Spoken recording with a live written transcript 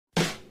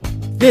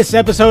This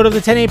episode of the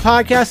 10A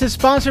Podcast is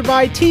sponsored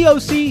by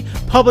TOC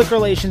Public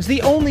Relations,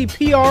 the only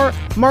PR,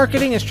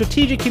 marketing, and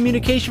strategic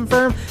communication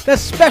firm that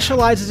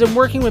specializes in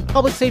working with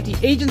public safety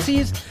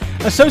agencies,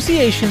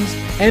 associations,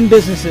 and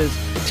businesses.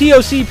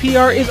 TOC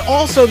PR is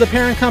also the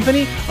parent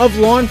company of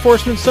Law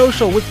Enforcement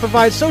Social, which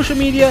provides social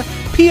media,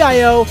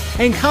 PIO,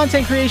 and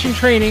content creation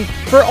training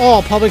for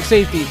all public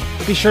safety.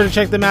 Be sure to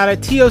check them out at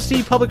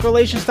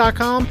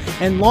tocpublicrelations.com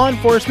and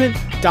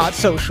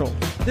lawenforcement.social.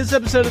 This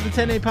episode of the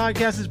 10A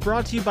Podcast is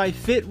brought to you by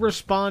Fit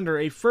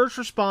Responder, a first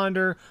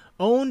responder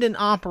owned and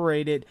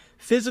operated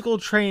physical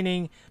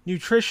training,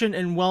 nutrition,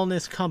 and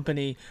wellness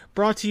company,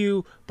 brought to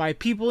you by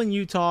people in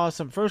Utah,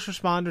 some first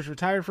responders,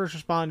 retired first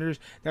responders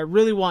that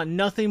really want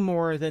nothing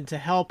more than to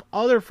help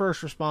other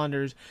first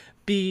responders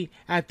be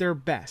at their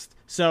best.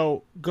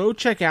 So go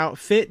check out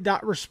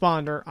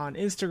fit.responder on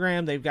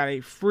Instagram. They've got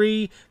a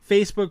free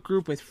Facebook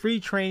group with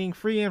free training,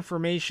 free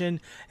information,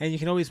 and you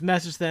can always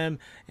message them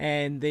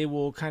and they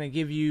will kind of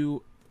give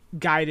you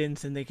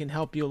guidance and they can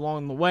help you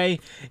along the way.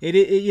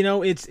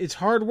 It's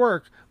hard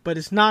work, but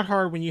it's not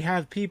hard when you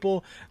have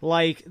people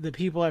like the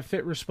people at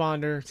Fit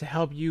Responder to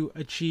help you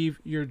achieve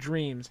your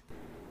dreams.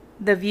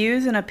 The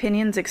views and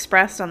opinions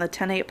expressed on the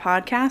 10-8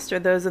 podcast are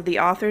those of the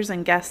authors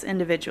and guests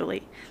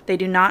individually. They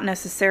do not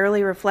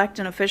necessarily reflect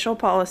an official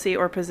policy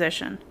or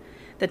position.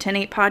 The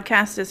 10-8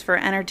 podcast is for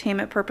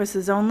entertainment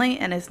purposes only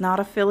and is not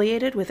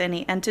affiliated with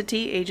any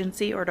entity,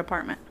 agency, or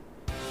department.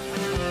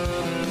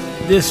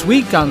 This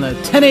week on the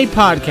 10-8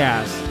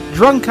 podcast,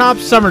 Drunk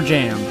Cops Summer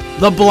Jam,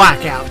 The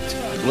Blackout.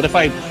 What if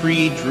I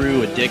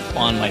pre-drew a dick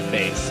on my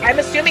face? I'm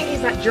assuming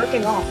he's not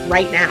jerking off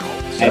right now.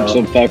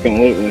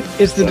 Absolutely.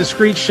 It's the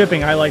discreet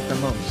shipping I like the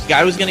most.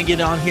 Guy was gonna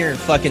get on here and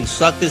fucking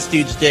suck this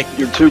dude's dick.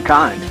 You're too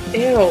kind.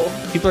 Ew.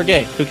 People are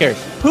gay. Who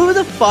cares? Who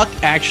the fuck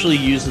actually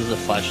uses a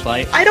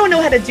fleshlight? I don't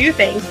know how to do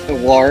things.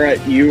 Laura,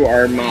 you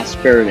are my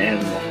spirit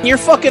animal. You're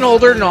fucking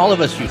older than all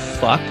of us, you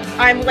fuck.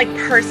 I'm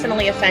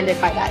personally offended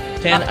by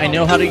that. 10, I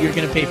know you're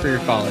gonna pay for your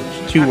college.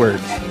 2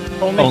 words.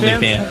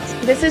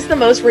 OnlyFans. This is the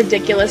most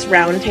ridiculous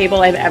round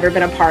table I've ever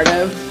been a part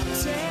of.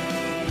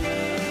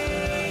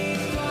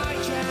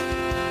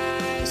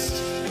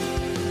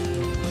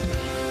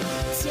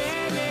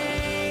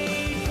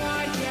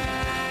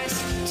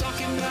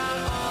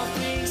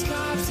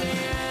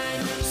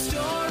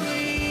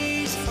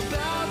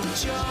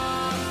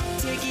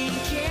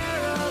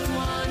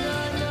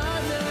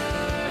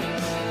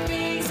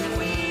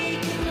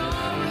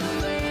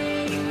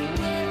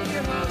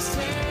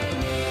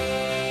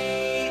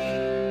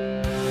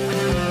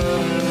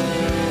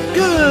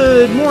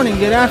 Good morning,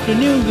 good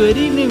afternoon, good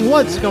evening,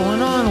 what's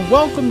going on?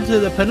 Welcome to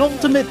the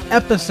penultimate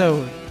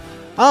episode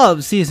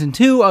of Season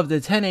 2 of the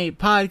 10-8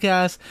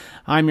 Podcast.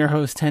 I'm your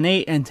host,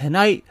 10-8, and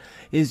tonight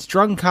is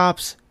Drunk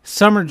Cops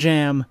Summer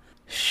Jam.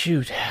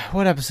 Shoot,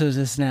 what episode is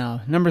this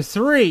now? Number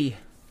 3,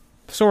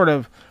 sort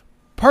of.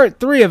 Part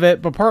 3 of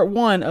it, but part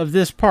 1 of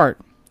this part.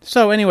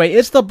 So anyway,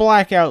 it's the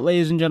Blackout,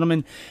 ladies and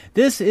gentlemen.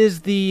 This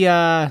is the,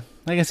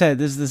 like I said,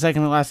 this is the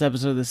second to last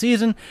episode of the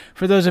season.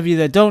 For those of you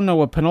that don't know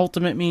what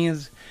penultimate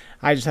means,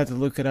 I just had to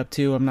look it up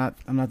too. I'm not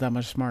that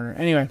much smarter.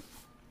 Anyway,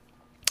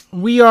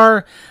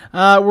 we're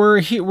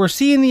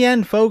seeing the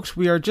end, folks.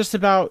 We are just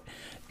about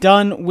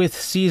done with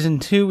season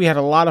 2. We had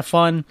a lot of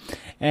fun,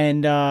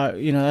 and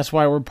that's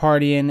why we're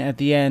partying at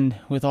the end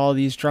with all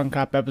these Drunk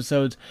Cop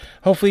episodes.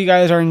 Hopefully you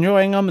guys are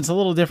enjoying them. It's a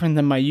little different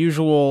than my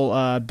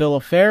usual bill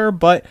of fare,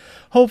 but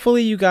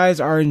hopefully you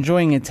guys are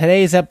enjoying it.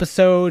 Today's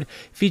episode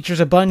features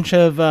a bunch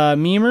of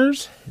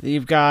memers.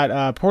 You've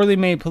got poorly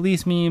made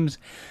police memes.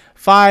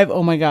 5,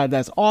 oh my god,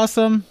 that's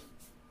awesome.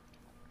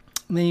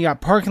 And then you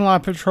got Parking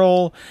Lot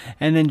Patrol,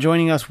 and then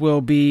joining us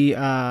will be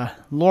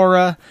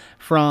Laura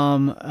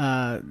from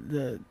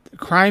the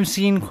Crime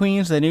Scene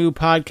Queens, the new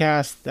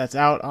podcast that's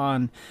out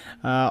on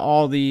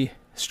all the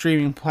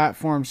streaming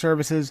platform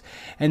services.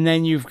 And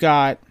then you've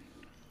got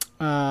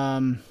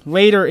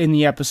later in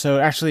the episode,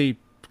 actually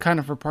kind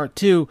of for part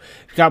 2,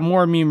 you've got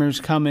more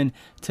memers coming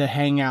to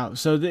hang out.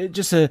 So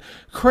just a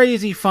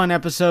crazy fun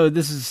episode.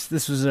 This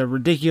was a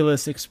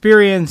ridiculous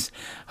experience.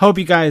 Hope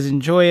you guys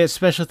enjoy it.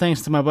 Special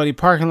thanks to my buddy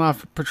Parking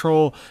Lot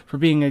Patrol for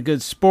being a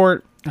good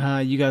sport.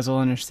 You guys will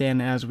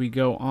understand as we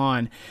go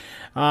on.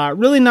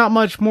 Really not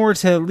much more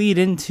to lead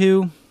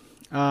into.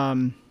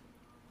 Let's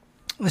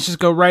just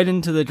go right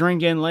into the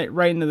drinking,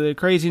 right into the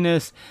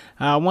craziness.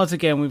 Once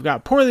again, we've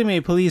got poorly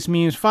made police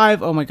memes.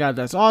 5, oh my god,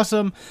 that's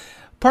awesome.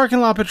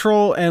 Parking Lot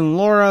Patrol and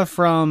Laura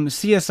from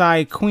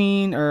CSI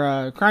Queen,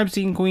 or Crime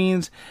Scene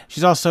Queens.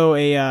 She's also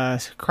a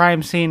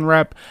crime scene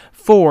rep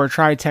for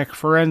Tritech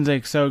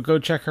Forensics, so go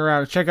check her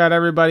out. Check out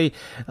everybody.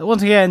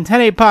 Once again,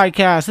 10-8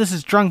 Podcast. This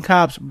is Drunk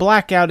Cops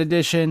Blackout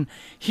Edition.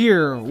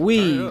 Here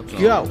we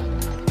go.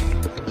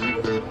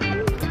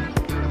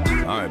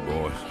 All right,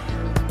 boys.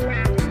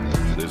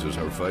 This is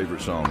her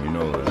favorite song, you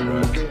know that,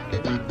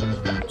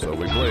 right? So if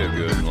we play it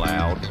good and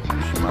loud,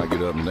 she might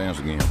get up and dance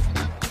again.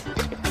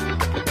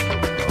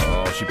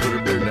 She put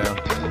her beard down.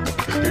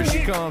 Here she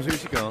comes, here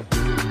she comes.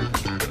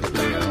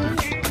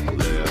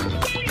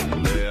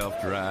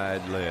 Left,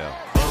 right, left.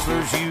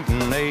 Hustlers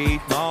shooting 8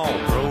 ball,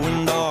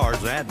 throwing dogs.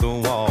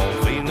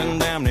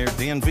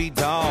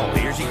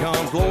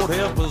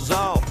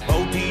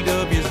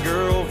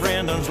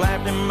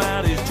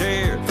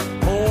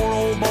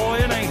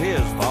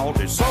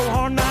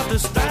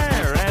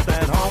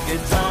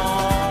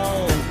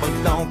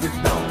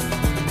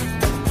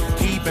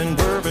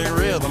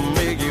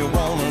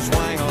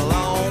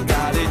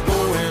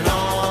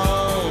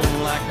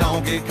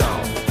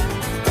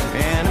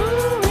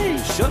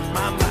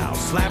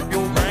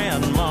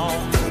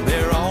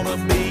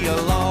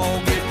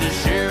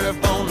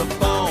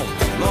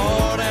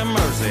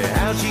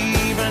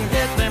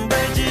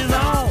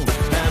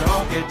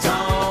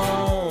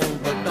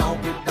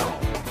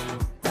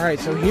 right,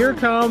 so here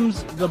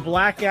comes the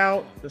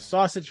blackout, the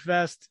sausage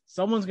fest.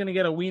 Someone's going to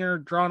get a wiener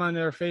drawn on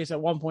their face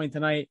at one point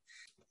tonight.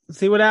 Let's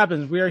see what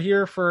happens. We are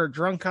here for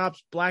Drunk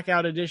Cops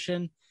Blackout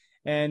Edition,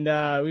 and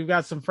we've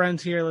got some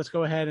friends here. Let's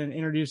go ahead and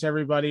introduce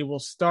everybody. We'll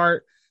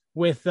start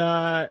with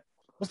the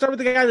guy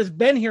that's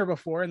been here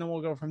before, and then we'll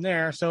go from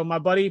there. So my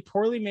buddy,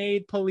 Poorly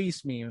Made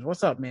Police Memes.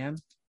 What's up, man?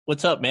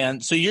 What's up,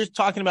 man? So you're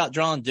talking about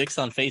drawing dicks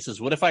on faces.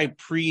 What if I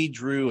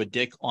pre-drew a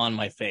dick on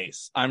my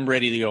face? I'm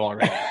ready to go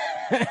already.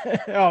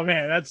 Oh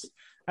man,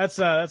 that's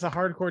a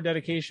hardcore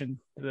dedication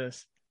to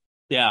this.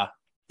 Yeah.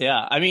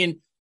 I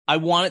mean, I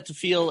want it to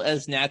feel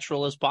as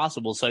natural as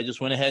possible, so I just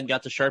went ahead and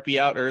got the Sharpie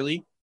out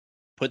early,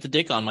 put the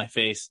dick on my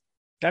face.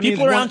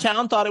 People around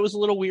town thought it was a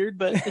little weird,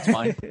 but it's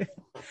fine.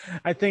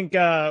 I think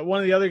one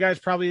of the other guys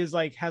probably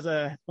has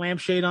a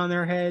lampshade on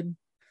their head.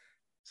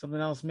 Something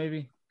else,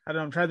 maybe. I don't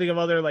know. I'm trying to think of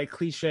other like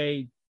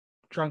cliche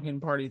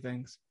drunken party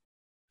things.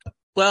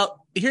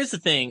 Well, here's the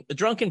thing. A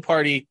drunken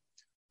party,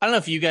 I don't know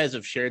if you guys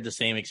have shared the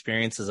same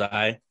experience as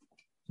I,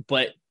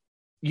 but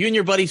you and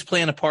your buddies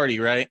plan a party,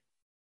 right?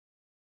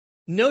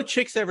 No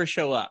chicks ever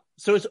show up.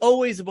 So it's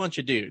always a bunch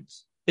of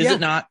dudes. Is it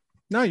not?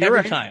 No, you're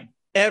right. Time.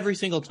 Every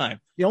single time.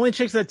 The only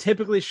chicks that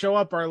typically show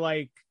up are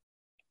like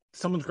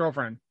someone's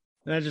girlfriend.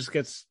 And that just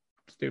gets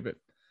stupid.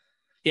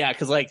 Yeah,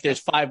 because like there's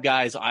 5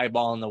 guys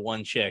eyeballing the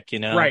one chick, you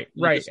know? Right.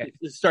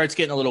 It starts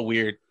getting a little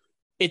weird.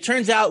 It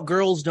turns out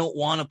girls don't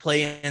want to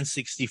play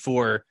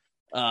N64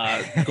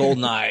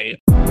 GoldenEye.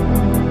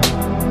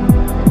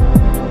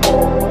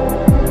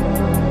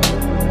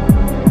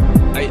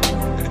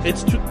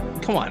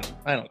 Come on.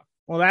 I don't know.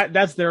 Well,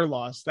 that's their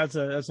loss. That's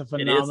a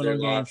phenomenal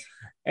game.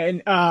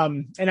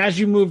 And as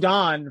you moved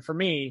on, for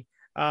me,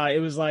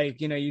 it was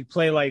like, you'd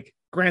play like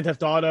Grand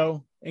Theft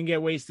Auto and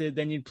get wasted.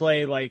 Then you'd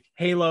play like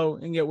Halo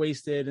and get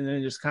wasted. And then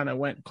it just kind of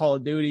went Call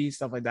of Duty,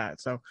 stuff like that.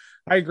 So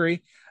I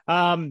agree.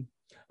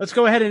 Let's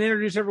go ahead and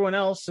introduce everyone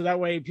else. So that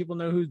way people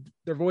know who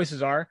their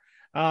voices are.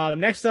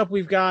 Next up,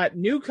 we've got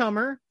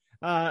newcomer,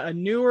 a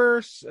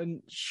newer,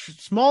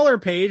 smaller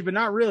page, but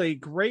not really,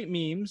 great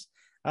memes.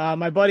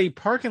 My buddy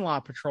Parking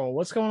Lot Patrol.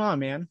 What's going on,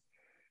 man?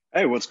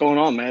 Hey, what's going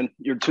on, man?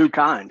 You're too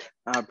kind.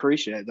 I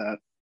appreciate that,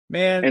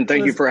 man. And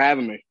thank you for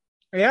having me.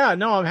 Yeah,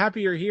 no, I'm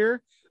happy you're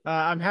here.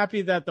 I'm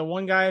happy that the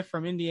one guy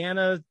from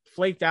Indiana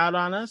flaked out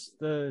on us,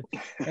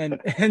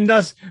 and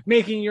thus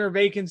making your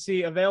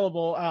vacancy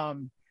available.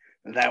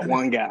 That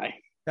one guy.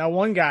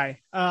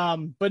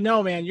 But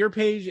no, man, your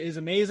page is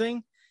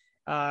amazing.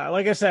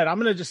 Like I said, I'm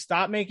gonna just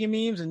stop making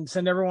memes and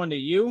send everyone to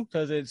you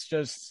because it's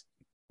just.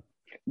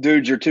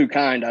 Dude, you're too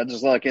kind. I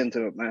just luck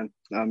into it, man.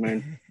 I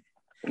mean,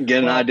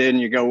 get an idea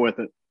and you go with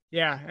it.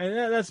 Yeah,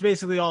 and that's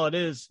basically all it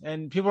is.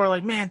 And people are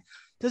like, man,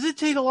 does it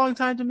take a long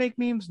time to make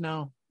memes?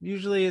 No.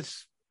 Usually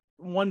it's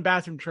one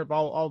bathroom trip.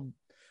 I'll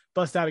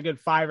bust out a good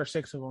 5 or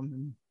 6 of them,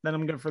 and then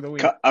I'm good for the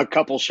week. A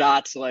couple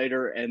shots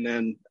later, and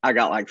then I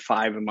got like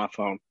 5 in my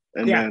phone.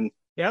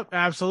 Yep,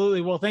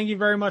 absolutely. Well, thank you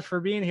very much for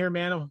being here,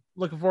 man. I'm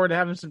looking forward to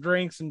having some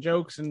drinks and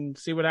jokes and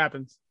see what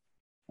happens.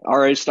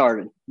 Already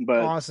started, but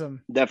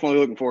awesome. Definitely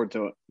looking forward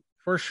to it.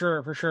 For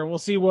sure. We'll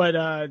see what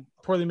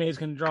Poorly Made is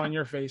going to draw on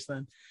your face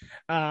then.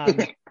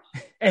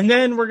 And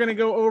then we're going to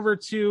go over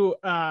to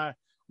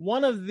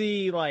one of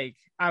the,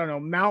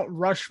 Mount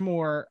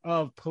Rushmore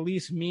of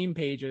police meme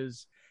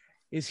pages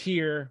is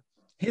here.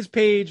 His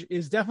page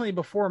is definitely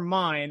before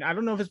mine. I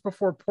don't know if it's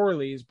before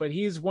Poorly's, but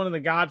he's one of the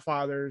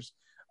godfathers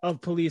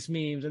of police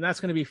memes. And that's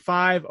going to be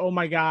 5. Oh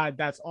my God,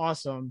 that's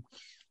awesome.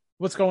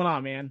 What's going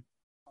on, man?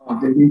 Oh,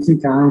 dude, you're too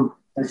kind.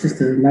 That's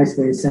just a nice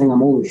way of saying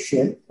I'm old as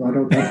shit. So I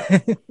don't know.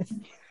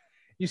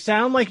 You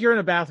sound like you're in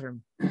a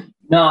bathroom.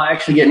 No, I'm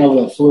actually getting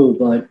over the flu,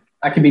 but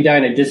I could be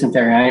dying of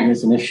dysentery. I ain't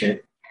missing this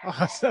shit.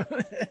 Awesome.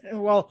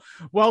 Well,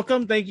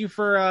 welcome. Thank you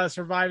for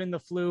surviving the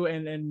flu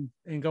and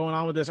going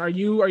on with this. Are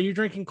you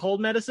drinking cold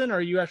medicine, or are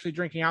you actually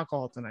drinking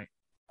alcohol tonight?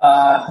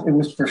 It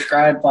was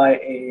prescribed by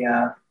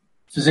a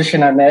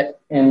physician I met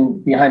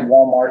behind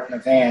Walmart in a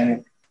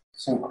van.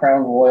 Some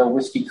Crown Royal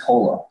whiskey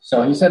cola.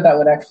 So he said that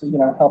would actually,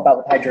 help out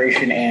with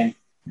hydration and,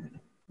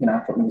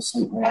 put me to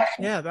sleep.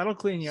 Yeah, that'll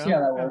clean you up. See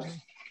how that works.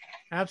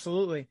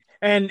 Absolutely.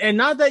 And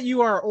not that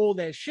you are old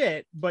as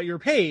shit, but your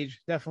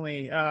page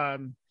definitely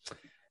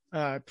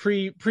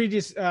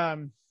predisposed.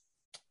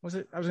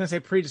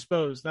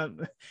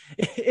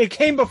 It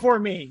came before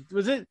me.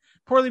 Was it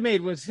Poorly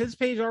Made? Was his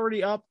page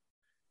already up?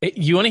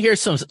 You want to hear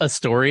a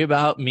story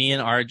about me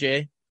and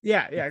RJ?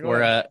 Yeah.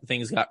 Where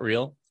things got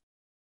real.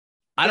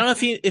 I don't know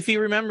if he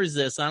remembers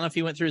this. I don't know if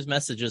he went through his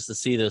messages to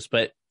see this,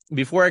 but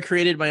before I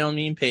created my own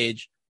meme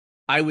page,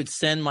 I would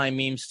send my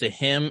memes to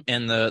him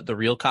and the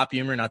real cop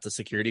humor, not the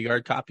security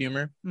guard cop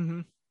humor.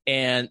 Mm-hmm.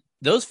 And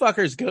those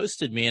fuckers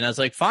ghosted me, and I was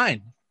like,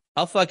 fine,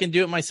 I'll fucking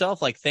do it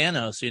myself like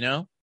Thanos, That's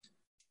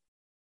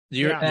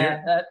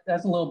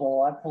a little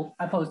bold.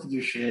 I posted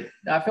your shit.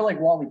 I feel like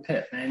Wally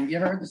Pipp, man. You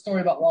ever heard the story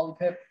about Wally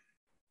Pipp?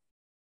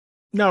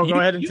 No, go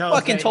ahead and tell us.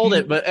 You fucking told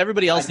it, but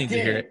everybody else needs to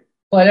hear it.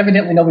 But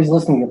evidently nobody's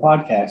listening to your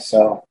podcast,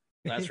 so.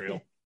 That's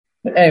real.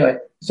 But anyway,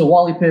 so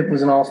Wally Pipp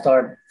was an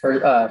all-star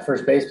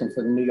first baseman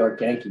for the New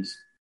York Yankees,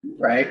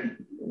 right?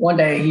 one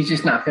day he's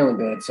just not feeling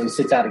good, so he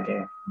sits out a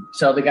game.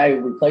 So the guy who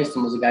replaced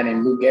him was a guy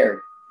named Lou Gehrig.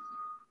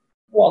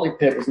 Wally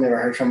Pitt was never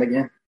heard from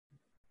again.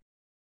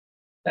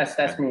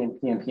 That's me and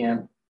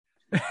PMPM.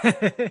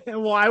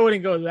 Well, I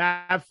wouldn't go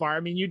that far. I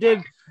mean, you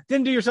didn't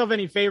do yourself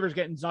any favors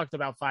getting zucked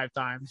about 5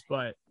 times,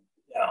 but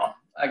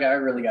I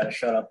really got to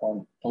shut up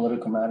on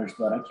political matters,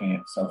 but I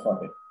can't. So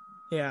fuck it.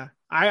 Yeah,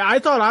 I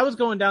thought I was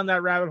going down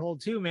that rabbit hole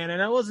too, man,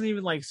 and I wasn't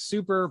even like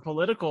super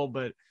political,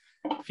 but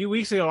a few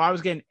weeks ago I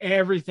was getting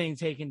everything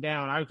taken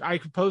down. I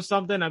could post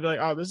something, I'd be like,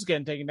 oh, this is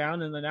getting taken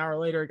down, and then an hour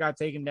later it got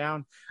taken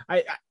down.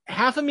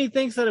 Half of me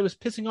thinks that it was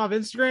pissing off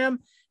Instagram.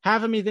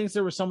 Half of me thinks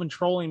there was someone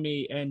trolling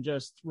me and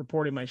just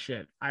reporting my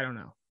shit. I don't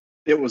know.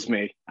 It was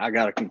me. I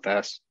gotta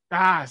confess.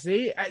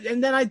 See?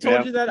 And then I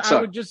told you that I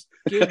would just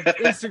give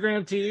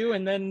Instagram to you,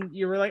 and then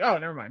you were like, oh,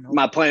 never mind.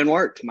 My plan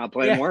worked.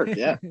 Worked.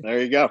 Yeah,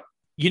 there you go.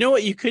 You know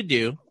what you could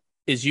do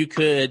is you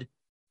could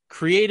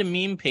create a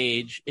meme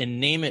page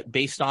and name it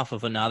based off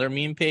of another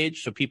meme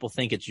page so people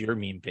think it's your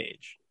meme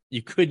page.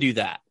 You could do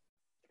that.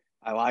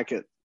 I like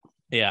it.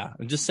 Yeah,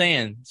 I'm just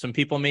saying some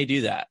people may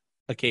do that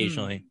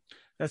occasionally.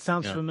 That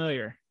sounds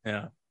familiar.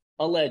 Yeah.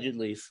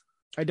 Allegedly.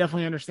 I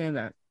definitely understand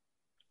that.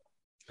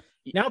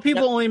 Now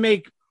people only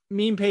make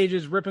meme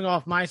pages ripping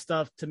off my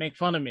stuff to make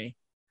fun of me.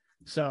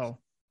 So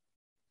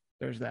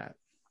there's that.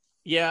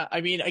 Yeah, I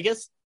mean, I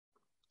guess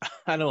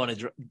I don't want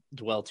to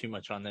dwell too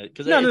much on that.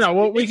 No.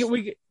 Well, we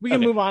can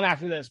move on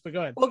after this, but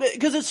go ahead. Well,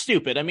 because it's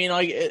stupid. I mean,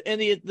 like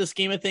in the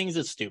scheme of things,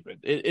 it's stupid.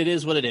 It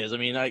is what it is. I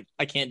mean,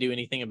 I can't do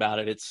anything about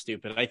it. It's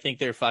stupid. I think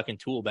they're fucking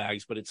tool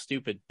bags, but it's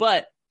stupid.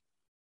 But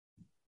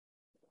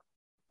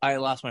I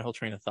lost my whole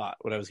train of thought,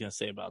 what I was going to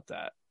say about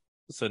that.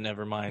 So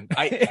never mind.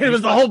 It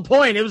was the whole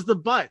point. It was the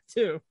butt,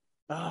 too.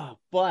 Oh,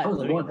 but I was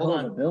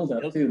one of the build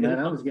up, too, man.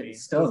 I was getting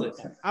stoked.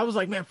 I was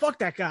like, man, fuck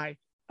that guy.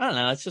 I don't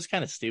know. It's just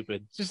kind of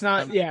stupid. It's just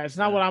not, it's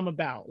not what I'm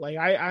about. Like,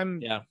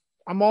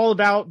 I'm all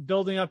about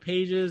building up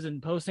pages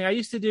and posting. I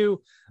used to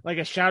do like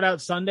a shout out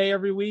Sunday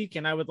every week,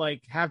 and I would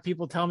like have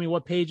people tell me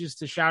what pages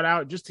to shout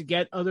out just to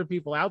get other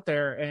people out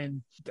there.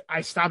 And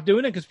I stopped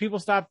doing it because people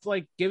stopped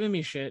like giving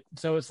me shit.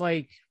 So it's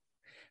like,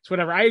 it's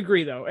whatever. I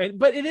agree though.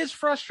 But it is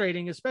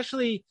frustrating,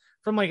 especially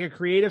from like a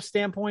creative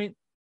standpoint,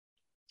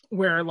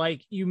 where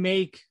like you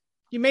make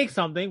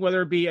something,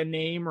 whether it be a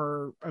name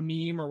or a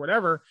meme or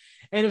whatever,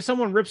 and if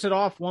someone rips it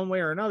off one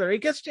way or another,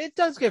 it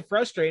does get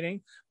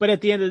frustrating. But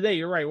at the end of the day,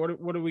 you're right.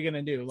 What are we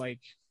gonna do?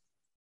 Like,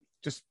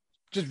 just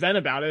vent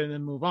about it and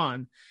then move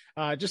on.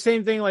 Just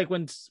same thing like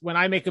when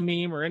I make a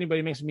meme or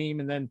anybody makes a meme,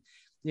 and then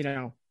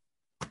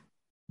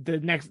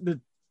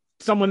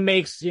someone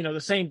makes the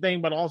same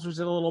thing but alters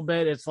it a little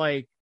bit. It's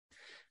like,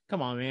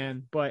 come on,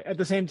 man. But at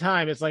the same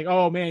time, it's like,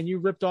 oh man, you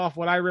ripped off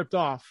what I ripped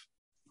off.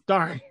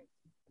 Darn.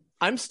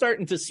 I'm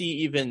starting to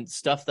see even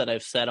stuff that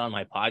I've said on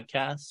my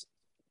podcast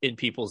in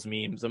people's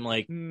memes. I'm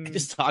like, I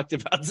just talked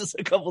about this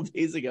a couple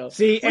days ago.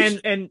 See,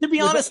 and to be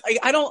honest,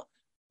 I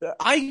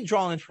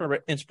draw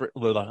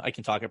I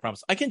can talk, I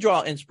promise. I can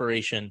draw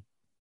inspiration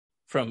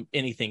from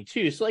anything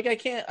too. So like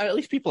at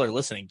least people are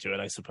listening to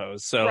it, I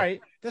suppose. So right.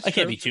 That's I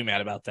can't true. be too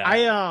mad about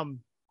that.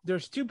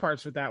 There's 2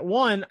 parts with that.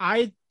 One,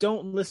 I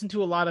don't listen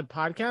to a lot of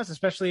podcasts,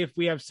 especially if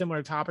we have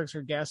similar topics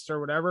or guests or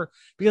whatever,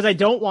 because I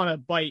don't want to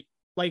bite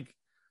like,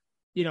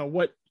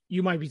 what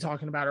you might be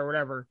talking about or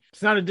whatever.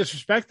 It's not a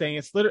disrespect thing.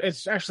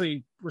 It's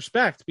actually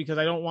respect, because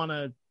I don't want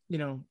to,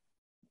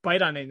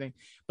 bite on anything.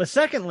 But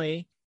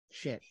secondly,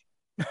 shit,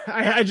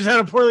 I just had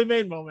a poorly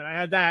made moment. I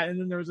had that.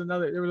 And then there was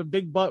a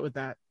big butt with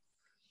that.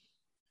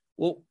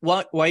 Well,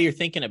 while you're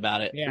thinking about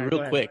it,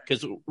 real quick,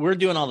 because we're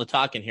doing all the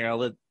talking here, I'll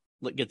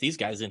let get these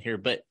guys in here.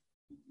 But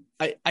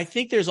I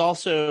think there's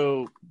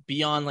also,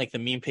 beyond like the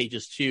meme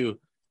pages too,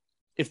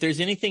 if there's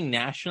anything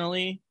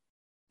nationally,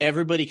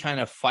 everybody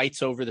kind of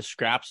fights over the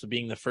scraps of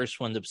being the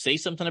first one to say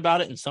something about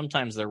it. And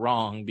sometimes they're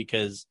wrong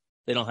because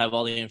they don't have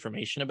all the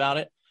information about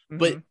it.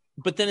 Mm-hmm.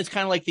 But then it's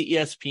kind of like the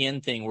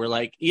ESPN thing where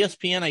like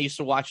ESPN, I used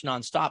to watch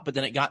nonstop, but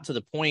then it got to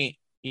the point,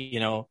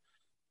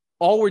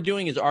 all we're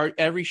doing is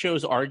every show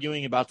is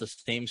arguing about the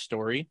same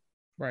story.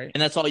 Right.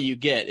 And that's all you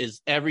get is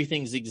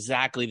everything's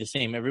exactly the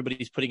same.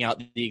 Everybody's putting out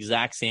the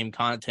exact same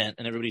content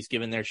and everybody's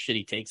giving their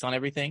shitty takes on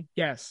everything.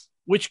 Yes.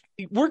 Which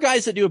we're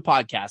guys that do a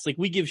podcast. Like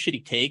we give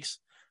shitty takes,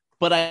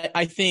 but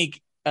I think,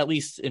 at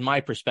least in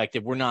my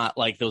perspective, we're not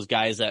like those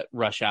guys that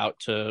rush out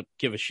to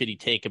give a shitty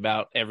take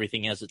about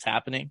everything as it's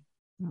happening.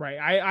 Right.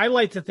 I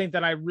like to think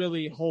that I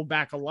really hold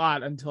back a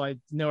lot until I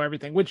know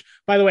everything, which,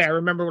 by the way, I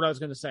remember what I was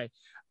going to say.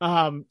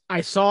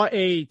 I saw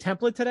a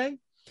template today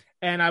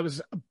and I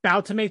was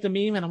about to make the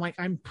meme and I'm like,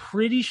 I'm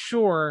pretty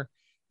sure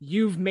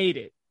you've made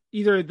it,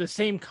 either the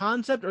same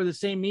concept or the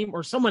same meme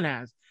or someone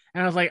has.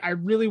 And I was like, I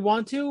really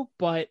want to,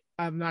 but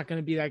I'm not going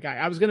to be that guy.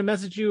 I was going to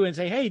message you and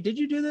say, hey, did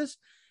you do this?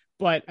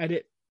 But I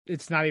did.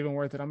 It's not even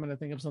worth it. I'm going to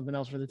think of something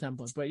else for the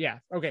template. But yeah.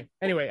 Okay.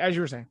 Anyway, as you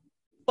were saying.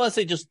 Well, I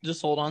say just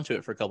hold on to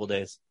it for a couple of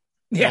days.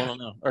 Yeah. I don't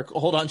know. Or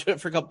hold on to it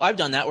for a couple. I've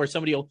done that where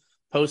somebody will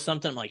post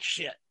something. I'm like,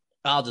 shit,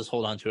 I'll just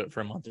hold on to it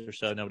for a month or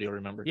so. Nobody will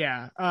remember.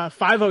 Yeah.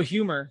 50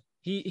 Humor.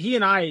 He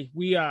and I,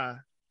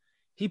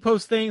 he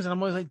posts things and I'm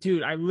always like,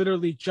 dude, I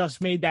literally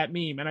just made that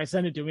meme and I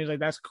sent it to him. He's like,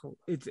 that's cool.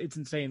 It's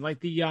insane. Like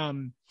the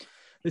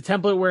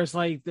template where it's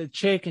like the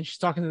chick and she's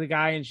talking to the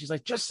guy and she's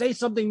like, just say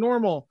something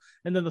normal.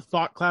 And then the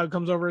thought cloud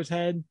comes over his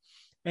head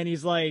and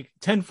he's like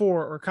 10-4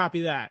 or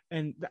copy that.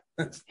 And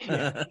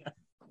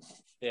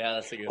Yeah,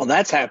 that's a good Well,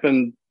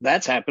 one.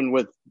 that's happened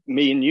with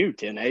me and you,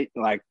 10-8.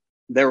 Like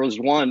there was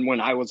one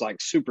when I was like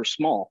super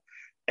small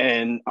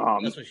and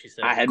That's what she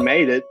said. I had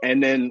made it.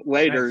 And then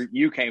later Nice.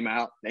 you came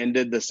out and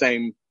did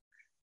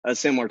a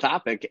similar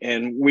topic.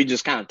 And we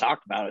just kind of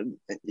talked about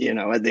it. You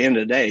know, at the end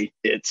of the day,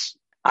 it's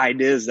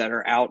ideas that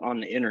are out on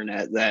the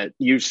internet that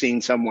you've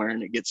seen somewhere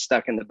and it gets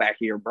stuck in the back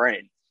of your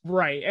brain.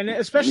 right. And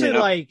especially You know?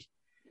 like,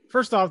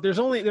 first off, there's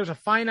a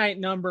finite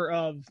number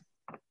of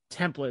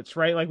templates,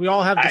 right? Like we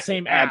all have the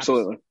same apps.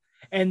 Absolutely.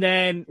 And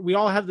then we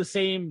all have the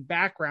same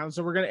background.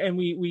 So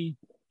we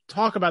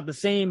talk about the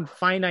same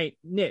finite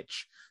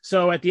niche.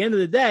 So at the end of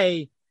the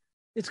day,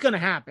 it's going to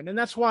happen. And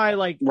that's why,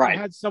 like, Right.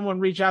 I had someone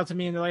reach out to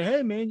me and they're like,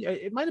 hey, man,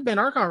 it might have been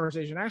our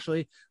conversation,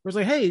 actually. It was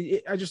like,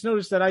 hey, I just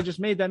noticed that I just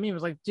made that meme. I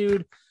was like,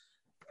 dude,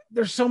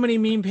 there's so many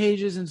meme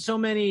pages and so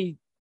many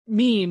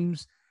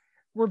memes.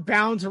 We're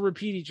bound to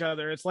repeat each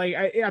other. It's like,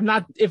 I'm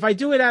not, if I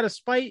do it out of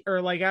spite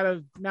or like out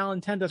of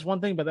malintent, that's one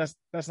thing, but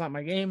that's not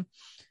my game.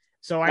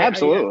 So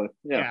Absolutely.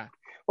 Yeah. yeah.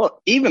 Well,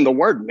 even the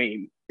word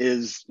meme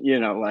is, you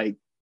know, like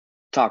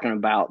talking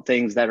about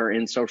things that are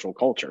in social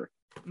culture,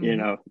 you Mhm.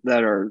 know,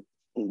 that are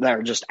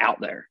just out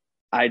there,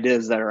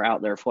 ideas that are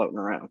out there floating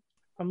around.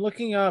 I'm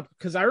looking up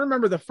because I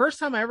remember the first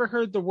time I ever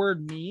heard the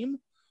word meme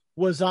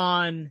was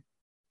on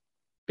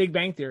Big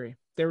Bang Theory.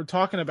 They were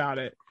talking about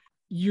it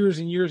years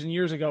and years and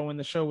years ago when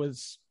the show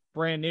was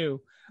brand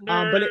new.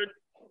 But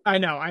I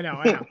know.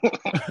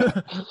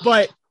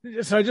 But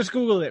so I just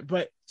Googled it.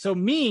 But so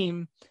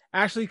meme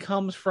actually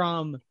comes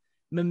from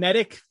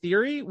mimetic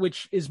theory,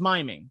 which is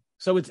miming.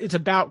 So it's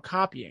about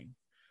copying.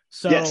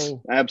 So Yes,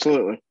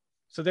 absolutely.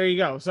 So there you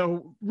go.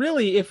 So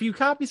really, if you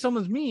copy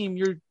someone's meme,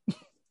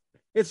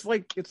 it's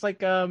like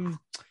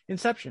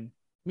Inception,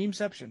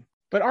 memeception.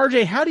 But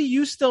RJ, how do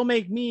you still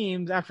make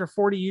memes after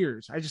 40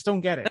 years? I just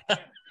don't get it.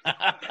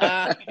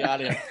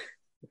 Got it.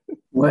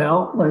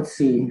 Well, let's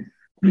see.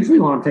 Usually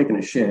when I'm taking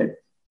a shit,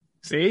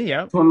 See,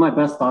 yeah. it's when my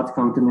best thoughts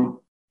come to me.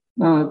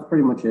 No, that's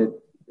pretty much it.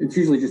 It's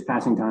usually just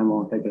passing time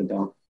while I'm taking a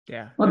dump.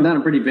 Yeah. Other than that,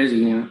 I'm pretty busy,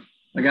 you know.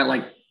 I got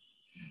like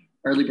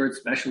early bird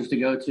specials to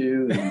go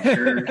to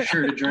and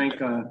sure to drink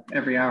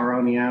every hour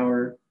on the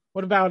hour.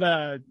 What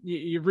about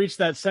you've reached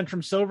that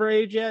Centrum Silver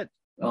age yet?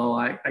 Oh,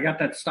 I got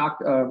that stock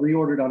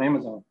reordered on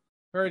Amazon.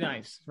 Very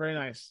nice. Very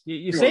nice.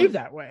 You Sure. save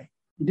that way.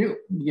 You do.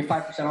 You get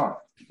 5% off.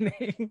 And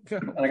I got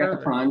the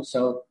Perfect. Prime,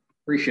 so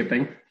free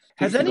shipping.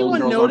 Has Keeps the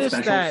anyone Golden Girls on noticed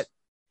specials.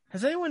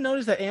 Has anyone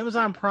noticed that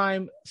Amazon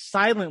Prime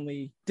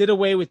silently did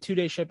away with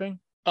 2-day shipping?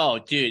 Oh,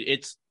 dude,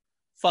 it's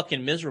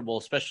fucking miserable,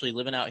 especially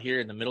living out here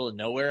in the middle of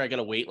nowhere. I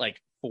gotta wait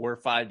like 4 or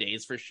 5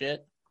 days for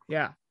shit.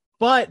 Yeah.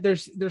 But they're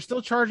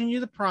still charging you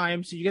the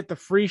Prime, so you get the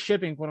free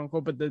shipping, quote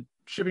unquote, but the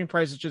shipping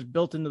price is just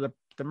built into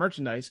the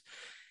merchandise.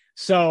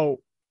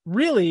 So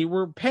really,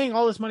 we're paying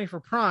all this money for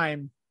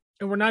Prime,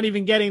 and we're not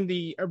even getting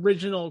the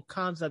original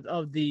concept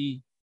of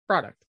the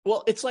product.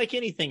 Well, it's like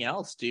anything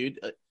else, dude.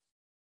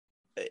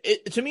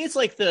 To me, it's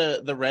like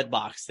the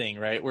Redbox thing,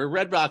 right? Where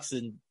Redbox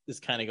is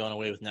kind of going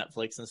away with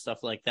Netflix and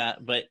stuff like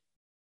that. But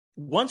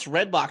once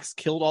Redbox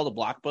killed all the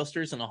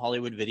blockbusters and the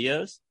Hollywood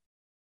videos,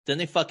 then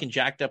they fucking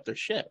jacked up their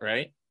shit,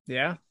 right?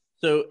 Yeah.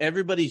 So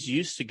everybody's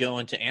used to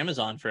going to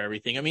Amazon for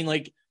everything. I mean,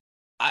 like,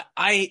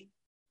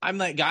 I'm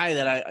that guy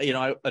that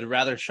I'd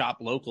rather shop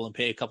local and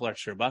pay a couple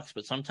extra bucks,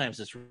 but sometimes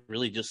it's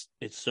really just,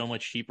 it's so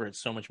much cheaper.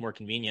 It's so much more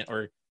convenient,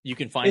 or you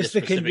can find It's a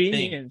the specific thing.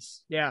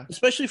 convenience. Yeah.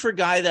 Especially for a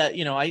guy that,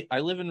 you know, I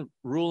live in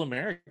rural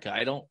America.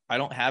 I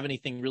don't have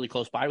anything really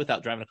close by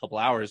without driving a couple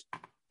hours.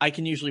 I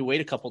can usually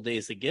wait a couple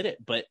days to get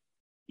it. But,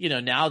 you know,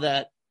 now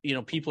that, you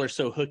know, people are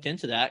so hooked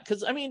into that,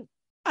 because I mean,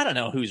 I don't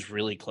know who's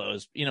really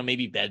closed. You know,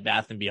 maybe Bed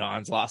Bath and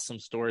Beyond's lost some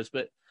stores,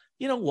 but,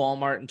 you know,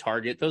 Walmart and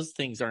Target, those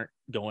things aren't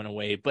going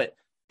away. But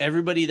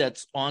everybody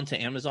that's onto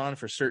Amazon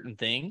for certain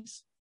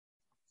things,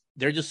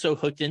 they're just so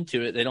hooked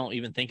into it, they don't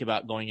even think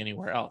about going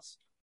anywhere else.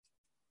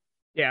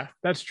 Yeah,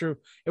 that's true.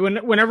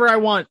 Whenever I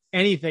want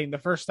anything, the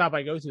first stop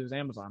I go to is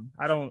Amazon.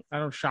 I don't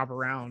shop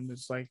around.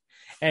 It's like,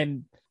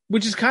 and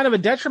which is kind of a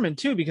detriment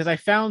too, because I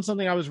found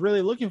something I was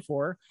really looking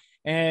for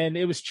and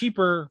it was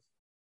cheaper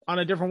on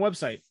a different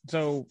website.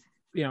 So,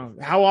 you know,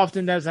 how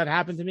often does that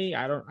happen to me?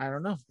 I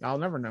don't know. I'll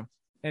never know.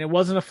 And it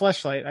wasn't a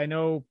fleshlight. I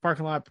know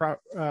Parking Lot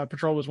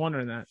Patrol was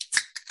wondering that.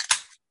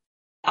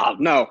 Oh,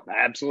 no,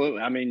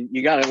 absolutely. I mean,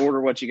 you got to order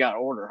what you got to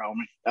order,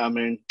 homie. I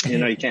mean, you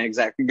know, you can't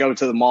exactly go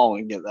to the mall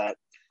and get that.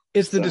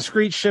 It's the So.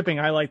 discreet shipping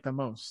I like the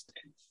most.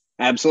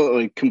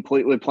 Absolutely.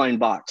 Completely plain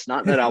box.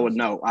 Not that I would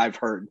know. I've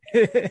heard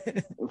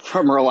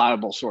from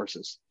reliable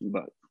sources,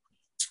 but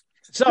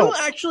So, Well,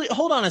 actually,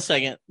 hold on a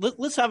second.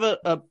 Let's have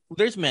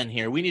there's men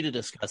here. We need to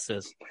discuss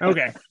this.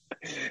 okay.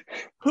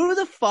 Who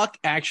the fuck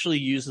actually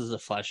uses a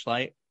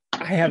fleshlight?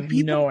 I have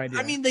no idea.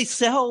 I mean, they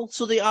sell,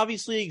 so they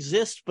obviously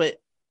exist, but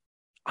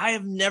I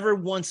have never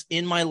once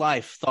in my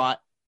life thought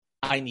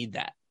I need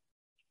that.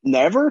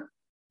 Never?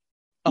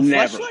 A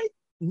Never. fleshlight?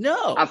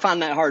 No. I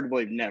find that hard to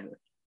believe. Never.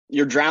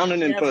 You're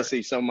drowning in Never.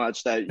 pussy so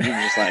much that you're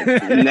just like,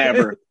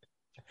 never.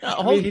 No,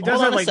 I mean, he does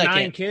hold have on a like second.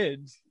 9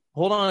 kids.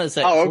 Hold on a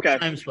second. Oh, okay. 4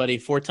 times, buddy.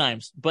 4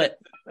 times. But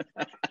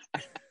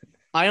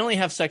I only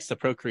have sex to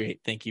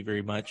procreate. Thank you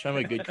very much. I'm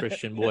a good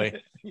Christian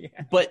boy. Yeah.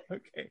 But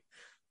Okay.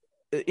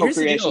 here's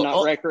the Procreation, deal.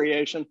 not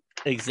recreation.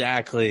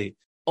 Exactly.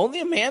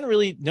 Only a man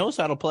really knows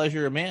how to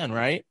pleasure a man,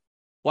 right?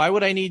 Why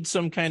would I need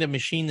some kind of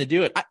machine to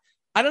do it?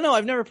 I don't know.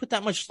 I've never put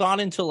that much thought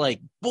into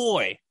like,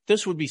 boy,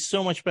 this would be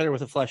so much better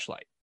with a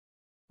fleshlight.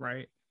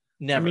 Right.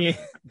 Never. I mean,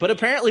 But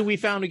apparently we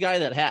found a guy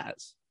that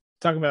has.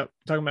 talking about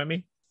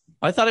me.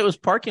 I thought it was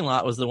parking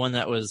lot was the one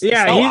that was.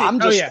 Yeah, Oh,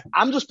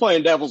 I'm just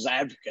playing devil's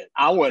advocate.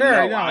 I wouldn't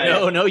Sure,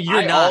 know. No, you're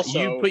I not. also-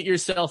 You put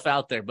yourself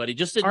out there, buddy.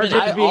 Just admit RJ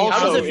it. I being How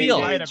does also it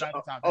feel? right engage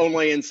about the topic.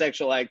 only in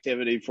sexual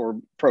activity for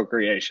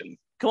procreation.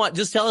 Come on,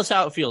 just tell us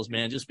how it feels,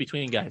 man. Just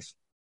between guys.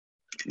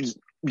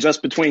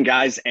 Just between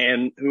guys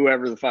and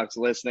whoever the fuck's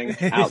listening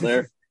out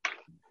there.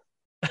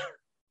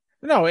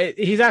 No,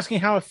 he's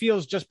asking how it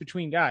feels just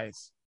between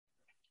guys.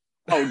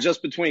 Oh,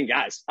 just between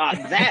guys.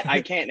 That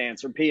I can't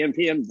answer. PM,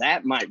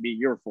 that might be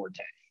your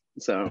forte.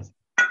 So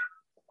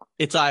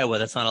It's Iowa.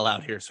 That's not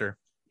allowed here, sir.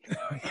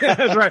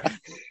 That's right.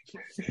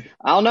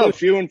 I don't know.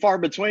 Few and far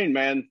between,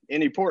 man.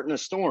 Any port in a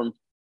storm.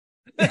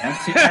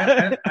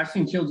 I've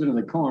seen Children of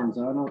the Corn,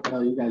 so I don't know what the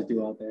hell you guys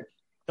do out there.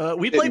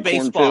 We play Hitting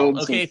baseball.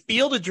 cornfields Okay,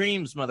 Field of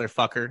Dreams,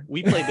 motherfucker.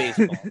 We play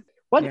baseball.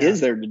 What is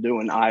Yeah. there to do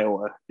in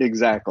Iowa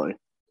exactly?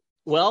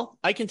 Well,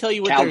 I can tell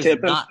you what Cow there's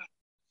tipping? not.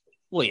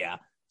 Well, yeah.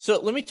 So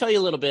let me tell you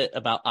a little bit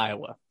about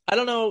Iowa. I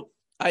don't know.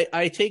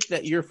 I take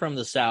that you're from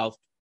the South.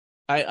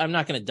 I'm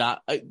not going to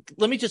dot.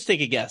 Let me just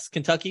take a guess.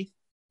 Kentucky?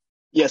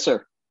 Yes,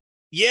 sir.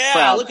 Yeah,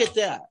 Proud. look at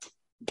that.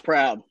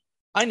 Proud.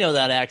 I know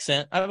that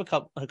accent. I have a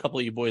couple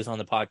of you boys on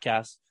the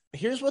podcast.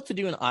 Here's what to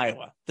do in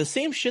Iowa. The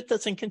same shit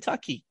that's in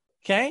Kentucky.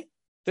 Okay?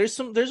 There's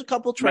a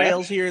couple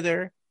trails here or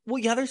there. Well,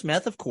 yeah, there's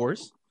meth, of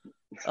course.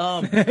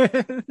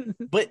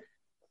 But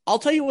I'll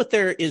tell you what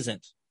there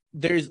isn't.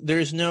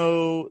 There's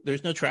no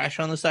trash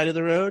on the side of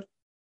the road.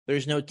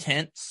 There's no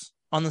tents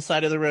on the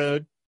side of the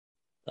road.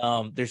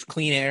 There's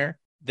clean air.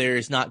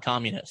 There's not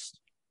communist.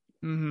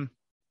 Mm-hmm.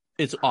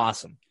 It's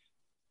awesome.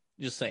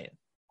 Just saying.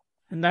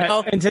 And that,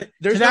 No, and to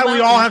there's that no we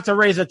all mountains. have to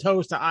raise a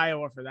toast to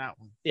Iowa for that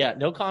one. Yeah,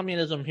 no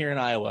communism here in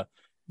Iowa.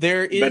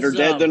 There is Better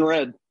dead than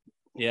red.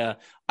 Yeah,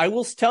 I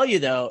will tell you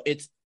though,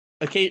 it's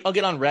okay. I'll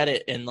get on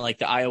Reddit and like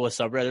the Iowa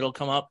subreddit will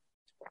come up.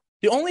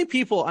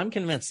 I'm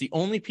convinced the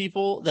only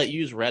people that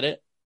use Reddit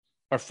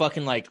are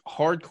fucking like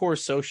hardcore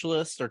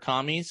socialists or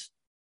commies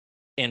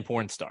and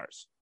porn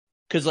stars.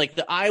 Because like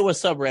the Iowa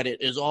subreddit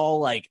is all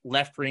like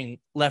left wing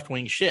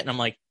shit, and I'm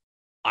like,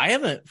 I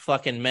haven't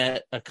fucking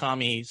met a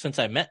commie since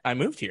I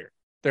moved here.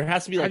 There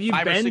has to be like Have you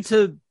 5 or been 6.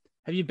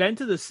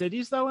 to the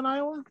cities though in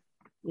Iowa?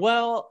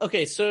 Well,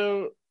 okay,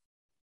 so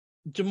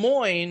Des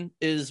Moines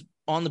is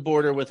on the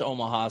border with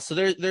Omaha, so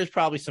there's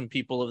probably some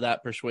people of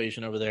that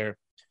persuasion over there.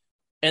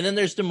 And then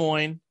there's Des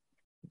Moines.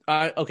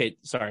 Okay,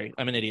 sorry,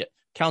 I'm an idiot.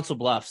 Council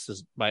Bluffs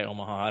is by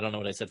Omaha. I don't know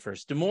what I said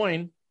first. Des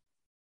Moines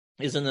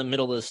is in the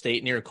middle of the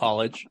state near a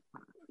college.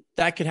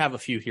 That could have a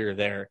few here or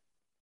there.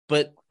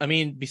 But, I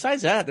mean,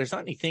 besides that, there's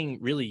not anything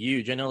really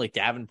huge. I know, like,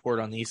 Davenport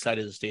on the east side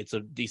of the state's a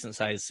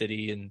decent-sized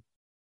city, and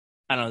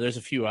I don't know, there's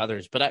a few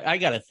others. But I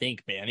got to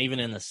think, man,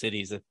 even in the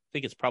cities, I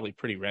think it's probably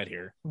pretty red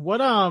here.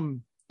 What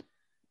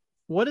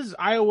is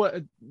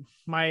Iowa?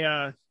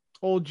 My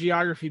old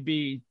geography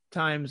B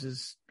times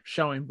is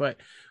showing, but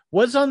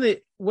what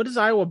is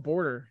Iowa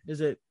border?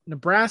 Is it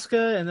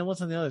Nebraska, and then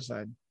what's on the other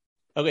side?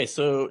 Okay,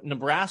 so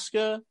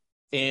Nebraska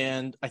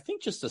and I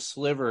think just a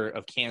sliver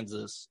of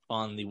Kansas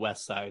on the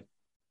west side.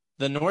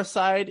 The north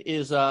side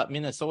is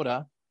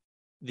Minnesota.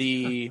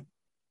 The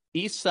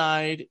east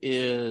side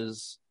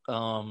is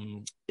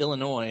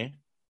Illinois.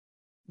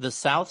 The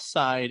south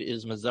side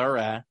is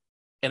Missouri.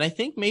 And I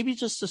think maybe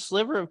just a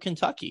sliver of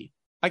Kentucky.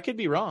 I could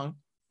be wrong.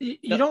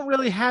 You don't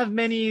really have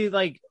many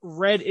like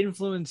red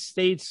influenced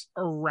states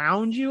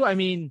around you. I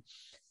mean,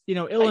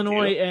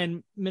 Illinois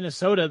and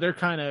Minnesota, they're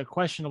kind of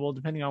questionable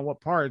depending on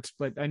what parts,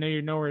 but I know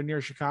you're nowhere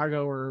near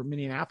Chicago or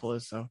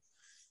Minneapolis. So,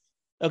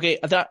 okay.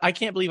 I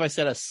can't believe I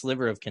said a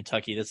sliver of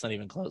Kentucky. That's not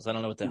even close. I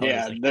don't know what the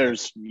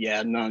hell.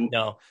 Yeah, none.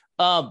 No.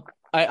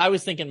 I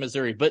was thinking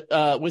Missouri,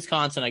 but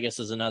Wisconsin, I guess,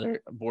 is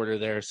another border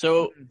there.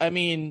 So, I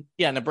mean,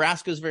 yeah,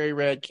 Nebraska is very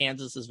red.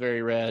 Kansas is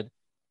very red.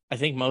 I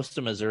think most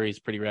of Missouri is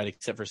pretty red,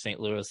 except for St.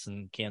 Louis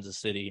and Kansas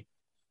City.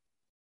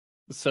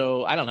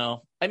 So, I don't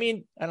know. I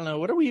mean, I don't know.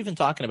 What are we even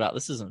talking about?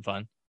 This isn't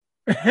fun.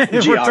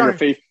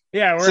 Geography.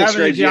 We're Sixth having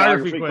a grade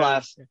geography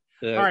class.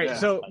 All right, Yeah.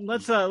 so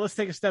let's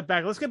take a step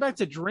back. Let's get back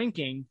to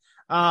drinking.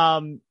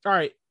 All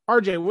right,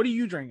 RJ, what are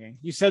you drinking?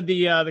 You said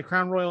the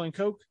Crown Royal and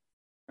Coke.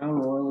 Crown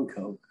Royal and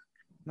Coke.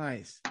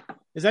 Nice.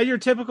 Is that your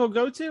typical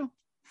go-to?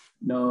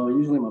 No,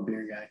 usually I'm a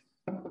beer guy.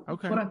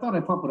 Okay. But I thought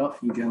I'd pump it up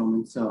for you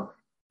gentlemen, so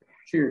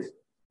cheers.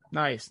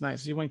 Nice.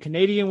 You went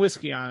Canadian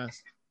whiskey on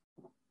us.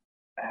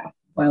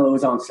 Well, it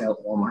was on sale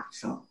at Walmart,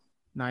 so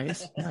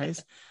Nice.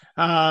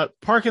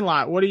 Parking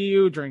lot. What are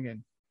you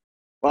drinking?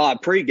 Well, I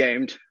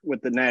pre-gamed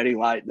with the Natty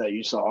Light that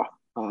you saw.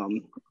 About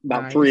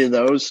Nice. 3 of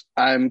those.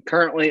 I'm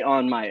currently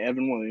on my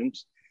Evan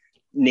Williams.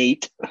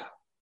 Neat.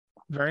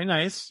 Very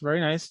nice. Do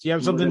you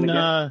have We're something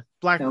gonna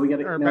black? Now we got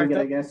or to backed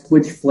up? guess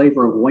which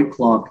flavor of White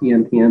Claw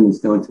PM is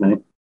going tonight.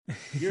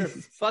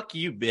 Fuck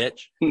you,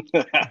 bitch.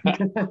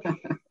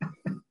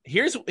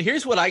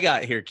 Here's what I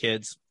got here,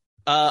 kids.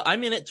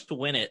 I'm in it to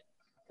win it.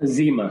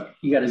 Zima.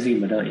 You got a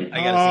Zima, don't you?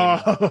 I got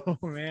a Zima.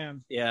 Oh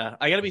man. Yeah,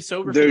 I got to be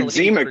sober. Dude, for the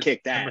Zima lady for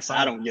kicked number ass. 5.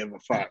 I don't give a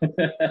fuck.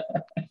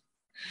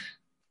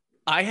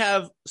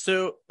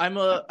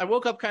 I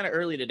woke up kind of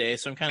early today,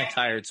 so I'm kind of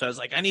tired. So I was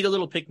like, I need a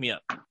little pick me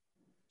up.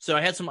 So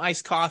I had some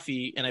iced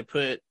coffee, and I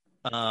put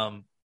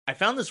I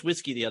found this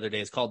whiskey the other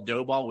day. It's called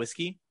Doughball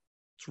whiskey.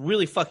 It's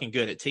really fucking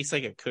good. It tastes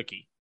like a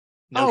cookie.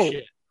 No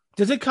shit.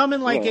 Does it come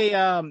in like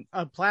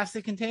a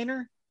plastic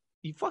container?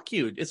 Fuck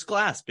you. It's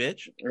glass,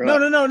 bitch.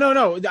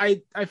 No.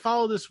 I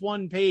follow this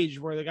one page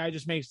where the guy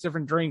just makes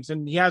different drinks,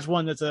 and he has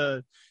one that's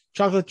a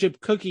chocolate chip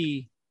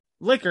cookie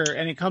liquor,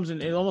 and it comes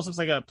in. It almost looks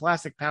like a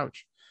plastic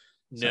pouch.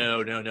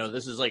 No.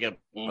 This is like a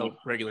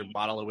regular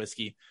bottle of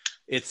whiskey.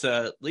 It's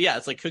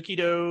it's like cookie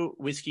dough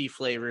whiskey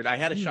flavored. I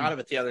had a shot of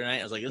it the other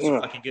night. I was like, this is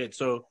fucking good.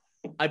 So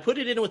I put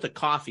it in with a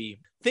coffee.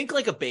 Think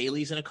like a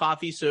Bailey's in a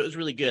coffee. So it was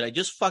really good. I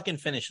just fucking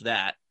finished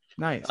that.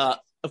 Nice.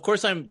 Of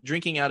course, I'm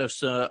drinking out of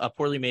a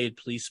poorly made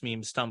police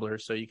memes tumbler,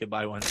 so you could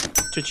buy one.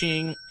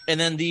 Cha-ching. And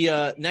then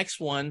the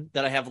next one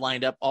that I have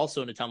lined up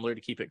also in a tumbler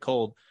to keep it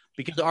cold,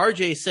 because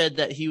RJ said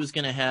that he was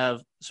going to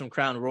have some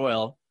Crown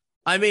Royal.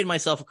 I made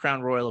myself a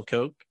Crown Royal of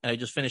Coke, and I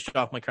just finished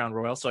off my Crown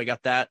Royal, so I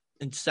got that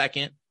in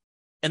second.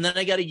 And then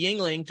I got a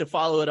Yingling to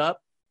follow it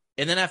up.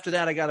 And then after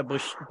that, I got a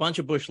bunch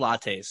of Busch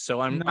lattes.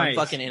 So I'm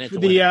fucking in it to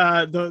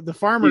win. The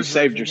farmers. You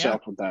saved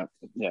yourself with that.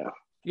 Yeah.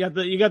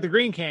 You got the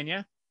green can,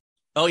 yeah?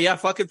 Oh yeah,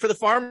 fucking for the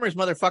farmers,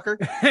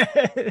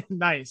 motherfucker.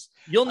 Nice.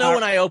 You'll know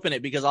when I open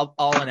it because I'll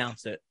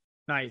announce it.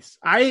 Nice.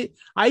 I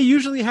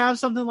usually have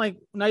something like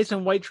nice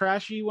and white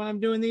trashy when I'm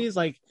doing these,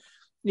 like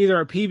either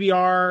a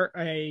PBR,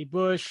 a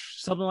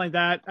Busch, something like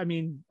that. I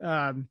mean,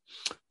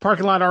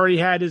 parking lot already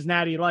had his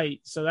Natty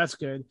Light, so that's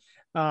good.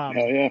 Hell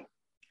yeah.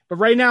 But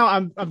right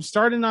now I'm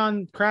starting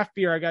on craft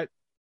beer. I got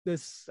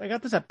this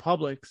at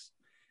Publix.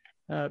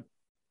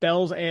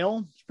 Bell's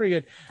Ale. It's pretty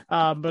good.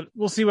 But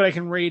we'll see what I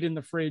can raid in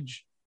the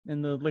fridge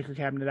in the liquor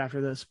cabinet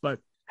after this. But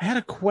I had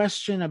a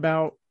question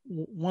about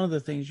one of the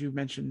things you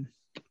mentioned,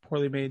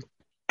 poorly made.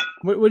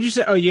 What did you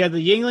say? Oh, yeah, the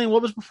Yingling.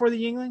 What was before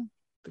the Yingling?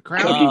 The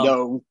Crown? Cookie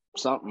dough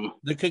something.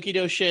 The cookie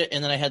dough shit,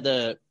 and then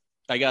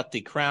I got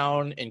the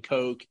Crown and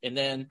Coke, and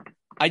then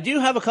I do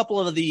have a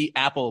couple of the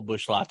apple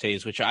Busch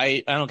lattes, which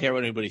I don't care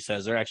what anybody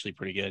says. They're actually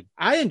pretty good.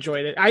 I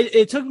enjoyed it.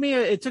 It took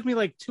me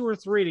like 2 or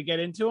 3 to get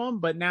into them,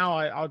 but now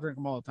I'll drink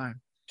them all the time.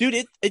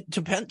 Dude, it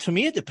depends. To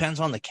me, it depends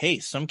on the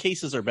case. Some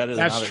cases are better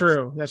than others.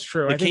 That's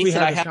true. The case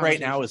that I have right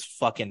now is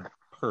fucking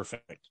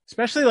perfect.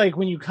 Especially like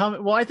when you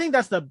come. Well, I think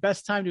that's the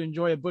best time to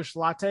enjoy a Busch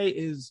latte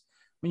is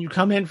when you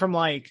come in from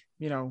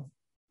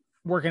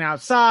working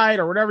outside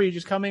or whatever. You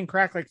just come in,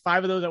 crack like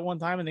 5 of those at one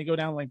time, and they go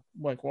down like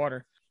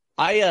water.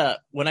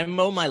 When I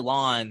mow my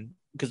lawn,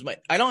 because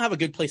I don't have a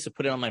good place to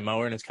put it on my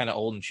mower, and it's kind of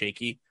old and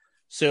shaky,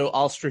 so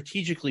I'll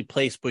strategically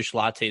place Busch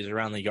lattes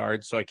around the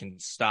yard so I can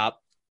stop,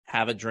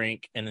 have a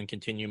drink, and then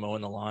continue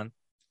mowing the lawn.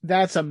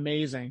 That's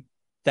amazing.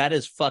 That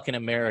is fucking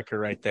America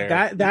right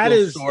there. That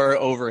is soar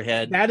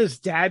overhead. That is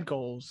dad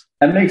goals.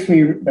 That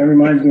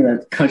reminds me of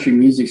that country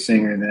music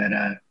singer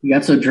that he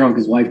got so drunk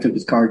his wife took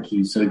his car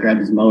keys, so he grabbed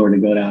his mower to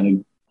go down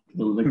and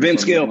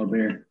Vince Gill.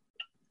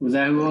 Was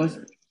that who it was?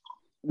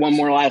 One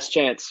more last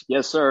chance.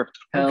 Yes, sir.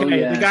 Hell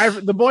okay, yes.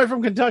 the boy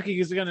from Kentucky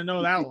is going to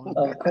know that one.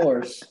 Of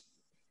course.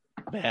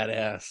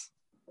 Badass.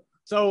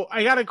 So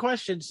I got a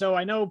question. So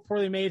I know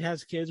Poorly Made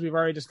has kids. We've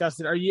already discussed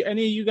it. Are you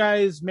any of you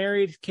guys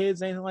married,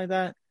 kids, anything like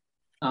that?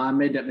 I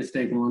made that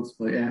mistake once,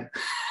 but yeah.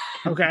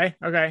 Okay.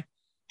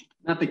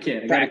 Not the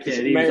kid. I got a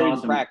kid. He was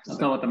awesome. Practicing. I'm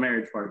talking about the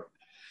marriage part.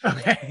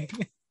 Okay.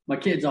 My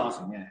kid's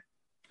awesome, yeah.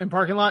 In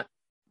parking lot?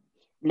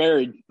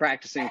 Married,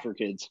 practicing for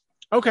kids.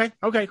 Okay,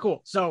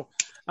 cool. So,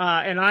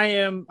 and I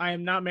am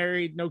not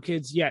married, no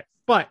kids yet.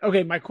 But,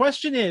 okay, my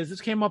question is,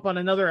 this came up on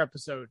another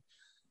episode.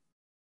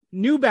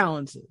 New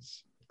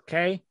Balances,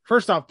 okay?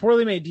 First off,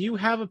 Poorly Made, do you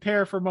have a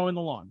pair for mowing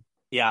the lawn?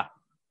 Yeah.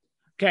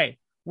 Okay.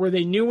 Were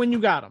they new when you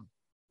got them?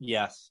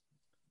 Yes.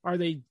 Are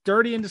they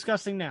dirty and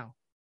disgusting now?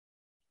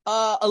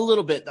 A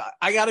little bit.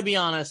 I got to be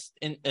honest,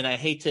 and I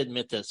hate to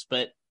admit this,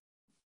 but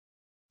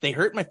they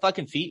hurt my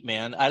fucking feet,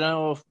 man. I don't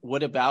know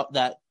what about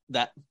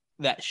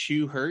that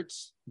shoe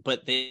hurts,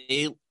 but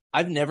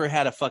I've never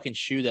had a fucking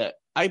shoe that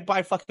I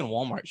buy fucking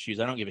Walmart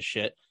shoes. I don't give a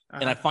shit.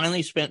 And I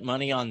finally spent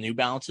money on New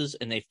Balances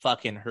and they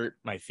fucking hurt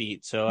my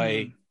feet.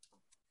 So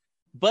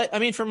but I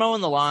mean, for mowing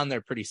the lawn, they're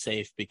pretty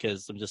safe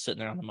because I'm just sitting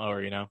there on the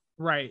mower, you know?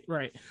 Right.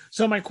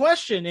 So my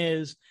question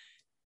is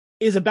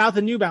about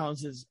the New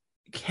Balances.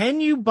 Can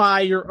you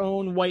buy your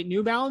own white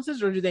New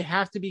Balances or do they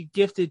have to be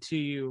gifted to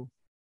you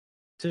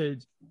to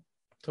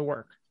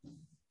work?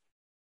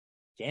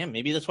 Damn,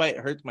 maybe that's why it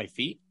hurts my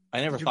feet.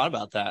 I never thought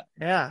about that.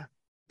 Yeah.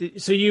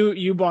 So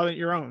you bought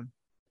your own?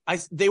 I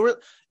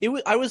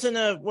was in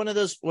one of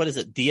those, what is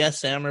it,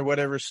 DSM or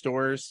whatever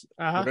stores,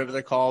 whatever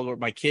they're called, where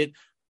my kid,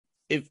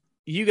 if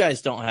you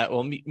guys don't have,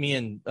 well, me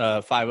and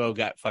 5-0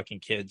 got fucking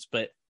kids,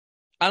 but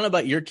I don't know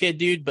about your kid,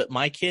 dude, but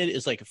my kid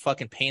is like a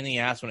fucking pain in the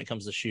ass when it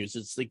comes to shoes.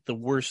 It's like the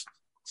worst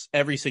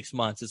every 6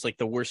 months. It's like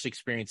the worst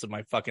experience of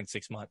my fucking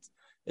 6 months.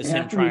 It's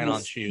him trying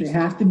on shoes. They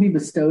have to be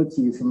bestowed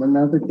to you from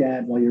another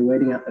dad while you're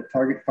waiting at the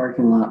Target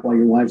parking lot while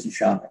your wives are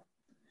shopping.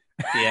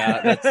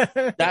 Yeah,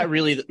 that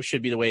really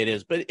should be the way it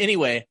is. But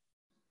anyway,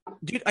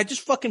 dude, I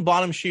just fucking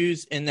bought him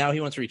shoes, and now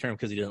he wants to return them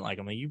because he didn't like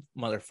them. Like, you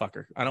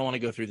motherfucker. I don't want to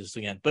go through this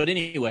again. But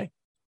anyway,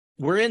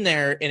 we're in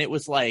there, and it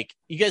was like,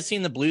 you guys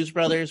seen the Blues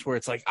Brothers where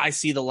it's like, I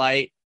see the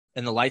light,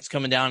 and the light's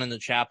coming down in the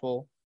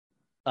chapel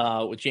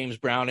with James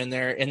Brown in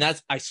there. And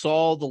I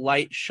saw the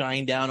light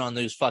shine down on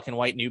those fucking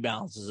white New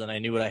Balances, and I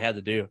knew what I had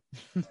to do.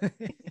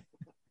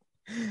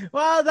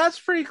 Well, that's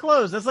pretty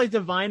close. That's like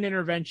divine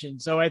intervention.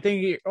 So I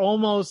think you're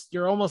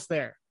almost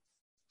there.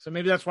 So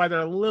maybe that's why they're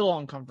a little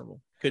uncomfortable.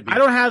 Could be. I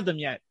don't have them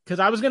yet because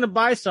I was going to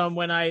buy some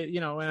when I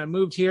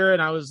moved here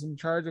and I was in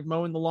charge of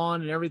mowing the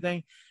lawn and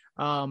everything.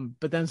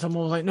 But then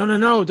someone was like,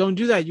 no, don't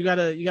do that. You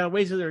gotta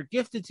wait till they're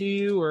gifted to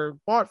you or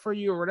bought for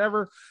you or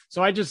whatever.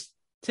 So I just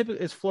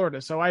typically, it's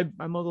Florida. So I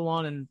mow the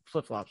lawn in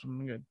flip flops.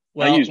 I'm good.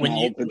 Well, I use my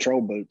old patrol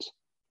boots.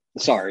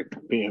 Sorry,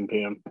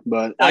 PM,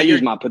 but I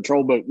use my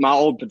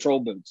old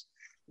patrol boots.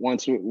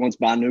 Once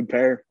buy a new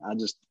pair, I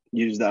just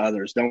use the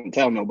others. Don't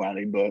tell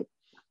nobody, but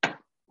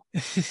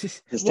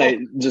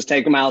just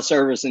take them out of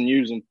service and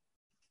use them.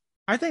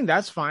 I think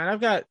that's fine. I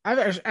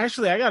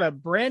got a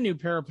brand new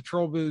pair of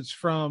patrol boots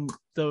from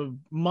the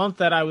month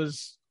that I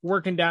was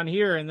working down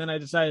here, and then I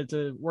decided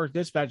to work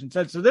dispatch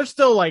instead. So they're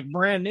still like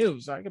brand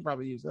new, so I could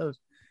probably use those.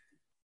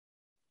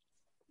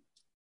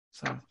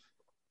 So,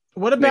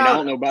 what about? I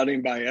don't know about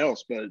anybody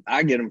else, but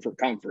I get them for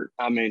comfort.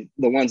 I mean,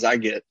 the ones I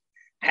get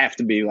have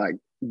to be like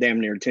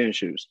damn near tennis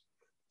shoes.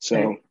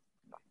 So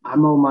I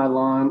mow my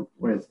lawn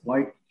with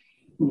white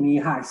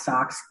knee-high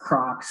socks,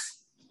 Crocs,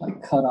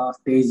 like cut off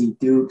Daisy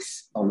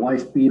Dukes, a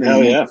wife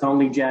beater,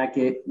 only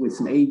jacket with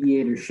some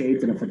aviator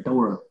shades and a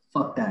fedora.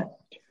 Fuck that.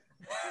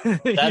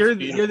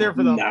 You're there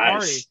for the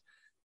party.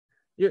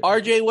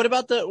 RJ, what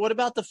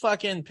about the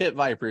fucking Pit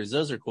Vipers?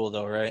 Those are cool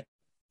though, right?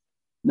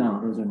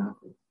 No, those are not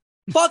cool.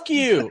 Fuck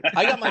you!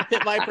 I got my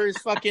Pit Vipers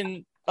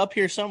fucking up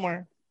here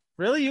somewhere.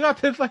 Really? You got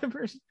Pit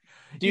Vipers?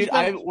 Dude,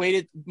 I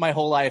waited my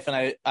whole life,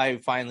 and I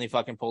finally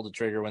fucking pulled the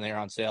trigger when they were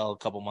on sale a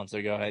couple months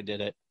ago. I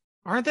did it.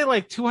 Aren't they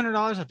like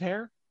 $200 a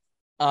pair?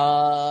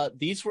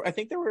 These were, I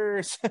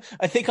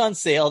think on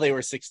sale they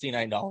were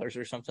 $69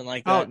 or something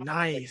like that. Oh,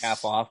 nice. Like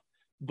half off.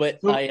 But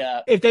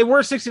well, if they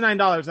were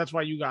 $69, that's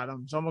why you got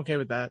them. So I'm okay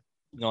with that.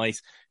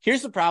 Nice.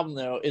 Here's the problem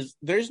though, is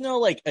there's no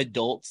like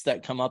adults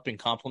that come up and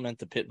compliment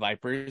the Pit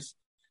Vipers.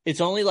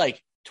 It's only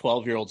like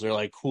 12-year-olds are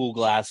like cool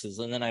glasses.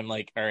 And then I'm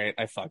like, all right,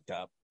 I fucked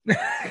up.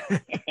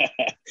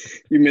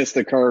 You missed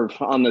the curve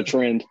on the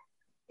trend.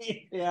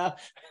 Yeah,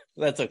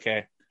 that's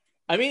okay.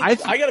 I mean, I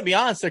gotta be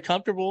honest, they're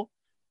comfortable.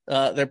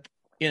 They're,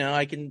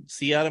 I can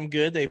see out them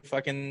good. They've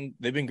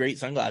been great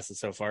sunglasses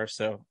so far.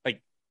 So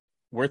like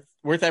worth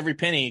every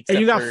penny. And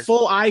you got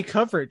full eye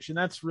coverage, and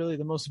that's really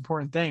the most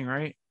important thing,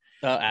 right?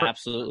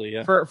 Absolutely,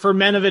 yeah. For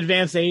men of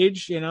advanced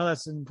age,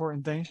 that's an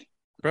important thing.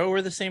 Bro,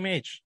 we're the same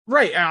age,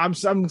 right? I'm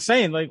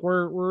saying like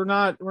we're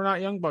not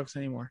young bucks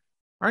anymore.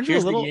 Aren't you?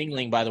 Here's a little the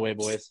Yingling, by the way,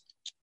 boys.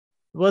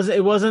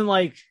 It wasn't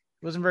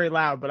very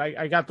loud, but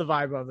I got the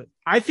vibe of it.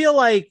 I feel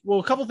like, well,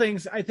 a couple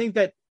things. I think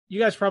that you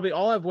guys probably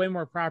all have way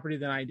more property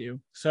than I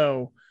do,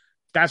 so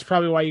that's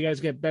probably why you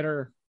guys get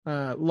better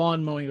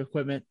lawn mowing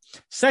equipment.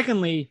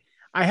 Secondly,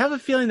 I have a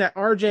feeling that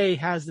RJ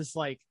has this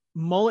like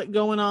mullet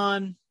going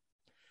on.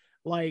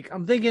 Like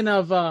I'm thinking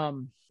of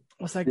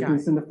what's that guy?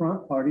 Business in the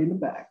front, party in the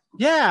back.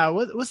 Yeah,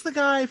 what's the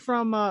guy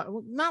from?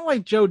 Not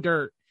like Joe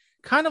Dirt,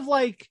 kind of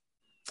like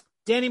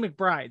Danny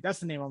McBride. That's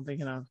the name I'm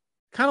thinking of.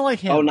 Kind of like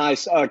him. Oh,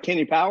 nice.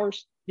 Kenny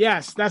Powers?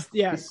 Yes.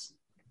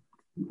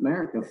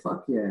 America,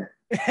 fuck yeah.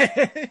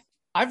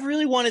 I've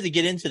really wanted to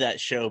get into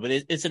that show, but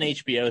it's an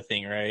HBO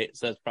thing, right?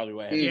 So that's probably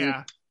why.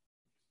 Yeah,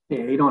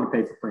 you don't want to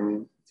pay for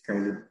premium. It's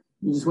crazy.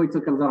 You just wait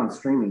till it comes out on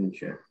streaming and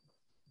shit.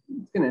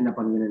 It's going to end up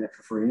on the internet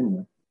for free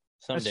anyway.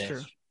 Someday.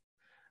 That's true.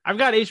 I've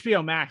got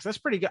HBO Max. That's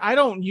pretty good. I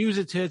don't use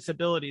it to its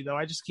ability, though.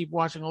 I just keep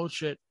watching old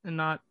shit and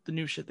not the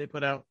new shit they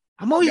put out.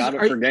 I got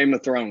it for Game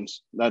of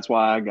Thrones. That's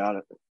why I got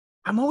it.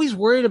 I'm always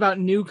worried about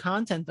new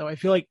content, though. I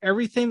feel like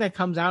everything that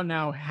comes out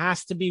now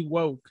has to be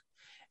woke,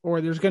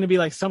 or there's going to be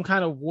like some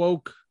kind of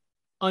woke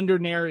under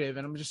narrative.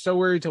 And I'm just so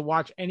worried to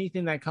watch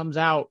anything that comes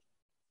out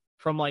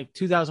from like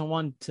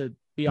 2001 to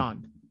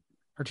beyond,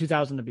 or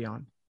 2000 to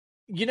beyond.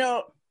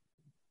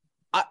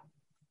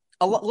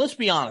 Let's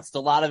be honest. A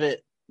lot of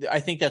it, I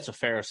think that's a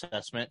fair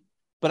assessment.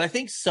 But I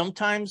think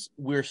sometimes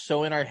we're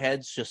so in our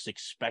heads just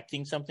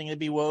expecting something to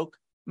be woke.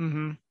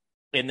 Mm-hmm.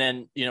 And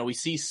then, we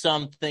see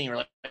something, we're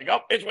like, oh,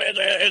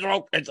 it's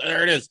woke.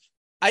 There it is.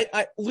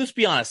 let's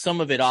be honest,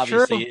 some of it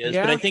obviously is,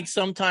 yeah. but I think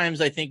sometimes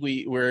we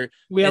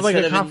have like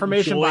a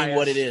confirmation enjoying bias.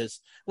 what it is.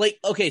 Like,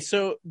 okay,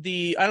 so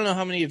I don't know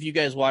how many of you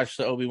guys watched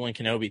the Obi-Wan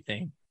Kenobi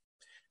thing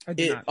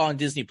on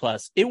Disney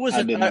Plus. It was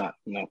I did not.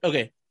 No.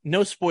 Okay,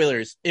 no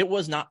spoilers. It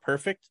was not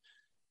perfect,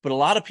 but a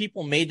lot of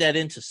people made that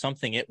into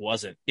something it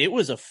wasn't. It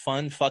was a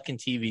fun fucking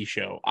TV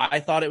show. I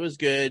thought it was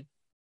good.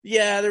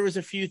 Yeah, there was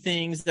a few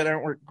things that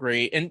weren't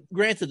great. And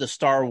granted, the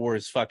Star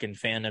Wars fucking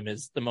fandom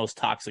is the most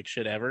toxic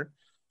shit ever.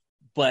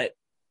 But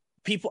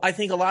I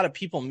think a lot of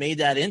people made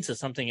that into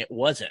something it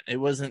wasn't. It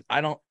wasn't,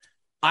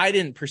 I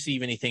didn't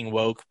perceive anything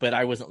woke, but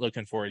I wasn't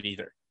looking for it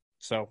either.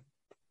 So.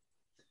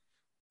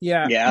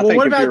 Yeah. Yeah, I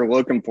think if you're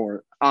looking for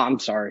it, I'm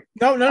sorry.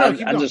 No.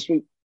 I was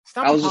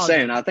just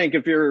saying, I think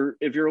if you're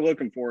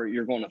looking for it,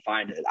 you're going to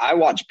find it. I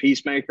watched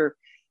Peacemaker,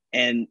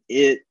 and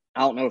I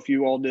don't know if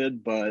you all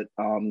did, but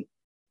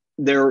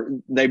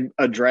they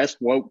addressed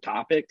woke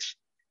topics.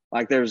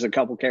 Like there's a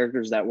couple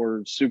characters that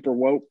were super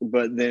woke,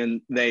 but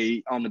then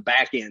on the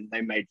back end,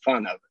 they made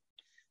fun of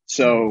it.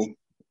 So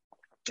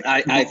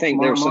I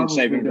think there's some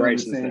saving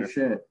graces there.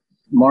 Shit.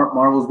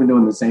 Marvel's been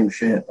doing the same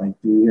shit. Like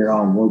you hear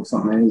how woke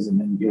something is, and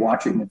then you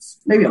watch it, and it's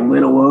maybe a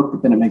little woke,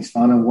 but then it makes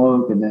fun of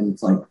woke, and then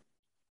it's like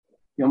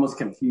you're almost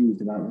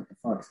confused about what the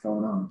fuck's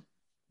going on.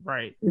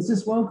 Right. Is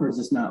this woke or is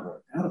this not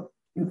woke? I don't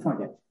give fuck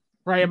it.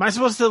 Right. Am I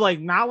supposed to like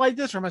not like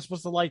this, or am I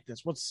supposed to like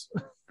this?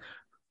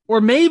 Or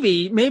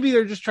maybe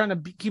they're just trying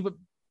to keep a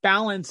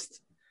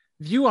balanced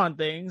view on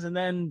things, and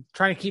then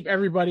trying to keep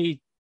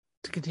everybody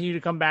to continue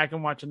to come back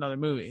and watch another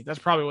movie. That's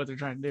probably what they're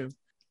trying to do.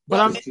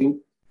 But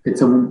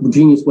it's a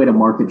genius way to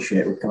market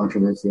shit with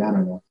controversy. I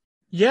don't know.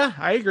 Yeah,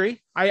 I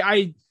agree.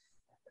 I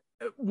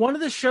one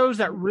of the shows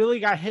that really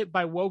got hit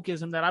by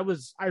wokeism that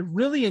I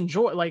really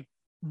enjoyed, like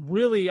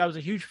really, I was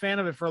a huge fan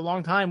of it for a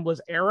long time,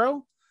 was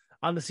Arrow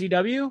on the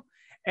CW.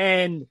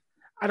 And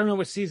I don't know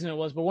what season it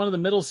was, but one of the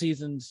middle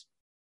seasons,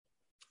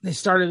 they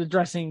started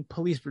addressing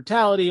police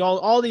brutality,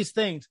 all these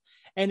things.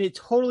 And it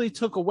totally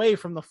took away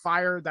from the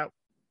fire that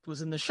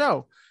was in the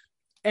show.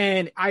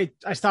 And I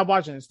stopped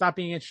watching it, stopped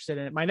being interested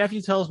in it. My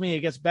nephew tells me it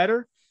gets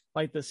better.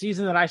 Like the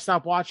season that I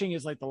stopped watching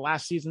is like the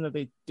last season that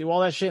they do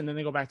all that shit and then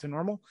they go back to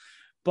normal.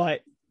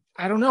 But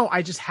I don't know.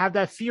 I just have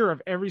that fear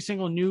of every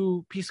single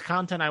new piece of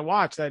content I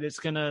watch that it's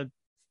gonna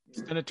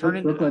turn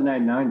into. Brooklyn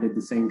Nine-Nine did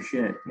the same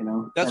shit, you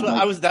know. That's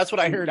what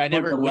I heard. I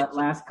never. The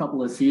last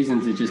couple of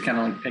seasons, it just kind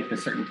of like picked a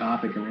certain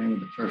topic and ran with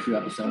the first few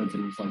episodes,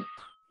 and it was like,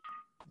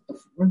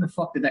 where the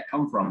fuck did that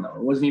come from? Though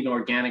it wasn't even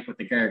organic with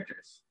the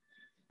characters.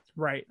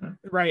 Right.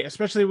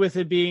 Especially with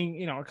it being,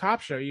 you know, a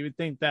cop show, you would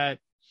think that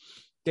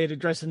they'd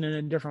address it in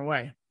a different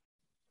way.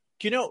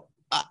 You know,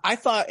 I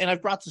thought, and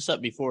I've brought this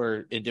up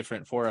before in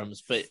different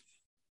forums, but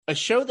a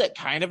show that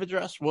kind of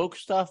addressed woke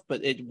stuff,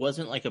 but it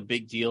wasn't like a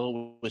big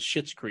deal, was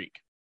Schitt's Creek.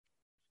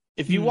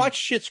 If you watch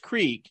Schitt's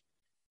Creek,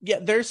 yeah,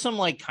 there's some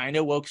like kind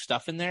of woke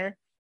stuff in there,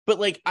 but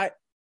like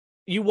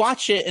you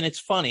watch it and it's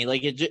funny.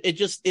 Like it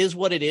just is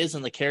what it is,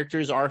 and the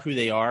characters are who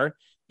they are,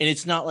 and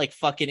it's not like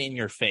fucking in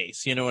your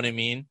face. You know what I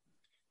mean?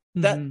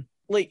 That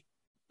like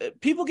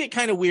people get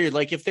kind of weird.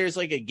 Like if there's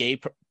like a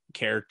gay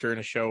character in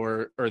a show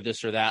or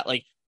this or that,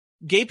 like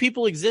gay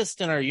people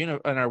exist in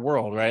our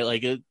world, right?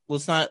 Like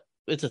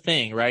it's a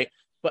thing, right?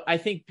 But I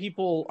think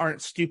people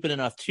aren't stupid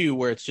enough too,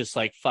 where it's just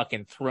like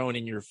fucking thrown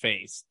in your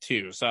face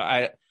too.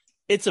 So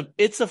it's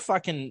a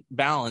fucking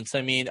balance.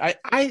 I mean,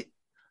 I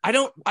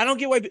don't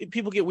get why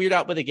people get weirded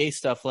out by the gay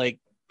stuff.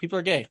 Like people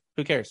are gay.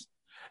 Who cares?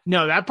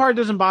 No, that part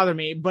doesn't bother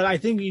me, but I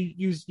think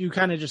you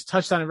kind of just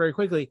touched on it very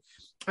quickly.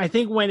 I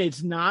think when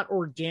it's not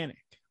organic,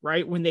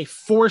 right? When they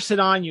force it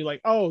on you,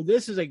 like, oh,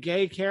 this is a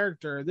gay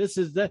character. This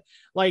is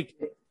like.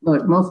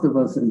 Look, most of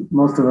us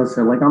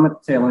are like, I'm at the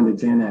tail end of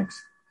Gen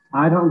X.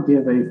 I don't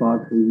give a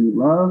fuck who you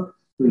love,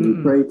 who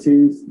you pray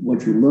to,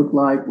 what you look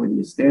like, whether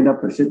you stand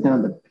up or sit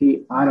down to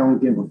pee. I don't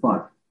give a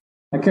fuck.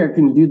 I care,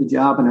 can you do the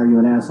job and are you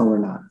an asshole or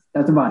not?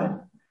 That's about it.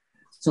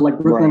 So like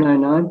Brooklyn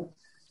Nine-Nine,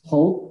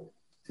 Holt,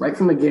 right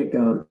from the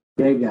get-go,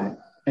 gay guy.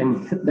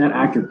 And that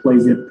actor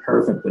plays it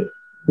perfectly.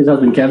 His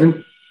husband,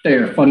 Kevin,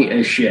 they're funny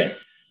as shit.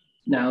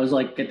 Now, it was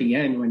like at the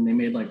end when they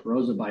made like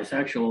Rosa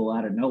bisexual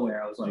out of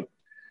nowhere, I was like,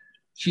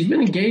 she's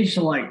been engaged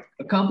to like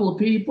a couple of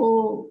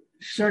people.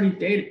 She's already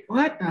dated.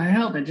 What the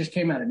hell? That just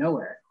came out of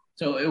nowhere.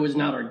 So it was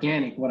not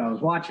organic when I was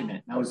watching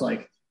it. I was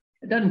like,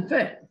 it doesn't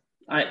fit.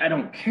 I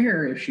don't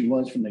care if she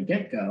was from the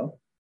get-go,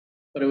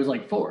 but it was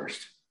like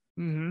forced.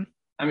 Mm-hmm.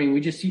 I mean, we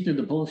just see through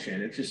the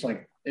bullshit. It's just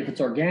like, if it's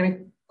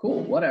organic,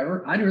 cool,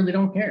 whatever. I really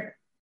don't care.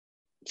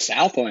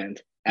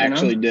 Southland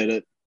actually did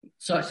it.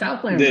 So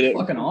Southland was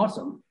fucking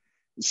awesome.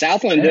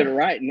 Southland did it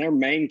right, and their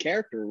main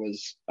character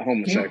was a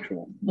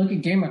homosexual. Look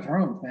at Game of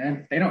Thrones,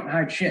 man. They don't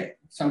hide shit.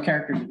 Some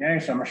characters are gay,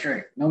 some are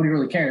straight. Nobody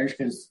really cares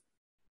because,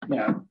 you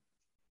know,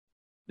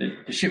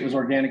 the shit was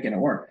organic and it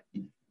worked.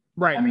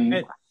 Right. I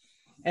mean,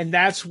 and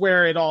that's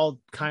where it all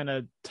kind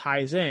of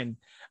ties in.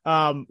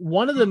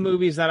 One of the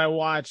movies that I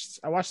watched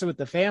it with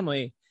the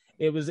family.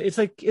 It's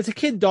a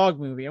kid dog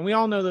movie, and we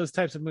all know those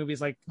types of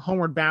movies like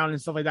Homeward Bound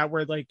and stuff like that,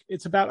 where like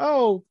it's about,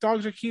 oh,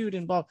 dogs are cute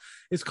and blah.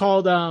 It's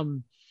called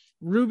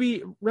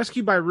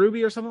Rescued by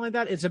Ruby or something like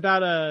that. It's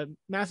about a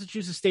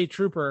Massachusetts state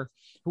trooper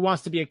who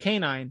wants to be a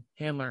canine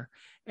handler.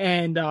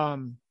 And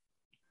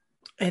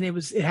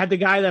it had the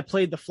guy that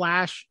played the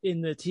Flash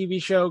in the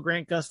TV show,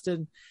 Grant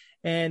Gustin.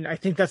 And I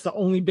think that's the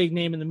only big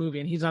name in the movie.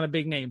 And he's not a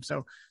big name.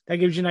 So that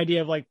gives you an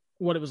idea of like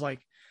what it was like.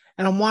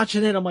 And I'm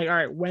watching it. I'm like, all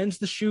right, when's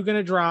the shoe going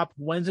to drop?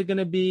 When's it going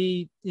to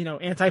be,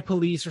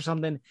 anti-police or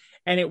something?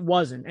 And it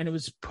wasn't. And it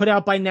was put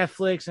out by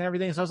Netflix and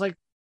everything. So I was like,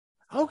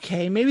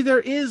 okay, maybe there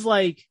is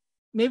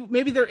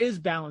maybe there is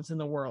balance in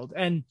the world.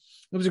 And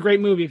it was a great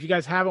movie. If you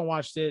guys haven't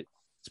watched it,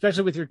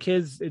 especially with your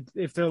kids,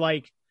 if they're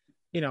like,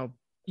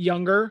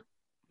 younger,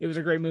 it was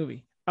a great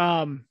movie.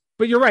 But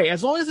you're right.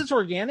 As long as it's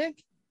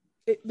organic,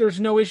 there's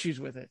no issues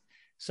with it.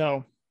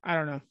 So I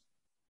don't know.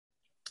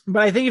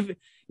 But I think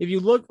if you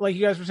look, like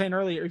you guys were saying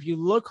earlier, if you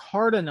look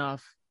hard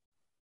enough,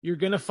 you're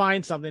going to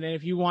find something. And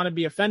if you want to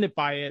be offended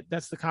by it,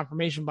 that's the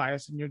confirmation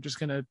bias. And you're just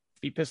going to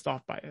be pissed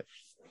off by it.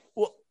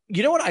 Well,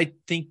 you know what I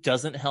think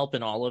doesn't help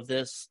in all of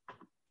this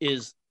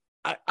is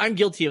I'm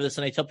guilty of this,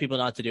 and I tell people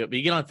not to do it, but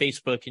you get on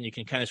Facebook and you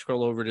can kind of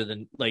scroll over to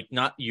the, like,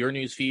 not your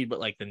news feed, but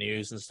like the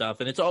news and stuff.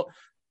 And it's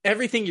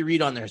everything you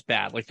read on there is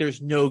bad. Like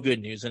there's no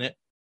good news in it,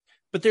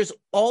 but there's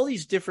all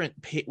these different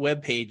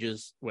web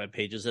pages.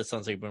 That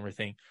sounds like a boomer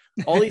thing.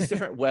 All these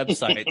different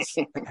websites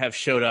have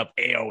showed up,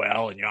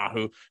 AOL and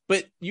Yahoo,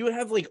 but you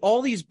have like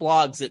all these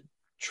blogs that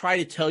try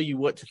to tell you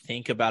what to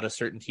think about a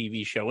certain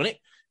TV show. And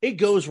it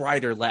goes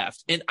right or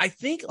left. And I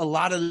think a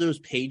lot of those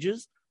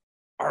pages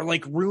are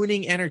like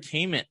ruining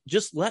entertainment.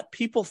 Just let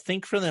people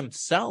think for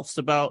themselves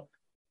about,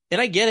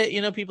 and I get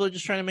it, people are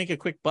just trying to make a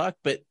quick buck,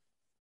 but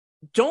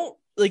don't,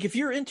 like, if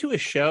you're into a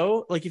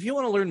show, like if you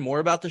want to learn more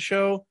about the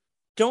show,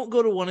 don't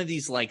go to one of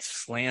these like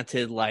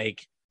slanted,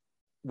 like,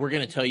 we're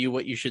going to tell you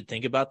what you should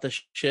think about the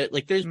shit.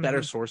 Like there's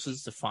better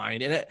sources to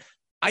find. And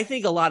I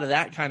think a lot of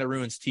that kind of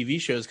ruins TV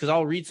shows, because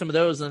I'll read some of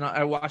those and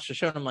I watch the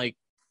show and I'm like,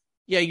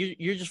 yeah,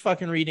 you're just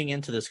fucking reading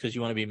into this because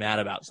you want to be mad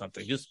about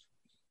something. Just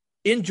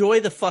enjoy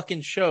the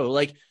fucking show.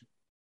 Like,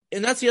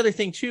 and that's the other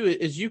thing too,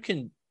 is you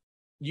can,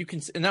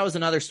 and that was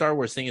another Star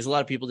Wars thing, is a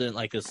lot of people didn't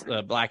like this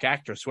black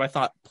actress who I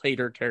thought played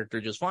her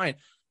character just fine,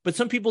 but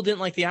some people didn't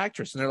like the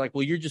actress and they're like,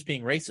 well, you're just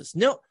being racist.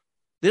 No,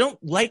 they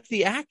don't like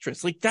the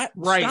actress like that.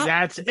 Right.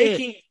 That's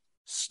it.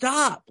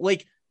 Stop.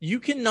 Like, you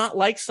cannot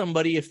like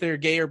somebody if they're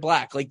gay or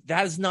black. Like,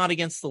 that is not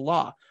against the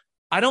law.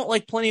 I don't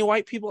like plenty of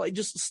white people. I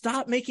just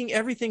stop making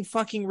everything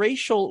fucking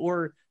racial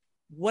or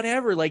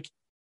whatever. Like,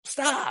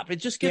 stop. It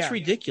just gets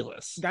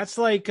ridiculous. That's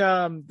like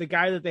the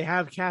guy that they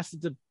have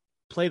casted to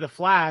play the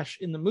Flash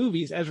in the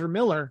movies, Ezra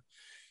Miller.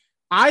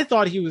 I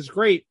thought he was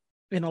great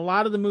in a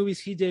lot of the movies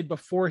he did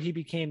before he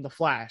became the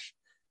Flash.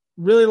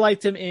 Really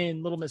liked him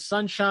in Little Miss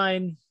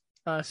Sunshine,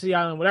 Sea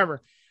Island,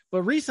 whatever.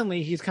 But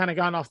recently he's kind of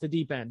gone off the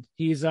deep end.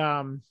 He's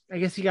I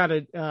guess he got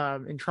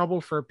in trouble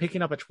for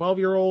picking up a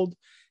 12-year-old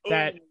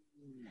that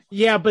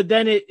but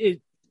then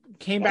it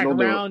came back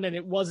around and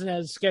it wasn't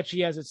as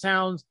sketchy as it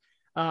sounds.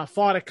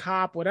 Fought a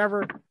cop,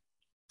 whatever.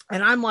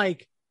 And I'm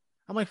like,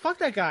 fuck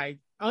that guy.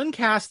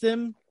 Uncast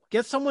him,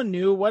 get someone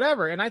new,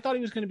 whatever. And I thought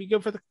he was going to be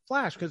good for the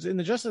Flash, because in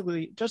the Justice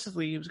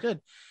League he was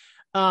good.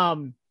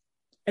 And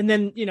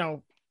then,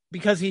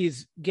 because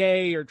he's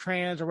gay or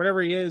trans or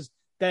whatever he is,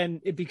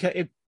 then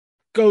it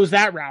goes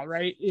that route,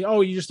 right?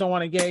 Oh, you just don't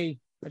want a gay.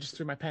 I just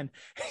threw my pen.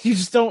 You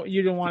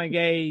don't want a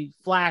gay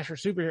Flash or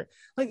superhero.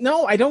 Like,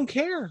 no, I don't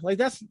care. Like,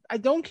 I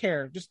don't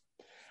care. Just,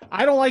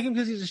 I don't like him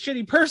because he's a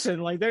shitty person.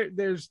 Like,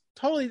 there's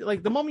totally,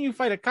 like, the moment you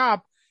fight a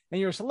cop and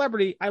you're a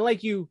celebrity, I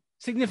like you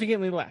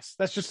significantly less.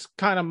 That's just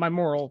kind of my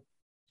moral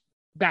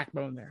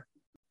backbone there.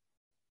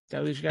 Did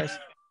I lose you guys?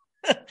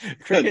 No.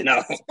 I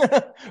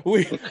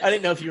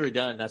didn't know if you were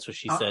done. That's what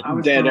she said. I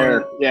was Dead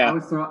air. Yeah.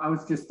 I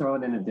was just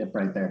throwing in a dip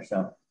right there.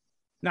 So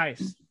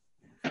nice.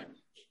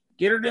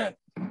 Get her done.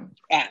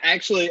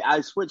 Actually, I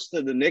switched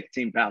to the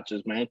nicotine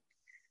pouches, man.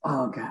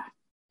 Oh God,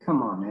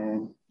 come on,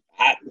 man.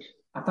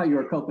 I thought you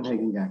were a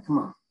Copenhagen guy. Come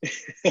on.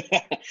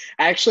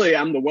 Actually,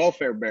 I'm the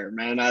welfare bear,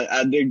 man.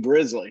 I did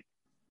Grizzly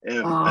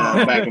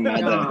back in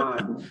my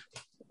day.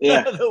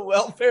 Yeah, the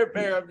welfare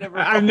bear.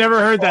 I've never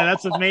heard that.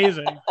 That's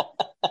amazing.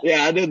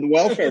 Yeah, I did the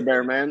welfare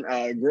bear, man.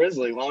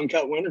 Grizzly, long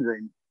cut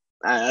wintergreen.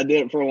 I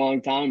did it for a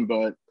long time,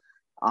 but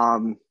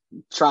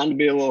trying to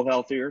be a little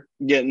healthier,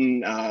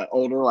 getting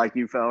older like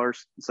you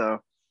fellers. So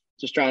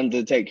just trying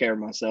to take care of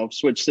myself.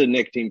 Switch to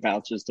nicotine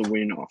pouches to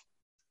wean off.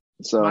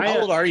 So how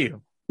old are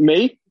you?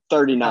 Me,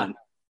 39.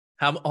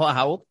 How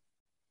old?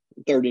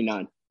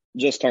 39.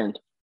 Just turned.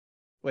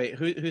 Wait,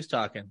 who's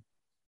talking?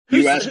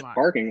 You asked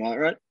parking lot,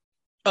 right?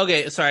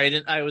 Okay,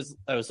 sorry, I was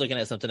looking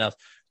at something else.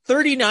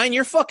 39,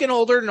 you're fucking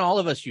older than all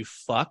of us, you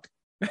fuck.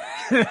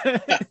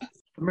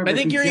 Remember, I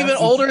think you're even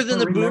older than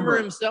the boomer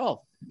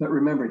himself. But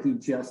remember, he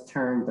just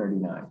turned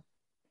 39.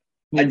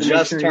 I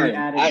just turned. He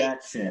added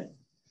that shit.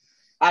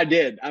 I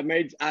did. I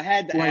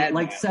had to add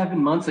like that. 7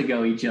 months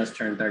ago, he just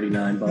turned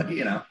 39, but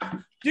Dude,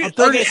 I'm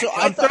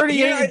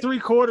 38 and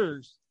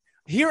 3/4.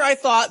 Here I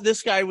thought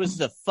this guy was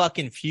the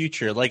fucking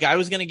future. Like, I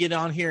was going to get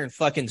on here and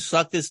fucking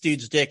suck this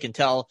dude's dick and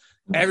tell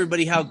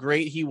everybody how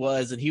great he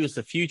was and he was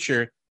the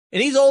future.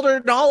 And he's older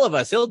than all of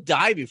us. He'll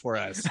die before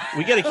us.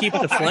 We got to keep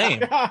the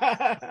flame.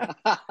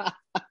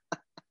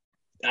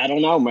 I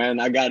don't know, man.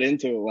 I got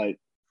into it like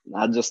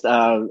I just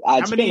How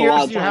many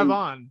years do you have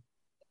on?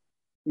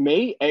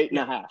 Me,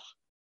 8.5.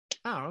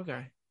 Oh,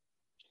 okay.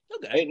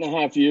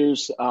 8.5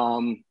 years.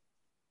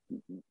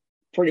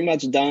 Pretty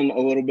much done a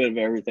little bit of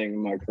everything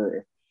in my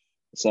career.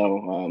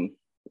 So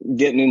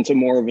getting into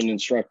more of an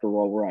instructor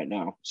role right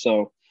now.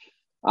 So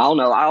I don't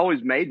know. I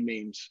always made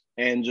memes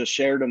and just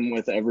shared them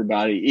with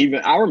everybody.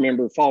 Even I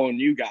remember following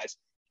you guys.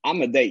 I'm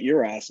gonna date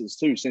your asses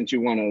too, since you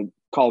want to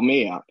call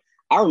me out.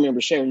 I remember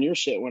sharing your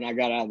shit when I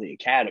got out of the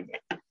academy.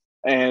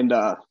 And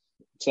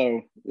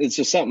so it's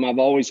just something I've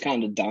always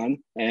kind of done.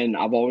 And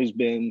I've always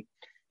been,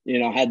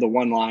 had the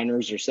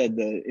one-liners or said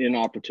the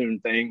inopportune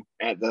thing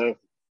at the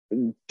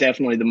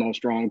definitely the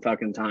most wrong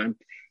fucking time.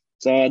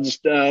 So I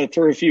just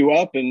threw a few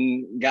up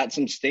and got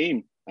some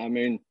steam. I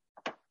mean,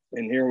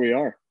 and here we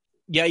are.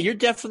 Yeah, you're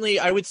definitely,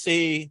 I would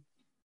say,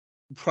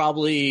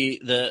 probably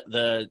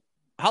the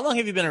how long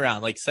have you been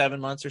around? Like 7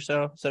 months or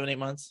so? 7-8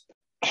 months?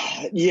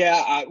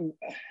 Yeah,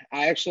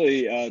 I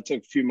actually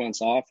took a few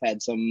months off,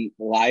 had some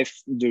life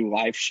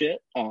shit,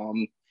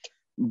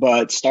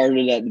 but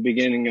started at the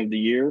beginning of the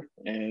year.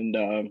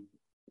 And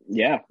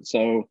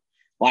so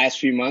last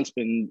few months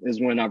is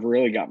when I've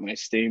really got my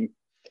steam.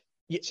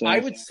 So, I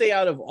would say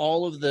out of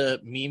all of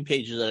the meme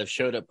pages that have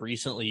showed up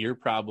recently, you're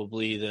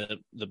probably the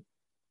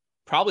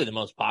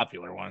most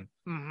popular one.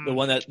 Mm-hmm. The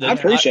one that I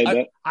appreciate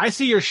that. I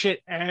see your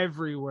shit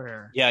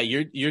everywhere. Yeah,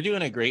 you're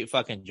doing a great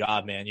fucking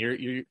job, man.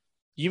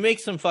 You make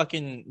some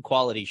fucking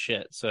quality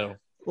shit. So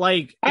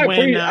like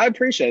I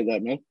appreciate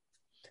that, man.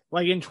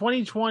 Like in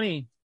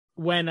 2020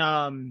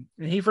 when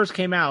he first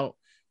came out,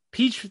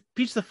 Peach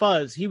the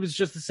Fuzz, he was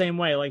just the same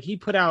way. Like he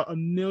put out a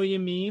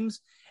million memes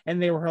and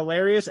they were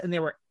hilarious and they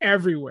were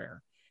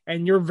everywhere.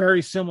 And you're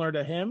very similar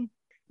to him.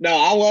 No,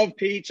 I love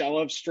Peach. I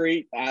love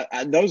Street.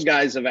 Those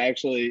guys have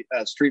actually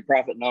Street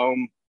Prophet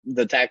Gnome,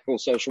 the tactical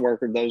social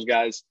worker. Those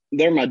guys,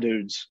 they're my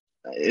dudes.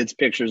 It's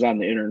pictures on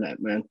the internet,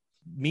 man.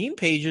 Meme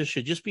pages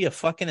should just be a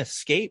fucking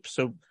escape.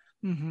 So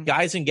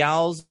guys and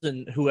gals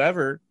and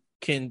whoever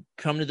can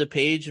come to the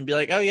page and be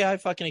like, oh yeah, I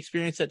fucking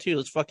experienced that too.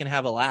 Let's fucking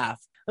have a laugh.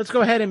 Let's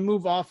go ahead and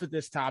move off of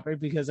this topic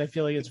because I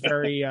feel like it's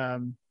very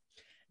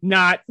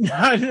not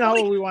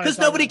what we want. Because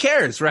nobody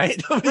cares,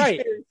 right?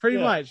 Right, pretty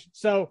much.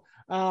 So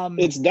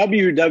it's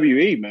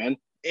WWE, man.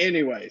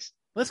 Anyways,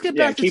 let's get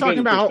back to talking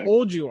about how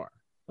old you are.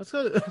 Let's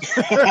go. I've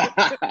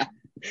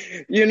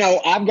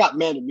got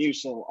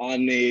Metamucil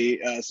on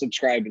the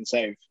subscribe and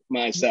save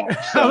myself.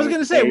 So I was going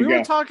to say we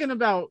were talking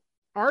about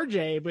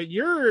RJ, but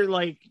you're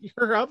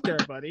up there,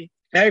 buddy.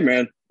 Hey,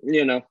 man.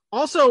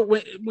 Also,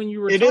 when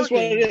you were it talking, is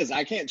what it is.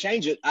 I can't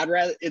change it. I'd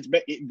rather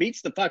it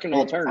beats the fucking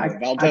alternative.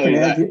 I'll tell you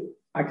that.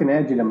 I can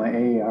add you to my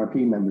AARP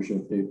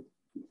membership, dude.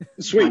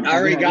 Sweet, I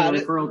already got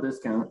it. Referral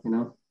discount,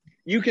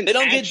 You can. They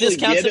don't get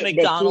discounts at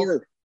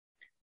McDonald's.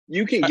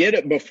 You can get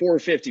it before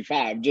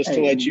 55, just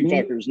to let you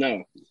fuckers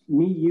know.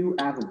 Me, you,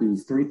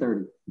 Applebee's,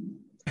 3:30.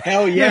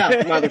 Hell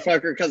yeah,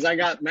 motherfucker! Because I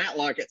got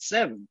Matlock at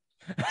 7.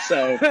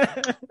 So.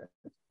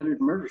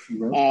 Murder She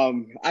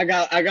Wrote. I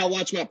got to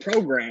watch my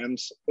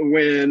programs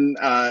when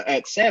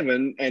at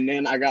 7, and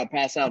then I got to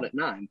pass out at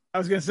 9. I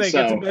was gonna say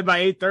get to bed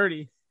by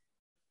 8:30.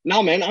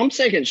 No, man, I'm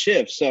second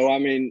shift, so I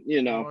mean,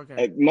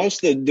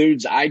 most of the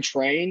dudes I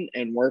train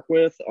and work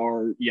with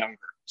are younger.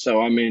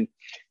 So I mean,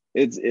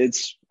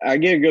 it's I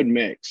get a good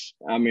mix.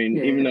 I mean,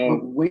 even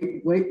though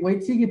wait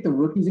till you get the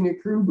rookies in your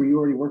crew, where you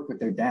already work with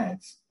their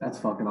dads. That's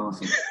fucking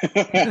awesome.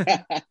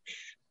 I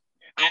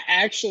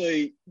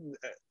actually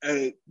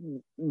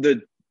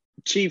the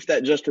chief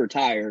that just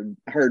retired,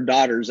 his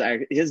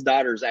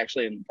daughter's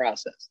actually in the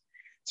process.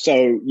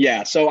 So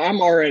yeah, so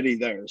I'm already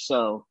there.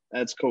 So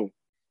that's cool.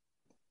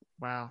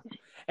 Wow.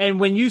 And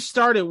when you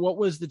started, what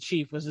was the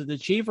chief? Was it the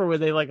chief or were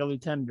they like a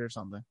lieutenant or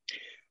something?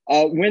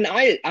 When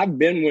I've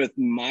been with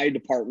my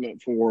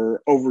department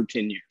for over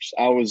 10 years.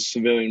 I was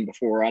civilian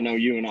before. I know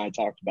you and I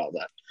talked about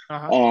that.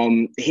 Uh-huh.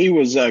 He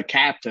was a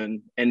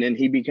captain and then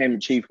he became a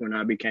chief when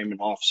I became an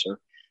officer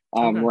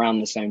around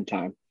the same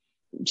time.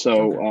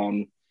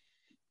 So,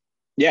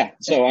 yeah.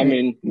 So, I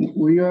mean,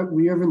 were you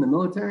ever in the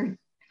military?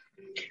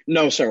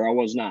 No, sir, I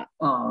was not.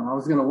 I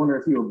was going to wonder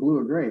if you were blue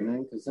or gray,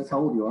 man, because that's how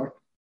old you are.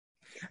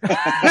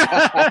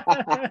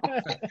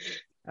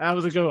 That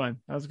was a good one.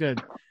 That was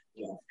good.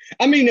 Yeah.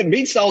 I mean, it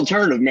beats the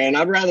alternative, man.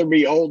 I'd rather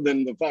be old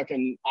than the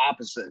fucking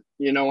opposite.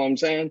 You know what I'm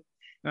saying?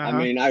 Uh-huh. I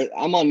mean,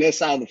 I'm on this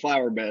side of the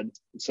flower bed.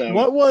 So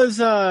what was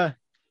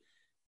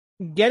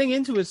getting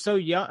into it so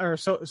young or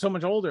so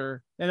much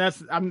older? And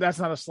that's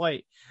not a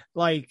slight.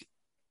 Like,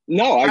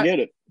 no, I get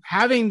it.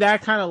 Having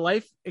that kind of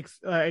life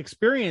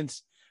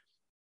experience.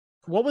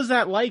 What was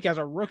that like as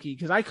a rookie?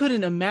 Because I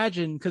couldn't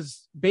imagine,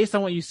 because based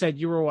on what you said,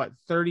 you were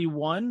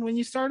 31 when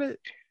you started?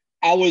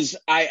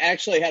 I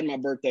actually had my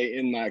birthday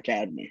in my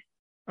academy.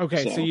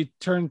 Okay, so you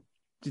turned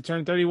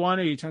 31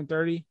 or you turned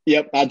 30?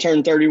 Yep, I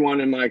turned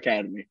 31 in my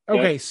academy.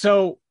 Okay, yep.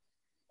 So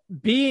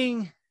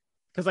being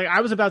Because like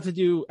I was about to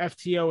do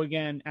FTO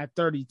again at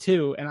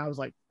 32, and I was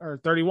like, or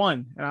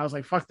 31, and I was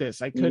like, "Fuck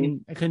this!" I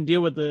couldn't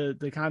deal with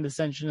the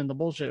condescension and the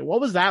bullshit.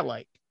 What was that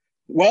like?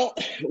 Well,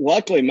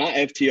 luckily my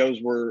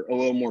FTOs were a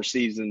little more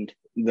seasoned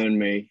than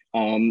me.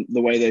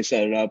 The way they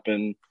set it up,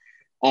 and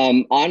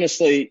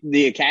honestly,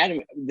 the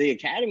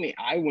academy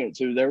I went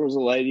to, there was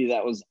a lady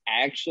that was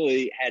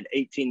actually had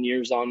 18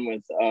 years on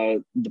with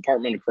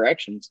Department of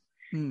Corrections.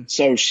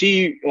 So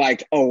she,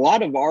 like a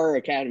lot of our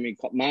academy,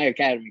 my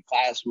academy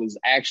class was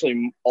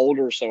actually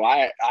older. So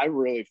I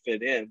really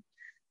fit in.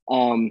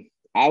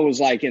 I was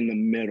like in the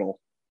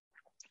middle.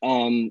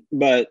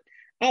 But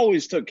I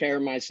always took care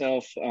of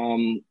myself.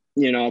 I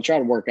try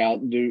to work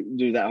out,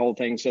 do that whole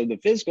thing. So the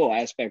physical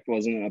aspect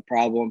wasn't a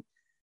problem.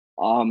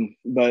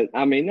 But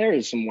I mean, there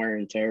is some wear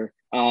and tear.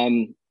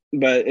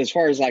 But as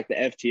far as like the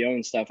FTO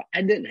and stuff,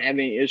 I didn't have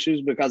any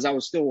issues because I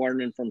was still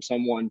learning from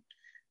someone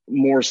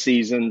more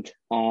seasoned,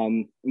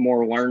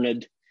 more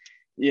learned,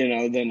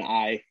 than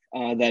I,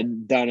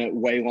 that done it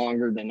way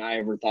longer than I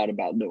ever thought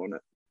about doing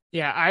it.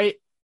 Yeah,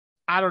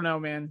 I don't know,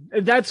 man.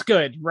 That's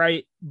good,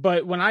 right?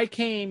 But when I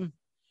came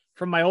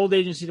from my old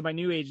agency to my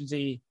new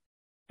agency,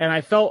 and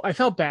I felt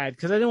bad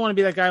because I didn't want to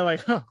be that guy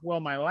like,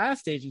 my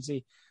last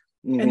agency.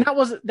 And that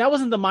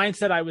wasn't the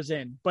mindset I was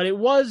in, but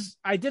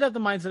I did have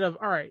the mindset of,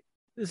 all right,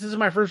 this is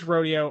my first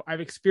rodeo.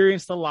 I've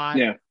experienced a lot.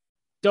 Yeah.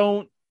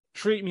 Don't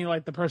treat me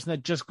like the person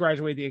that just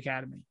graduated the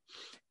academy.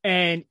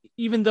 And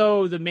even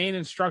though the main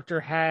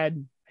instructor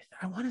had,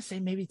 I want to say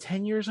maybe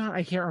 10 years on,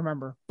 I can't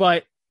remember,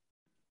 but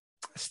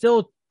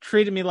still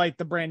treated me like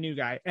the brand new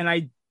guy. And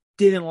I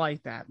didn't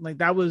like that. Like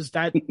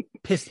that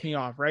pissed me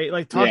off, right?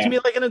 Like talk to me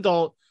like an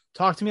adult,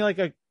 talk to me like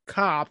a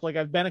cop, like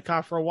I've been a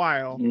cop for a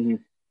while,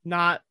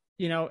 not,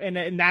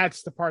 and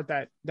that's the part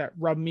that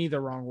rubbed me the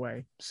wrong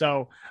way.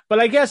 So,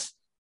 but I guess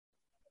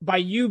by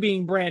you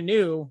being brand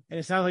new, and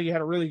it sounds like you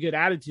had a really good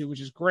attitude,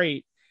 which is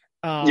great.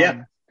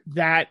 That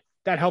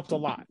helped a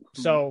lot.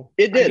 So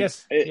it did. I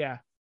guess, yeah.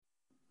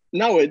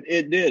 No,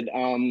 it did.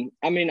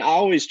 I mean, I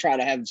always try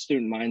to have the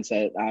student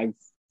mindset. I'm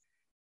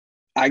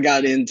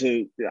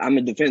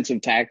a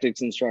defensive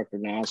tactics instructor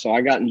now. So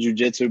I got in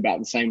jiu-jitsu about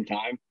the same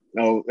time.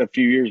 A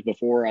few years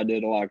before, I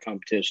did a lot of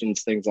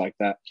competitions, things like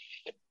that.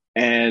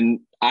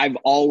 And I've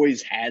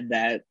always had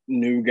that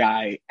new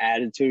guy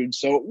attitude.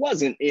 So it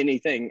wasn't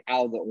anything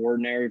out of the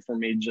ordinary for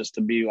me just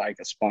to be like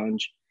a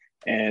sponge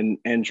and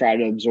try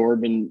to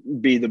absorb and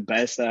be the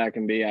best that I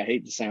can be. I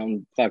hate to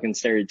sound fucking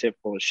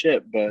stereotypical as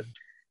shit, but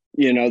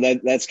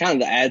that's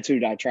kind of the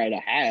attitude I try to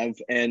have.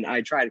 And I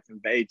try to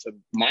convey to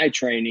my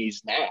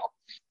trainees now.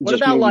 What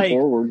just about moving like,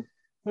 forward.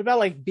 What about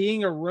like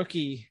being a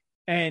rookie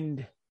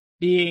and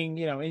being,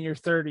 in your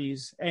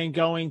 30s and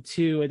going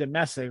to a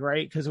domestic,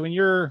 right? Because when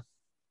you're,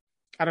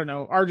 I don't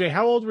know, RJ,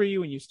 how old were you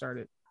when you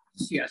started?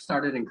 Yeah, I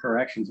started in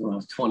corrections when I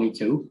was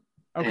 22.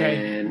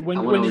 Okay. And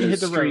when did you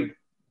hit the road?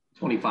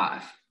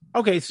 25.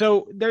 Okay,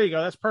 so there you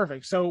go. That's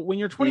perfect. So when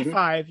you're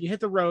 25, you hit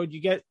the road,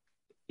 you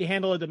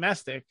handle a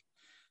domestic,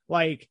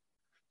 like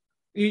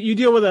you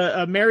deal with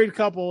a married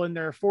couple in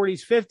their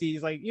 40s,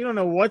 50s, like you don't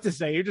know what to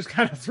say. You're just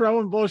kind of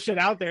throwing bullshit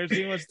out there,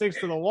 seeing what sticks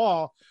to the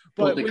wall.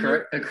 But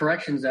the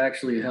corrections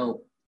actually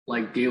help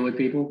like deal with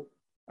people.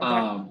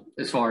 Okay.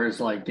 As far as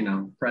like,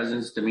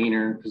 presence,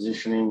 demeanor,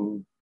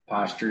 positioning,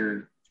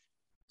 posture,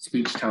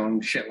 speech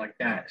tone, shit like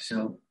that.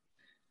 So,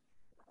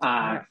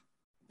 because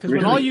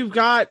when all you've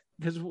got,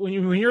 because when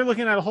you're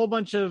looking at a whole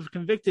bunch of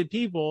convicted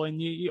people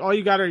and you all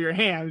you got are your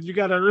hands, you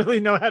got to really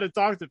know how to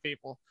talk to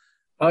people.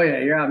 Oh yeah,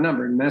 you're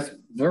outnumbered. And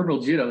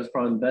verbal judo is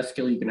probably the best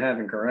skill you can have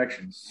in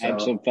corrections. So,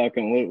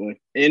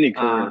 absolutely. Any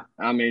career.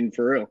 I mean,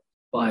 for real.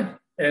 But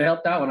it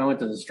helped out when I went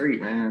to the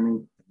street, man. I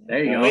mean,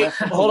 there you go. Wait,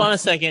 hold on a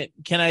second.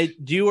 Can I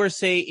do or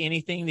say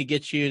anything to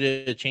get you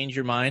to change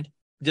your mind?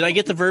 Did I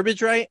get the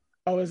verbiage right?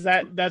 Oh,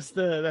 that's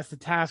the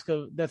task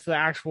of, that's the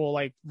actual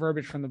like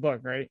verbiage from the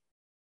book, right?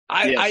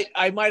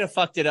 I might have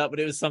fucked it up, but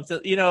it was something,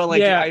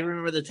 I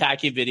remember the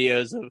tacky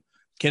videos of,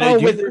 can I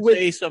do or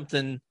say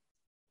something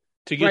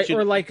to get you?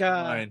 Or like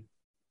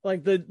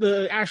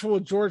the actual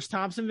George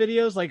Thompson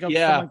videos,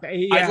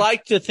 I'd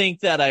like to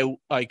think that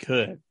I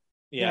could.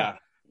 Yeah.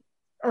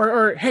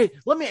 Or hey,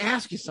 let me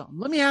ask you something.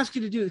 Let me ask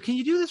you to do this. Can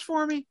you do this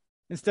for me?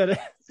 Instead of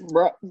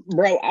bro,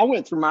 I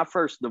went through my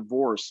first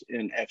divorce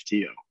in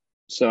FTO.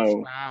 So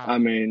wow. I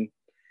mean,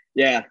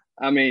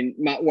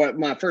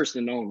 my first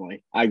and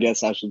only, I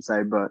guess I should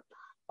say, but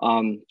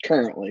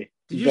currently.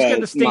 Did you just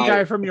get the stink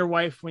eye from your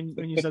wife when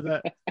you said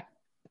that?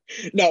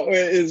 No, it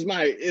is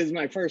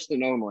my first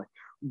and only.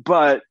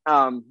 But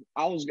I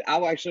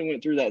actually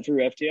went through that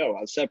through FTO. I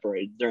was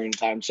separated during the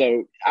time.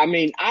 So, I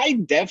mean, I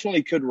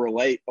definitely could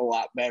relate a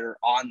lot better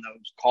on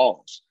those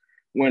calls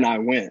when I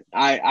went.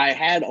 I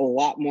had a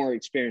lot more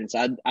experience.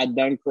 I'd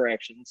done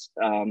corrections,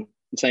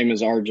 same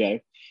as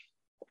RJ,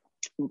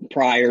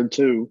 prior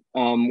to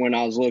when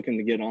I was looking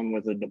to get on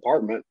with the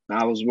department.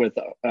 I was with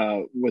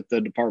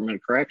the Department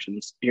of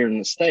Corrections here in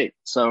the state.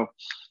 So,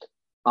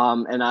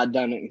 and I'd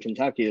done it in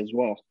Kentucky as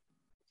well.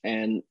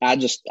 And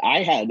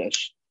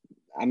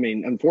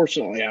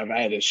unfortunately, I've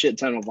had a shit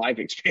ton of life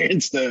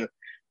experience to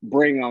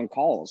bring on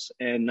calls,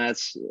 and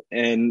that's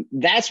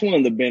one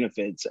of the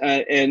benefits.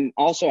 And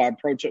also, I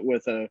approach it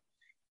with a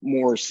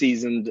more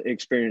seasoned,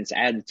 experienced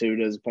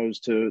attitude, as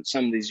opposed to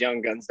some of these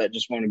young guns that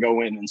just want to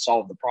go in and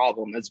solve the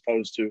problem, as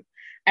opposed to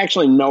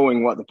actually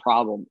knowing what the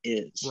problem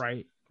is.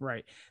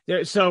 Right.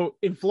 So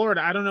in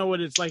Florida, I don't know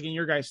what it's like in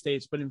your guys'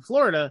 states, but in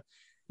Florida,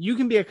 you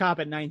can be a cop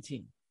at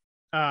 19.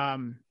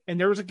 And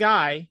there was a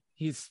guy,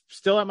 he's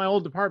still at my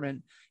old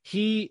department.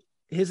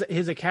 His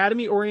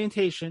academy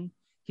orientation,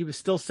 he was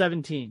still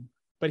 17,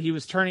 but he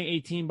was turning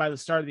 18 by the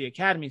start of the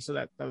academy. So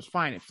that was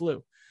fine. It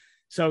flew.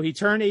 So he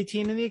turned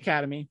 18 in the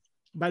academy.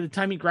 By the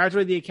time he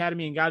graduated the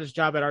academy and got his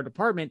job at our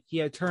department, he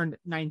had turned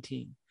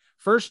 19.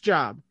 First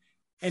job.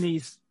 And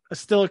he's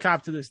still a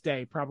cop to this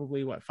day,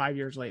 probably 5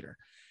 years later.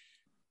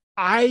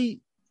 I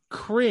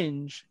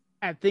cringe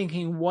at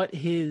thinking what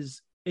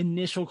his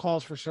initial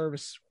calls for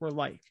service were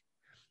like.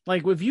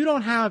 Like, if you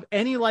don't have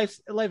any life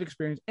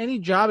experience, any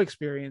job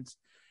experience,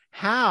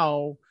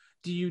 how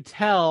do you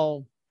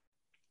tell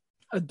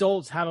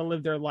adults how to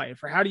live their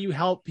life, or how do you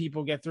help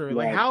people get through it?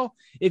 Right. Like, how,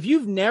 if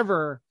you've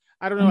never,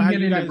 I don't know how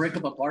you guys break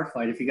up a bar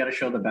fight, if you got to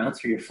show the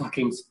bouncer your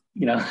fucking,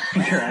 you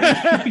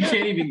can't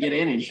even get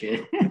in and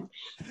shit.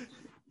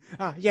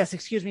 Yes,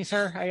 excuse me,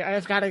 sir.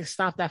 I've got to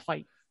stop that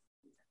fight.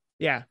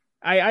 Yeah,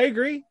 I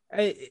agree.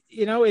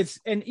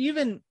 And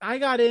even I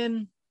got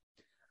in,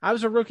 I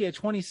was a rookie at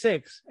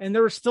 26, and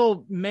there were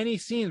still many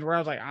scenes where I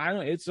was like,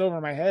 it's over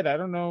my head. I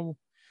don't know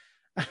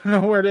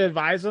where to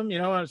advise them,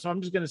 so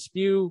I'm just going to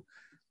spew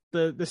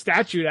the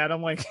statute at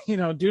them. Like,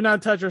 do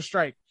not touch or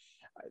strike.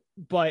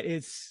 But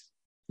it's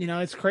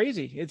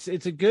crazy. It's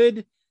a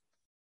good,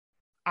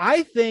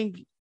 I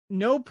think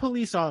no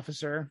police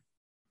officer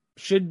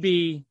should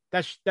be,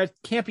 that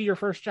can't be your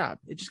first job.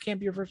 It just can't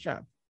be your first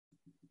job.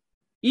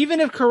 Even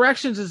if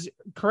corrections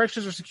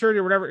or security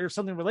or whatever, or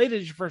something related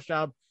to your first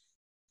job,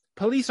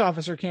 police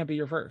officer can't be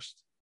your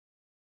first.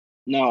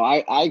 No,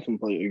 I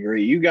completely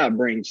agree. You got to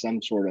bring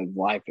some sort of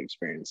life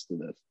experience to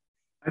this.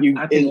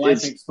 I think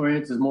life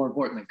experience is more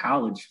important than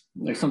college.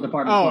 There's some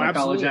departments called a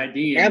college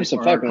ID or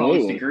a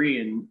college degree,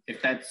 and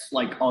if that's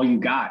like all you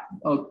got,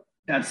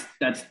 that's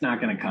not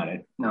going to cut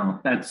it.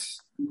 No,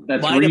 that's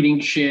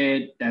reading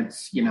shit.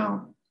 That's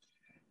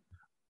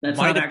that's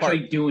not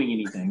actually doing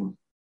anything.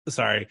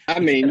 Sorry.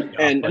 I mean,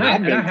 and I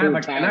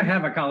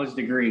have a college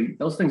degree.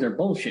 Those things are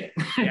bullshit.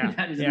 Yeah.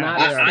 That is not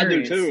I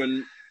do too,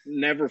 and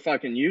never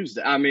fucking used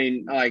it. I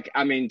mean,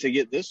 to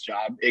get this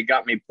job, it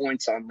got me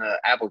points on the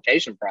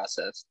application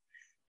process,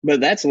 but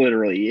that's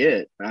literally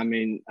it. I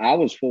mean, I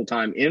was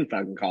full-time in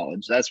fucking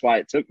college. That's why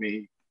it took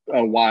me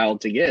a while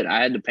to get.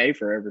 I had to pay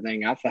for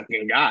everything I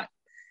fucking got.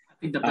 I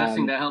think the best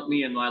thing that helped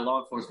me in my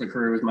law enforcement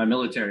career was my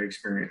military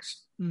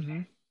experience.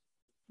 Mm-hmm.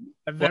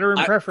 A veteran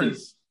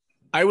preference.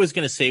 I was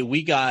going to say,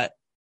 we got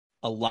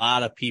a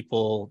lot of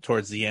people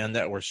towards the end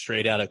that were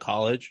straight out of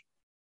college,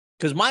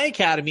 because my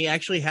academy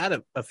actually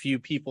had a few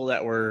people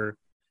that were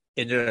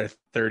in their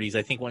 30s.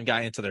 I think one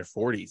guy into their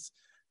 40s.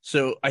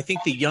 So I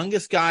think the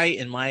youngest guy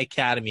in my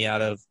academy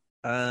out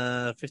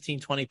of 15,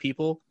 20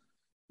 people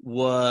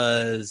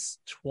was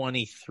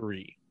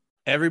 23.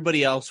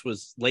 Everybody else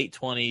was late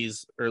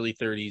 20s, early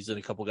 30s, and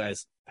a couple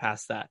guys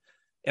past that.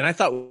 And I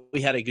thought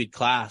we had a good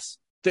class.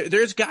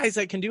 There's guys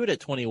that can do it at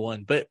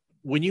 21, but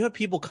when you have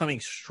people coming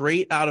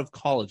straight out of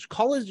college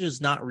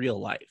is not real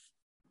life.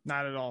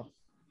 Not at all.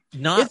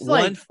 Not it's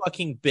one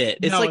fucking bit.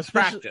 It's like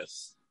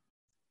practice.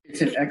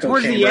 It's an echo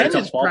towards chamber. The end,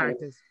 it's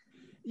practice.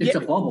 It's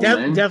a bubble,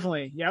 man.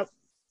 Definitely. Yep.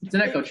 It's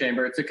an echo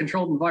chamber. It's a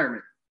controlled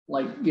environment.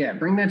 Like,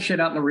 bring that shit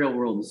out in the real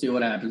world and see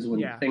what happens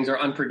when things are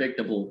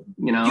unpredictable,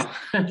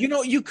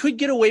 You could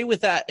get away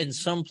with that in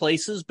some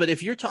places, but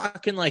if you're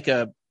talking like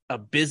a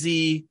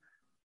busy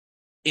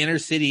inner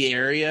city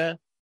area,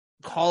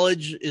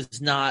 college is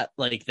not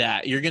like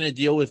that. You're going to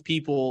deal with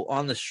people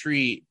on the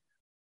street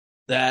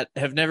that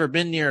have never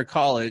been near a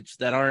college,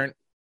 that aren't,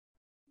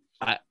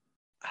 I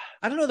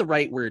don't know the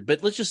right word,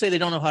 but let's just say they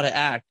don't know how to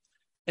act.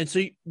 And so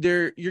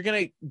you're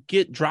going to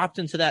get dropped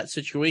into that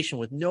situation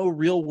with no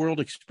real world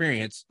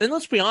experience. And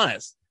let's be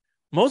honest,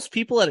 most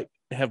people that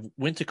have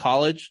went to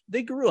college,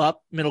 they grew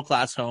up middle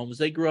class homes.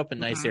 They grew up in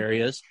nice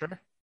areas. Sure.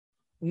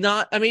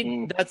 I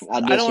don't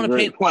want to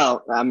paint.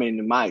 Well, I mean,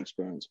 in my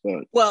experience,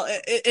 but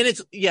and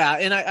it's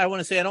and I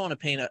want to say I don't want to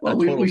paint a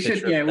total we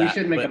picture. We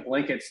should make a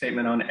blanket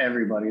statement on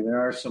everybody.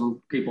 There are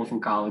some people from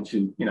college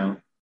who,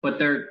 but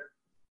they're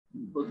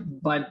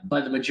by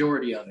the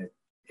majority of it.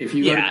 If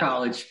you go to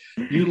college,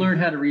 you learn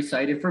how to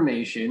recite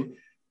information.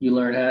 You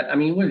learn how. I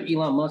mean, what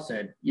Elon Musk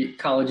said,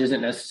 college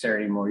isn't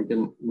necessary anymore. You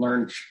can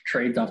learn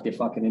trades off the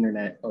fucking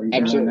internet, or you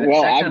can learn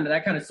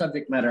that kind of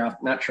subject matter off,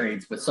 not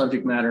trades, but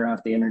subject matter off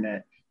the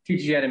internet.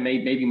 Teaches you how to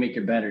maybe make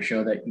your bed or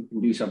show that you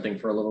can do something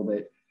for a little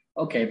bit.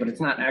 Okay, but it's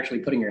not actually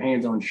putting your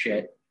hands on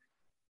shit,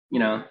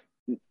 Well,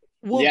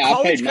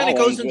 college kind of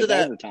goes into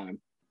that. Overtime.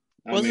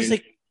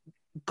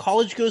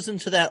 College goes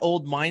into that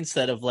old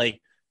mindset of like,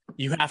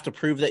 you have to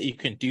prove that you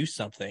can do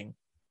something.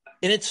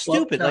 And it's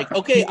stupid. I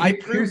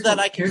proved that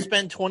I can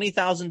spend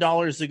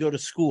 $20,000 to go to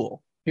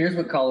school. Here's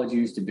what college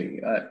used to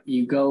be.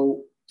 You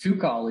go to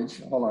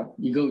college. Hold on.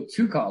 You go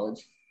to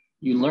college,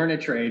 you learn a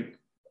trade.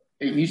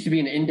 It used to be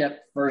an in-depth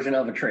version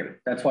of a trade.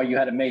 That's why you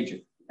had a major.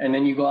 And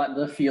then you go out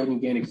into the field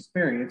and you gain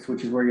experience,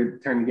 which is where your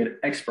term to get an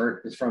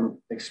expert is from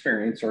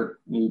experience, or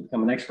you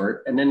become an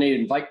expert. And then they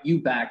invite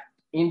you back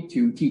in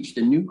to teach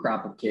the new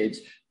crop of kids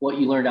what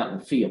you learned out in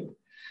the field.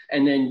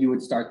 And then you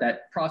would start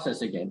that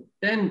process again.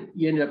 Then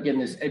you ended up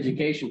getting this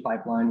education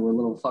pipeline where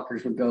little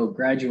fuckers would go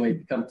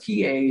graduate, become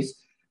TAs,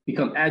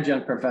 become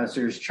adjunct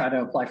professors, try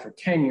to apply for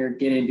tenure,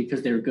 get in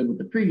because they were good with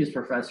the previous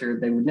professor.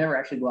 They would never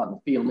actually go out in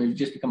the field. They would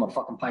just become a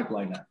fucking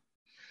pipeline now.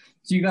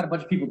 So you got a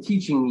bunch of people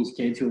teaching these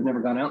kids who have never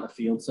gone out in the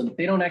field so that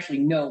they don't actually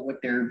know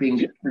what they're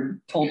being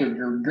told to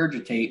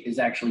regurgitate is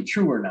actually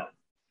true or not.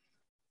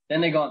 Then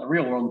they go out in the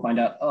real world and find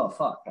out, oh,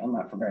 fuck, I'm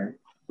not prepared.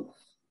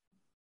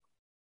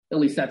 At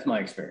least that's my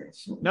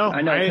experience. No,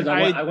 I know because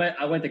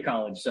I went to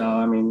college. So,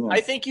 I mean.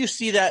 I think you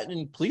see that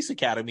in police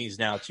academies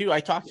now, too.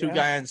 I talked to a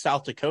guy in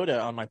South Dakota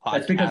on my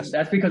podcast.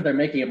 That's because they're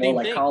making it more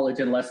like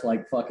college and less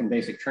like fucking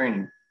basic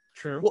training.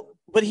 True. Well,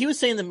 but he was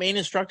saying the main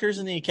instructors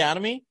in the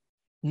academy,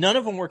 none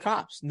of them were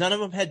cops. None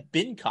of them had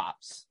been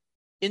cops.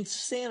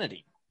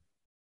 Insanity.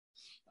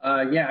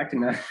 Yeah, I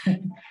can.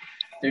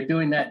 They're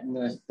doing that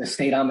in the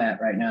state I'm at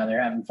right now.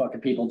 They're having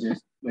fucking people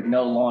just with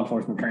no law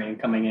enforcement training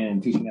coming in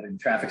and teaching how to do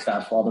traffic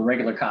stops while the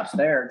regular cops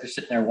there are just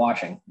sitting there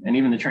watching. And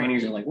even the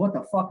trainees are like, what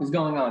the fuck is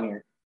going on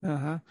here?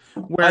 Uh-huh.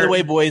 By the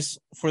way, boys,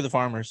 for the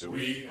farmers.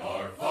 We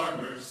are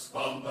farmers.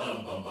 Bum,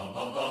 bum, bum, bum,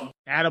 bum, bum.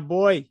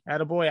 Attaboy.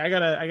 I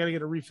gotta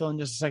get a refill in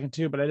just a second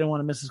too, but I didn't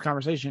want to miss this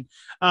conversation.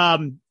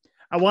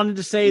 I wanted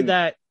to say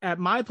that at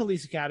my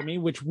police academy,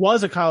 which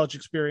was a college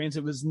experience,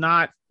 it was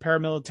not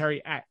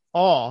paramilitary at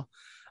all.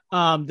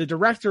 The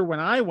director, when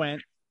I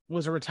went,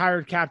 was a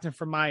retired captain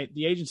from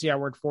the agency I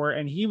worked for,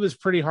 and he was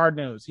pretty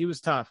hard-nosed. He was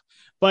tough,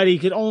 but he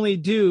could only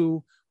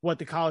do what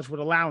the college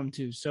would allow him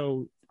to.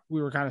 So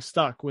we were kind of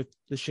stuck with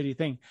the shitty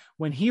thing.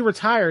 When he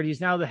retired,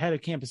 he's now the head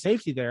of campus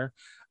safety there.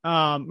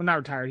 Well, not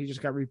retired. He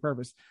just got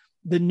repurposed.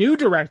 The new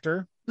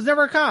director was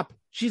never a cop.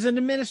 She's an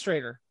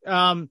administrator.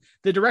 The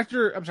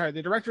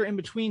director in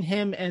between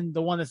him and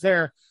the one that's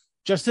there,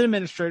 just an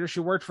administrator. She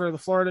worked for the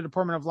Florida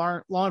Department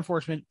of Law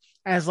Enforcement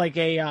as like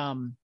a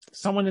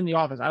someone in the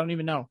office. I don't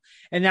even know.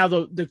 And now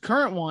the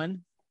current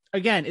one,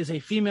 again, is a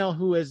female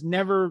who has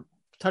never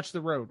touched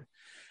the road.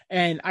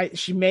 And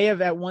she may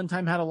have at one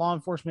time had a law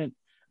enforcement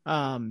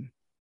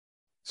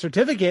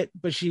certificate,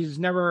 but she's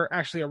never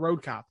actually a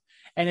road cop.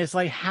 And it's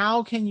like,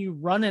 how can you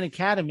run an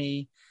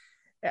academy?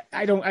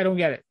 I don't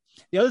get it.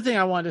 The other thing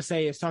I wanted to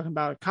say is talking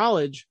about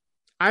college.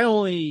 I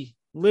only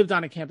lived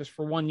on a campus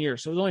for 1 year,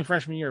 so it was only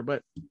freshman year,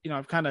 but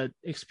I've kind of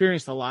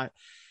experienced a lot.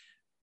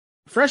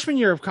 Freshman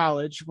year of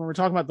college, when we're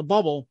talking about the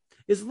bubble,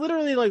 is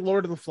literally like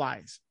Lord of the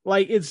Flies.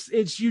 Like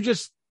it's you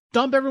just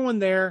dump everyone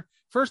there.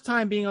 First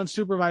time being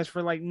unsupervised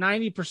for like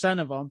 90%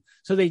 of them.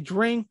 So they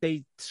drink,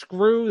 they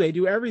screw, they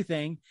do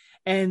everything.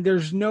 And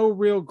there's no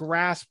real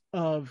grasp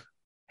of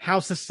how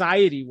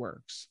society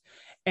works.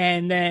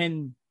 And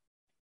then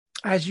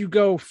as you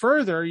go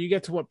further, you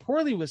get to what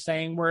Porley was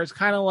saying, where it's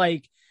kind of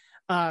like,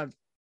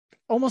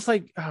 almost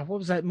like, what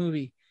was that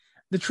movie?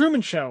 The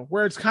Truman Show,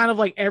 where it's kind of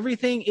like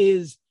everything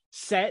is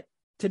set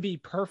to be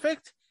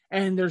perfect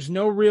and there's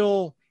no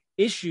real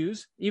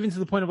issues, even to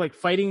the point of like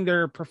fighting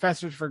their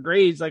professors for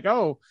grades. Like,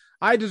 oh,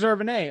 I deserve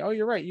an A. Oh,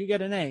 you're right. You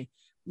get an A.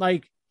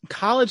 Like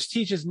college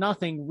teaches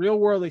nothing. Real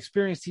world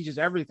experience teaches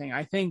everything.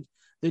 I think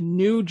the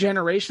newest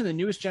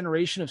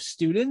generation of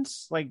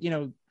students, like,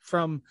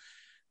 from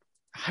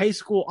high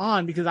school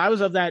on, because I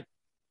was of that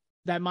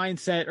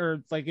mindset,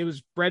 or like it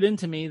was bred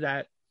into me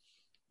that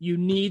you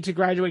need to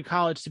graduate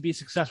college to be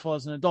successful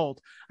as an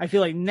adult. I feel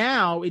like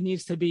now it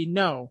needs to be,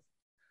 no,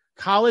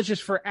 college is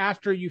for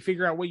after you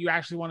figure out what you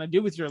actually want to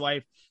do with your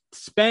life.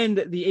 Spend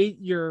the 8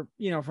 year,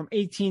 from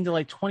 18 to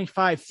like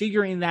 25,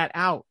 figuring that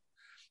out.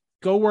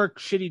 Go work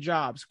shitty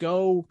jobs,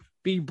 go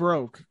be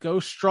broke, go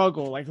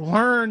struggle, like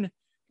learn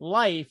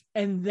life.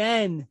 And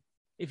then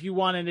if you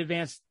want an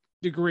advanced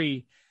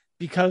degree,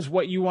 because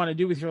what you want to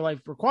do with your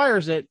life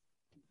requires it,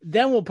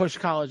 then we'll push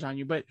college on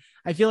you. But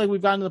I feel like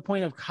we've gotten to the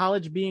point of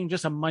college being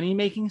just a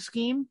money-making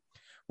scheme,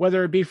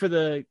 whether it be for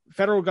the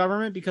federal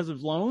government because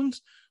of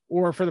loans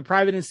or for the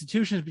private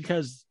institutions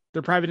because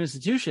they're private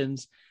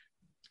institutions.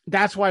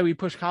 That's why we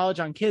push college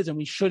on kids, and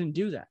we shouldn't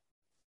do that.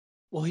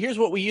 Well, here's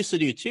what we used to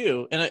do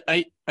too. And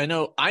I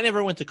know I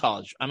never went to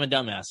college. I'm a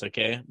dumbass,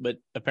 okay? But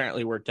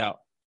apparently worked out.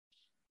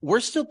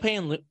 We're still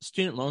paying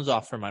student loans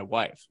off for my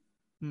wife.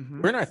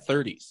 Mm-hmm. We're in our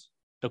 30s,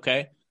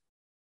 okay?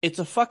 It's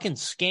a fucking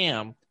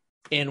scam.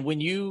 And when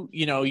you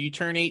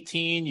turn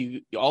 18,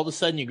 you all of a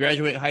sudden you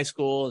graduate high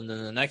school, and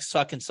then the next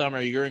fucking summer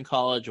you're in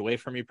college away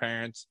from your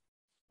parents,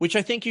 which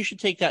I think you should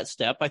take that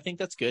step. I think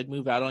that's good.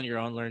 Move out on your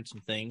own, learn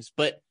some things.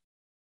 But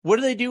what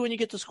do they do when you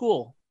get to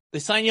school? They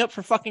sign you up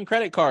for fucking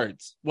credit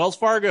cards. Wells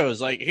Fargo's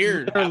like,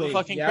 here, have a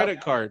fucking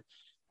credit card.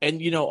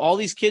 And, all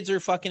these kids are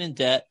fucking in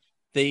debt.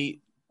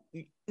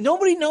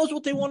 Nobody knows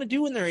what they want to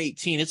do when they're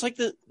 18. It's like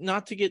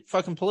not to get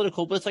fucking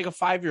political, but it's like a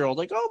 5-year-old.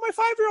 Like, oh, my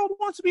 5-year-old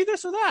wants to be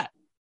this or that.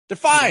 They're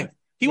 5.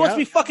 He wants to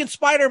be fucking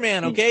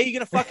Spider-Man, okay? You're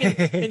going to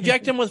fucking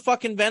inject him with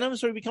fucking venom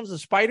so he becomes a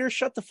spider?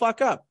 Shut the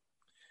fuck up.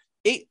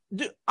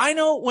 I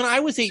know when I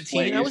was 18,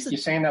 Wait, I was... You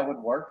saying that would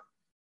work?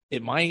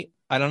 It might.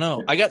 I don't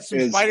know. I got some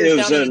It spiders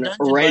was down in the an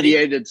dungeon,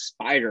 irradiated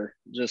spider,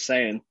 just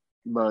saying.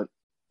 But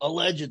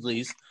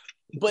allegedly.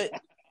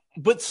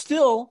 But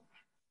still,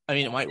 I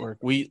mean, it might work.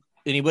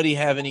 Anybody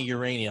have any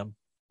uranium?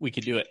 We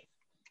could do it.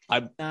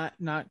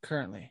 Not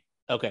currently.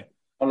 Okay.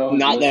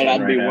 not that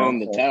I'd be willing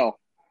to tell.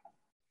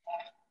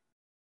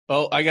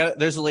 Oh,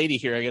 there's a lady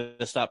here. I got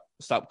to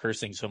stop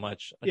cursing so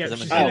much. Yeah,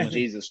 oh,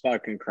 Jesus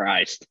fucking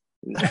Christ.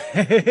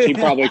 She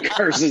probably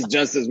curses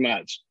just as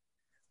much.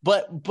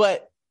 But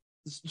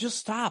just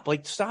stop.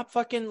 Stop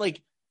fucking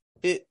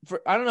it.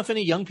 I don't know if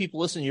any young people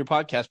listen to your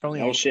podcast.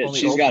 Probably. Oh shit, only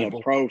she's old got people.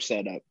 a pro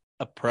set up.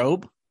 A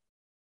probe?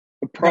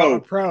 A pro. No,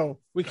 a pro.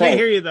 We can't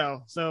hear you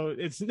though, so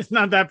it's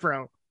not that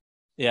pro.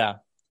 Yeah.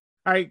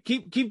 All right,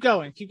 keep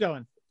going. Keep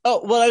going.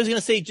 Oh, well, I was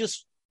gonna say,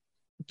 just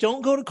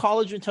don't go to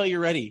college until you're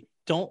ready.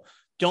 Don't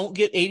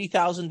get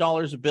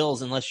 $80,000 of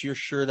bills unless you're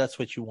sure that's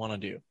what you want to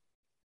do.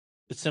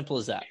 It's simple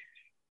as that.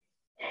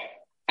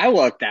 I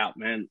lucked out,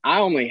 man. I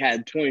only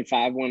had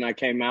 25 when I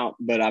came out,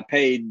 but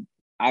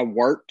I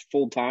worked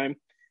full time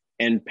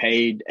and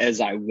paid as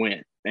I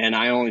went. And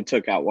I only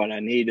took out what I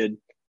needed.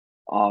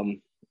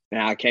 And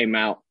I came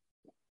out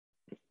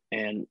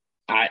and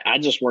I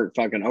just worked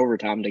fucking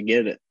overtime to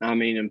get it. I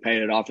mean, and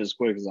paid it off as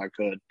quick as I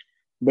could.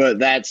 But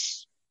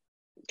that's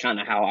kind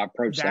of how I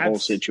approached the whole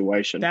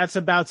situation. That's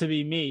about to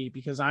be me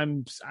because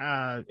I'm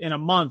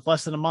in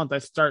less than a month, I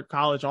start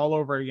college all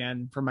over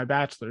again for my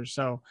bachelor's.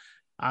 So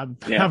I'm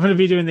going to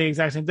be doing the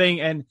exact same thing.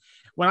 And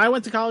when I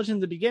went to college in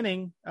the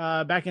beginning,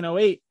 back in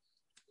 2008,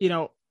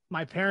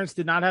 my parents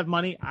did not have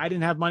money. I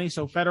didn't have money.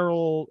 So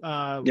federal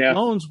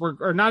loans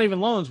or not even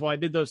loans. Well, I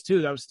did those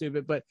too. That was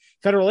stupid. But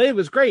federal aid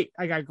was great.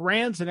 I got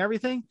grants and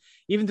everything,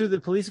 even through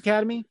the police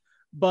academy.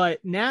 But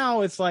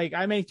now it's like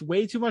I make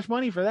way too much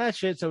money for that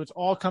shit. So it's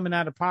all coming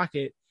out of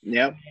pocket.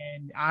 Yep.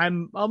 And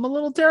I'm a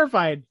little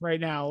terrified right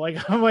now.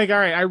 I'm like, all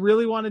right, I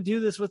really want to do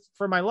this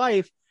for my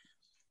life.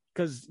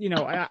 Because,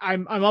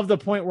 I'm of the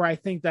point where I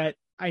think that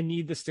I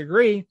need this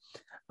degree.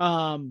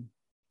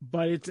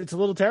 But it's a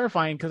little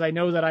terrifying because I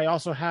know that I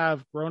also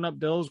have grown-up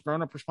bills,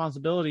 grown-up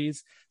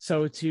responsibilities.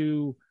 So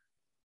to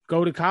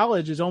go to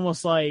college is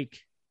almost like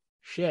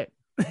shit.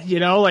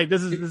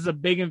 This is a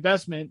big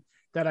investment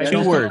that I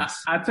Two words.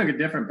 I took a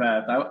different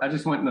path. I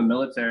just went in the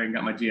military and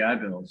got my GI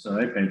Bill, so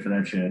they paid for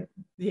that shit.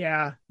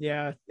 Yeah.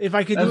 If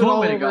I could That's do it one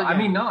all way to over go.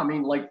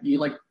 again. Like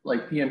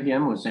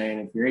PMPM was saying,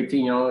 if you're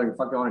 18, you know what the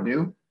fuck you want to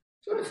do?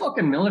 Go to the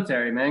fucking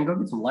military, man. Go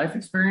get some life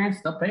experience.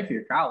 They'll pay for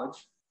your college.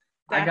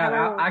 I got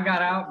out,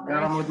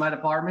 got on with my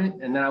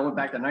department, and then I went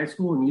back to night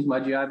school and used my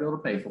GI Bill to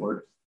pay for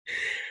it.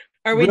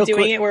 Are we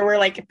doing it where we're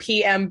like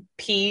PM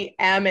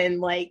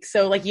and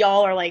so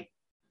y'all are like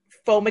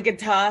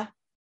Fomagata?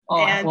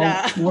 And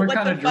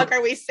what the fuck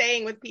are we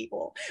saying with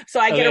people?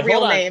 So I get a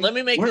real name. Let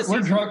me make this.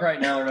 We're drunk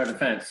right now in our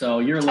defense, so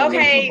you're a little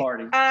late to the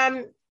party.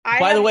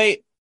 By the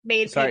way,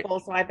 people,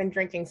 so I've been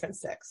drinking since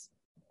 6.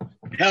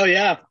 Hell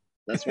yeah,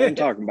 that's what I'm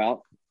talking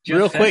about.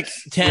 Real quick,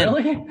 10.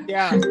 Really?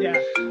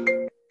 Yeah.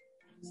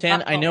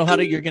 10. I know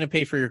you're going to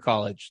pay for your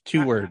college.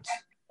 2 words.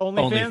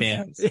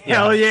 OnlyFans.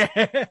 Hell yeah.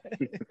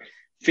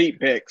 Feet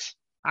pics.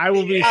 I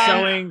will be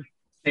selling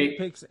feet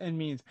pics and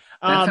memes.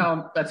 That's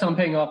how I'm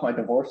paying off my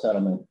divorce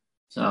settlement.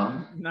 So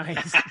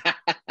nice. Should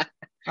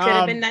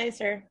have been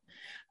nicer.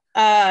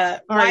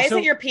 Why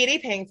isn't your PD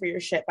paying for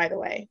your shit, by the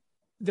way?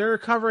 They're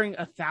covering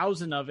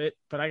 1,000 of it,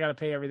 but I got to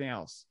pay everything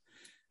else.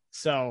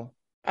 So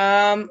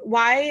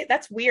why?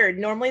 That's weird.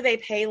 Normally they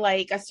pay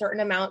like a certain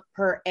amount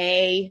per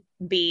A,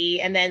 B,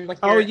 and then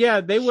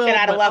they will get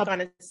out of luck on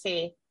a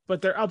C.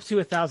 But they're up to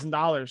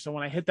 $1,000. So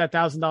when I hit that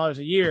 $1,000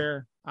 a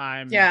year,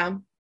 I'm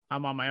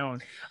on my own.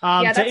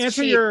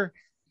 To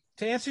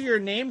answer your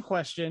name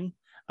question.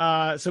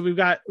 So we've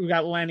got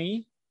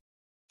Lenny,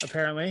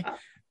 apparently,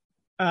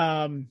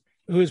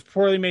 who's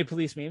poorly made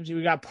police memes.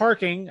 We got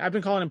parking. I've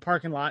been calling him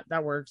parking lot.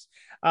 That works.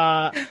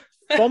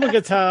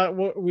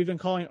 Fomagata, we've been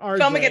calling RJ.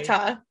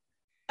 Fomagata.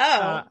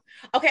 Oh,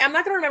 okay. I'm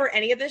not going to remember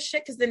any of this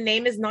shit because the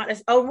name is not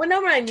as. Oh, no,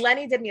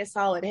 Lenny did me a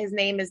solid. His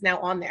name is now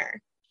on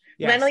there.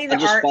 Yes. Lenny, the I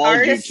just followed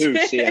artist. you too,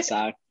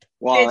 CSI.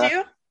 Did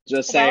you?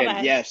 Just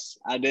saying, yes,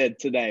 I did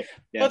today.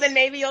 Yes. Well, then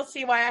maybe you'll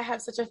see why I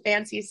have such a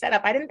fancy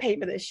setup. I didn't pay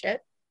for this shit.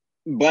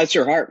 Bless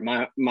your heart.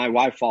 My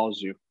wife follows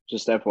you.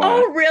 Just FYI.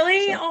 Oh,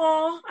 really?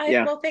 So,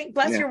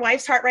 bless your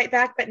wife's heart right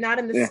back, but not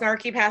in the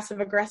snarky, passive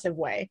aggressive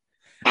way.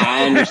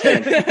 I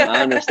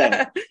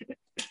understand.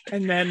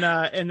 And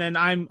then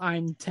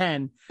I'm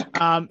 10.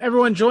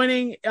 Everyone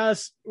joining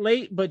us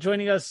late, but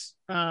joining us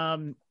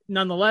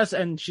nonetheless,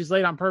 and she's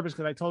late on purpose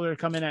because I told her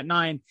to come in at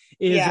 9.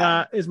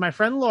 Is my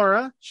friend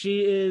Laura.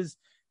 She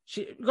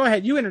go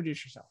ahead. You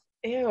introduce yourself.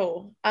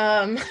 Ew.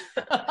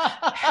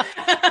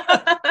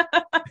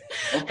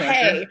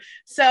 Hey,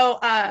 so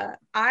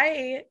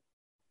I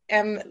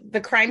am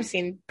the crime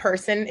scene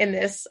person in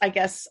this, I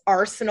guess,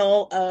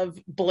 arsenal of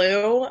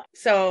blue.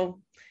 So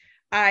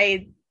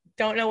I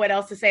don't know what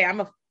else to say.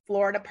 I'm a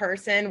Florida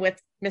person with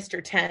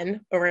Mr.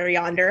 10 over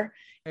yonder.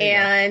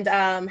 And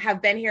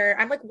have been here.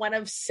 I'm like one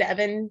of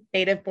 7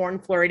 native born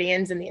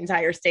Floridians in the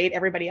entire state.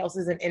 Everybody else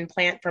is an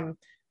implant from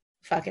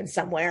fucking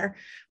somewhere.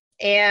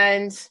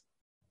 And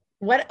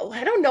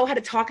I don't know how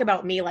to talk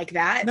about me like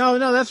that. No,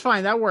 that's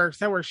fine. That works.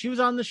 She was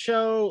on the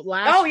show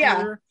last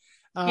year.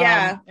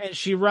 And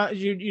she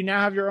you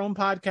now have your own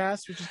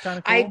podcast, which is kind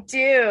of cool. I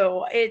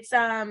do. It's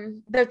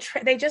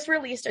they just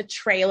released a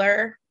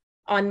trailer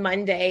on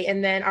Monday,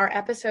 and then our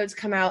episodes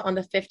come out on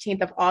the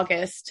 15th of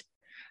August.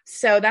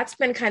 So that's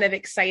been kind of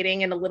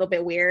exciting and a little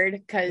bit weird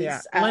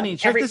because Lenny,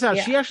 check this out.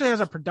 She actually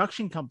has a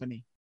production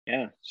company.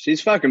 Yeah,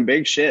 she's fucking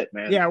big shit,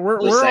 man. Yeah, we're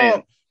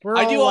I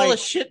do all the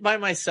shit by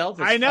myself.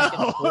 It's I know.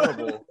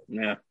 Horrible.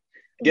 Yeah,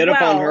 get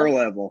up on her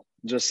level.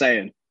 Just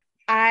saying.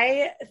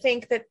 I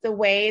think that the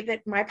way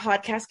that my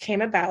podcast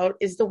came about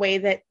is the way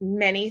that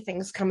many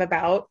things come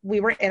about.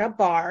 We were in a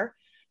bar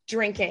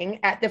drinking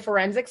at the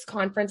forensics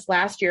conference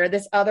last year.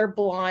 This other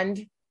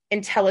blonde,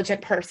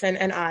 intelligent person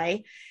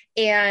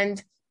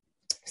and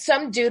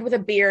some dude with a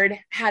beard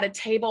had a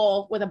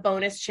table with a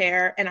bonus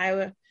chair,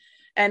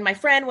 and my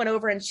friend went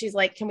over and she's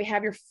like, "Can we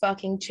have your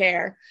fucking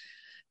chair?"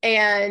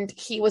 And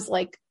he was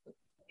like,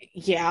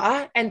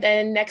 "Yeah." And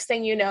then next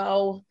thing you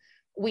know,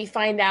 we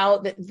find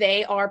out that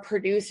they are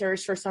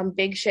producers for some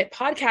big shit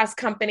podcast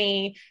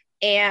company,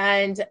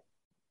 and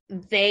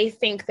they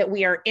think that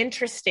we are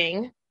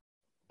interesting.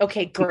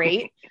 Okay,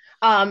 great.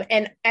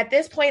 And at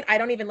this point, I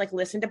don't even like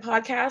listen to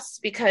podcasts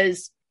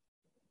because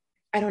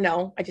I don't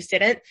know. I just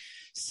didn't.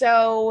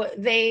 So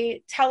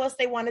they tell us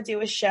they want to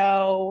do a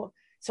show.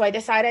 So I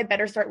decided I'd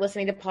better start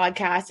listening to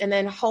podcasts. And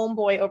then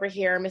homeboy over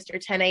here, Mr.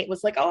 10-8,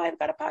 was like, "Oh, I've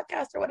got a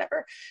podcast or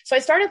whatever." So I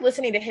started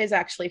listening to his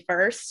actually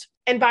first.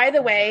 And by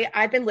the way,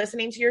 I've been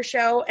listening to your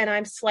show, and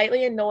I'm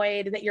slightly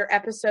annoyed that your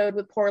episode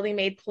with poorly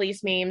made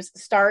police memes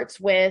starts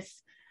with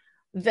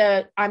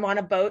the "I'm on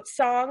a boat"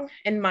 song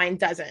and mine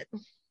doesn't.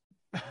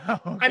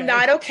 Okay. I'm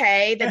not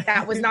okay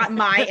that was not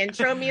my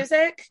intro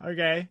music.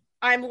 Okay.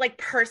 I'm like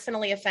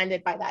personally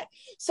offended by that.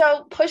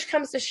 So push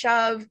comes to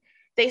shove.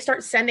 They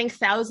start sending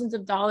thousands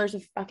of dollars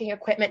of fucking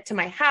equipment to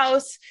my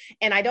house,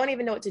 and I don't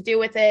even know what to do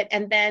with it.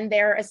 And then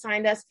they're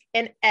assigned us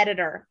an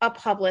editor, a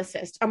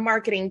publicist, a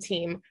marketing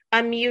team,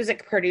 a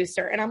music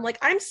producer. And I'm like,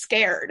 I'm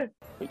scared.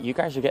 You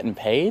guys are getting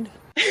paid?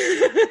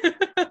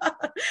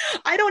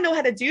 I don't know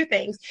how to do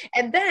things.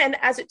 And then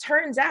as it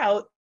turns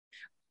out,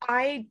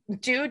 I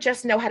do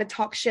just know how to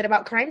talk shit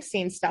about crime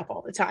scene stuff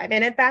all the time.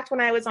 And in fact,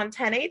 when I was on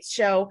 10-8's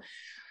show,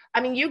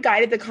 I mean, you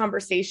guided the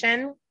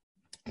conversation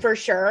for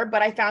sure,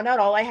 but I found out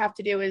all I have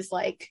to do is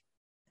like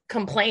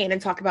complain and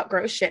talk about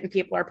gross shit and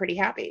people are pretty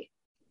happy.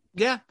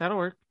 Yeah, that'll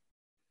work.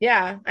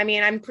 Yeah. I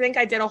mean, I think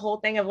I did a whole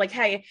thing of like,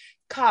 "Hey,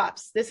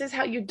 cops, this is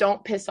how you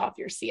don't piss off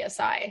your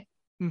CSI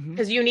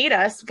because you need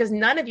us because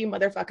none of you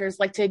motherfuckers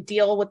like to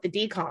deal with the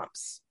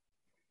decomps."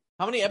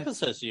 How many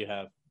episodes do you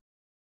have?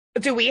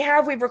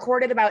 We've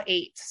recorded about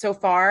 8 so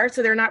far.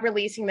 So they're not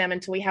releasing them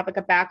until we have like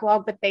a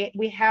backlog, but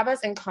we have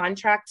us in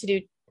contract to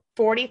do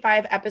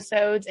 45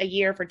 episodes a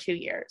year for 2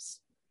 years.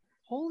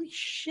 Holy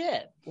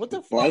shit. What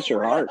the fuck? Bless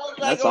your heart.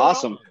 That's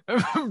awesome.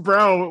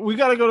 Bro, we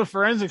got to go to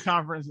forensic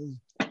conferences.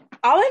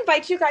 I'll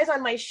invite you guys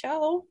on my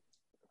show.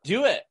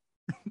 Do it.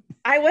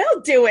 I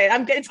will do it.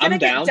 It's going to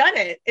get done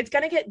it. It's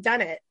going to get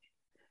done it.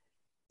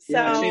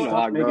 So I've seen a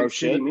lot of gross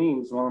shit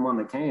memes while I'm on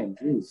the can.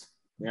 Jeez.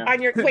 Yeah.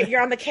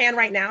 You're on the can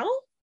right now?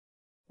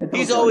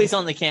 He's always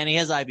on the can. He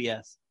has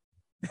IBS.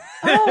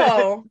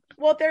 Oh,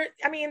 well,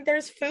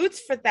 there's foods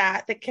for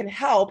that can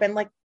help, and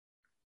like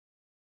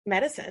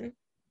medicine.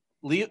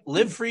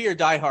 Live free or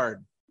die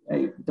hard.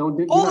 Hey, don't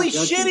do. Holy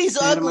shit, he's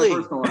ugly.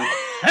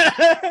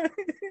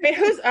 Wait,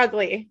 who's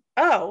ugly?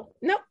 Oh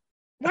no,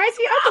 why is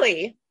he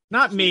ugly?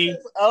 Not me.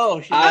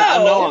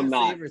 I know I'm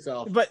not.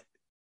 But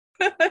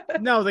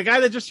no, the guy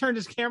that just turned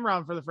his camera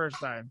on for the first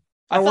time.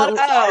 I thought it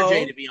was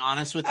RJ, to be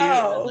honest with you.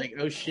 I was like,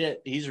 oh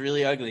shit, he's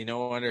really ugly.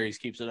 No wonder he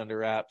keeps it under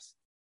wraps.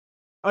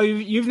 Oh,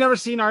 you've never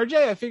seen RJ?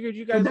 I figured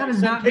you guys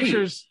sent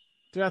pictures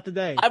throughout the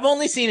day. I've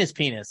only seen his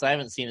penis. I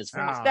haven't seen his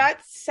face.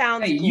 That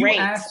sounds great.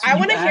 I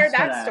want to hear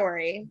that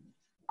story.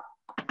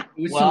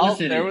 Well,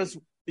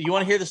 you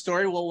want to hear the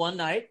story? Well, one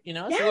night, it's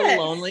a little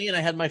lonely, and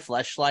I had my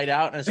fleshlight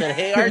out, and I said,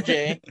 "Hey,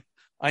 RJ,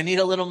 I need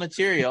a little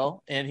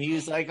material," and he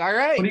was like, "All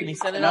right," and he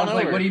sent it on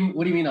over. Like, what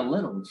do you mean a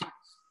little?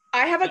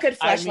 I have a good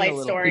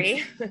fleshlight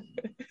story.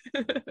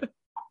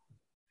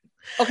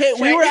 Okay,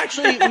 we were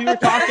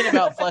talking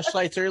about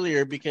fleshlights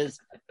earlier because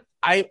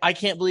I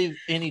can't believe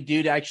any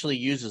dude actually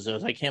uses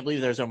those. I can't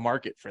believe there's a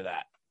market for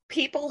that.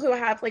 People who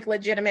have like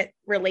legitimate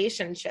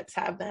relationships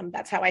have them.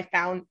 That's how I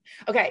found.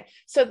 Okay,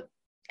 so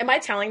am I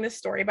telling this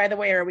story, by the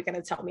way, or are we going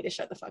to tell me to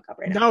shut the fuck up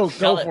right now? No,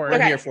 go for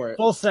it. I'm here for it.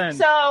 Full send.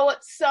 So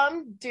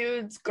some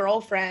dude's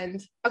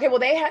girlfriend. Okay, well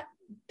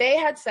they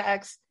had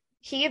sex.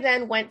 He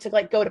then went to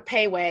like go to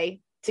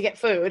Payway to get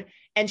food,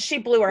 and she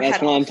blew her head off.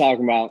 That's what I'm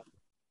talking about.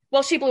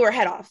 Well, she blew her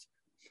head off.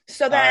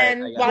 So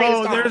then, while he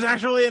was gone, there's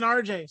actually an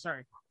RJ.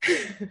 Sorry,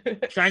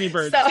 shiny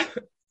bird.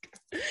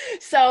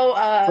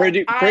 So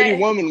pretty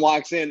woman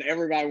walks in,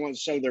 everybody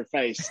wants to show their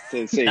face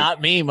to see.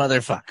 Not me,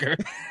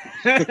 motherfucker.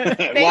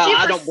 Well,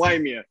 I don't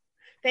blame you.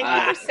 Thank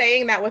you for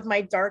saying that with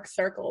my dark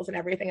circles and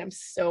everything. I'm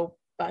so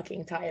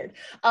fucking tired.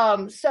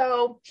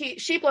 So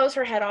she blows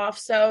her head off.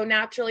 So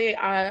naturally,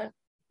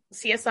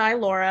 CSI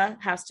Laura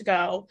has to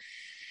go.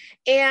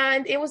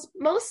 And it was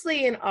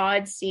mostly an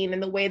odd scene in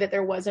the way that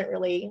there wasn't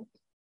really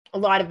a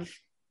lot of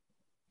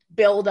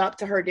build up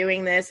to her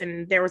doing this.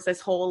 And there was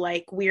this whole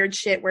like weird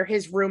shit where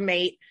his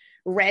roommate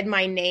read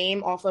my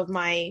name off of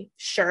my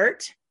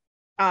shirt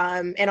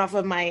and off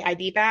of my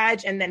ID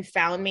badge and then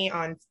found me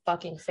on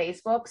fucking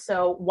Facebook.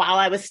 So while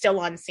I was still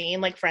on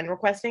scene, like friend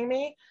requesting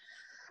me.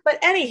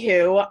 But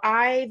anywho,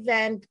 I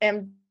then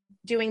am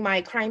doing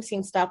my crime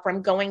scene stuff where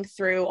I'm going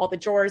through all the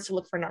drawers to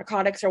look for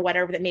narcotics or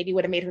whatever that maybe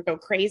would have made her go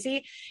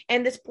crazy.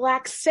 And this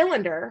black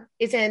cylinder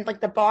is in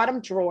like the bottom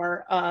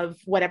drawer of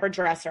whatever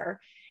dresser.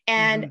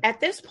 And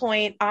at this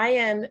point, I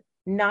am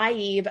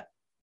naive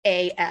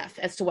AF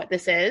as to what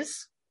this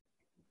is.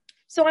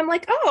 So I'm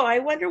like, oh, I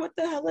wonder what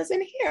the hell is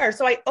in here.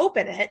 So I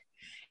open it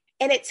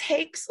and it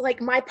takes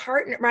like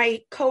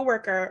my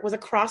coworker was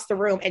across the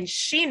room and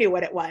she knew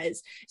what it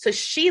was. So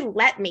she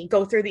let me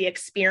go through the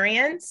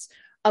experience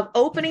of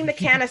opening the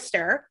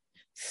canister,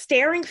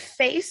 staring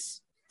face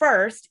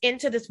first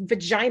into this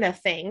vagina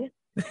thing,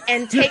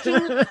 and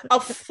taking a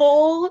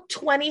full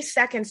 20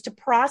 seconds to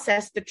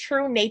process the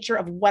true nature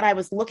of what I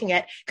was looking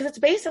at. Because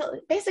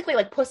it's basically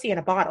like pussy in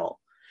a bottle.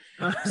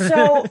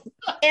 So,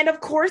 and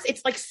of course,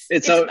 it's like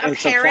it's a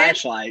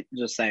flashlight.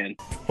 Just saying.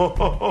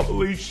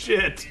 Holy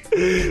shit!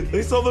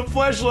 They sell the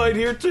flashlight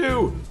here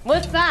too.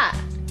 What's that?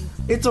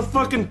 It's a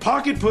fucking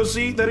pocket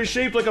pussy that is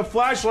shaped like a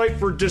flashlight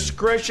for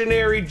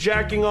discretionary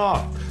jacking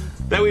off.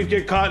 That way, if you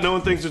get caught, no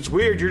one thinks it's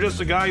weird. You're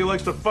just a guy who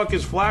likes to fuck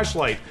his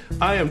flashlight.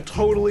 I am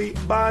totally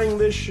buying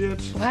this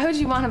shit. Why would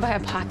you want to buy a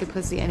pocket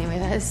pussy anyway?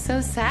 That is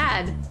so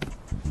sad.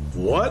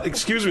 What?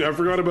 Excuse me, I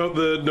forgot about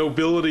the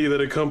nobility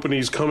that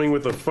accompanies coming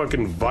with a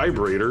fucking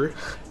vibrator.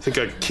 Think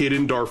a kid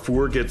in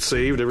Darfur gets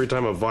saved every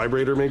time a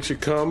vibrator makes you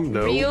come?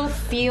 No. Real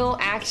feel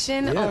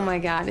action? Yeah. Oh my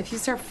god, if you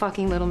start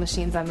fucking little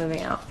machines, I'm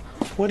moving out.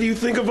 What do you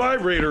think a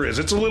vibrator is?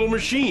 It's a little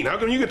machine. How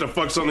come you get to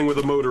fuck something with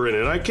a motor in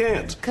it? I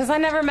can't. Because I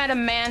never met a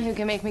man who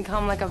can make me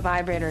come like a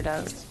vibrator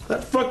does.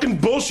 That fucking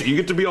bullshit. You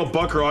get to be all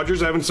Buck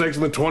Rogers having sex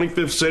in the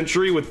 25th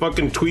century with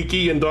fucking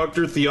Tweaky and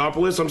Dr.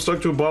 Theopolis. I'm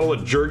stuck to a bottle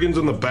of Jergens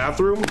in the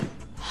bathroom.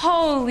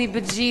 Holy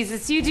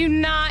bejesus, you do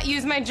not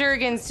use my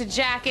Jergens to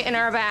jack it in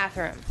our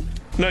bathroom.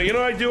 No, you know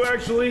what I do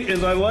actually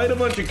is I light a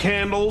bunch of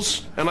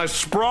candles and I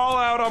sprawl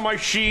out on my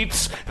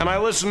sheets and I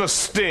listen to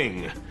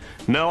Sting.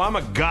 No, I'm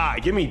a guy.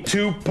 Give me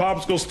 2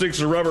 popsicle sticks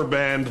of rubber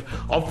band.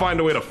 I'll find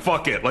a way to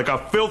fuck it like a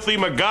filthy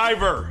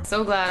MacGyver.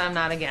 So glad I'm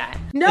not a guy.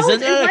 No,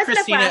 Isn't it wasn't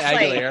Christina a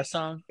flashlight. Aguilera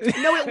song?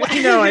 No, it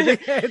wasn't. No, I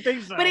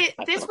think so.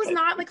 But this was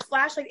not like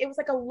flashlight. It was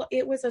like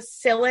it was a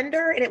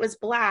cylinder and it was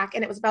black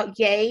and it was about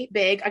yay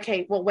big.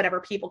 Okay, well,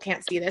 whatever. People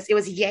can't see this. It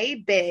was yay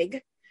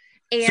big.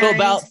 And so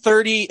about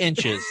 30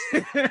 inches.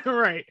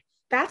 Right.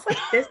 That's like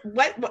this.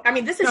 What? I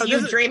mean, this is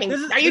you dreaming.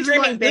 Are you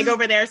dreaming big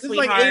over there,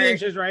 sweetheart? This is like 8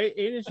 inches, right?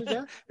 8 inches,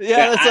 yeah.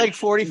 Yeah, it's like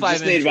 45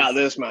 just inches. Need about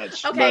this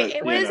much.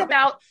 Okay,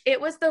 but, it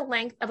was the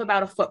length of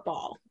about a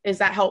football. Is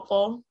that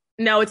helpful?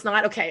 No, it's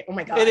not. Okay. Oh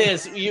my god. It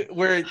is.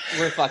 We're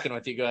fucking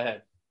with you. Go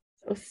ahead.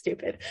 So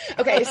stupid.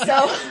 Okay,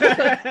 so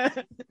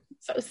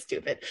so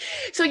stupid.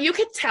 So you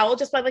could tell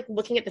just by like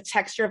looking at the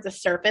texture of the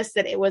surface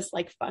that it was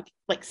like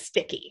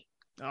sticky.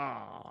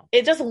 Oh.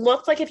 It just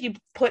looked like if you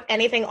put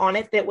anything on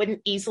it that wouldn't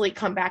easily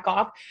come back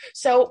off.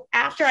 So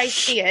after I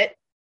see it,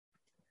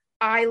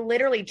 I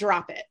literally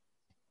drop it.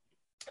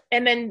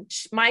 And then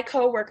my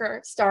coworker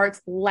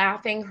starts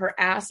laughing her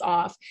ass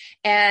off.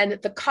 And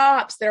the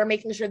cops that are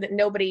making sure that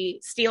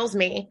nobody steals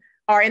me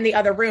are in the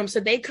other room.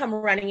 So they come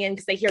running in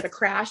because they hear the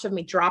crash of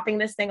me dropping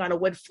this thing on a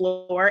wood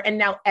floor. And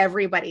now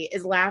everybody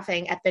is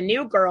laughing at the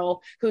new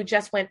girl who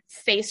just went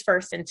face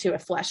first into a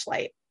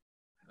fleshlight.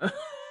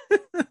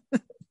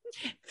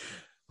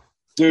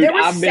 Dude, there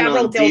were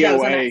several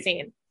dildos on that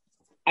scene.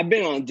 I've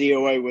been on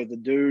DOA with a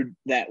dude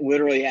that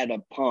literally had a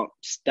pump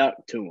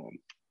stuck to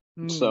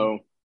him. So,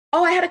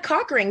 I had a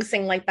cock ring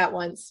sing like that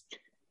once.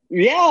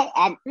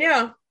 Yeah,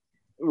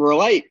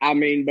 relate. I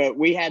mean, but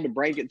we had to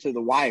break it to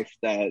the wife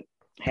that,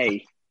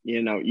 hey,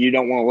 you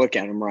don't want to look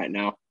at him right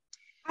now.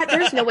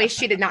 There's no way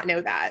she did not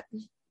know that.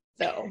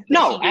 So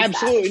no,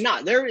 absolutely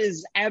not. There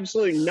is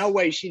absolutely no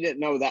way she didn't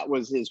know that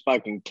was his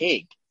fucking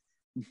kink.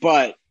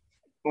 But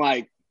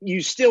like,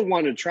 you still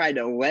want to try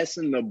to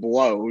lessen the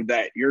blow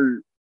that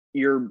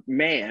your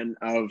man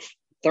of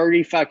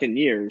 30 fucking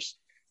years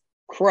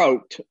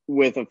croaked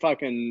with a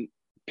fucking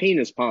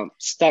penis pump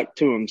stuck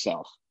to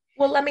himself.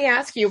 Well, let me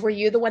ask you, were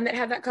you the one that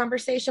had that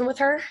conversation with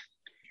her?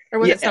 Or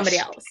was it somebody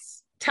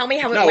else? Tell me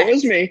how it went. No, it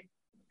was me.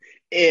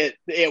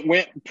 It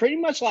went pretty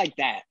much like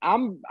that.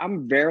 I'm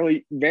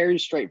very, very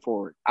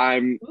straightforward.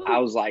 I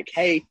was like,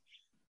 hey,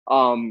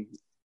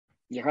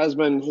 your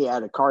husband, he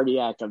had a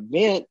cardiac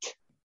event.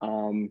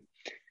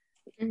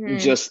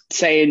 Just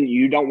saying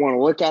you don't want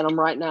to look at him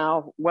right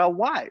now. Well,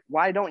 why?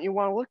 Why don't you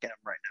want to look at him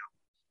right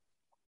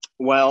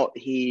Well,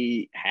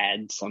 he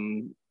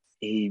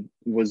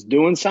was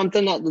doing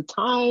something at the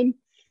time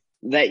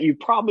that you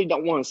probably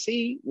don't want to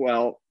see.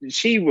 Well,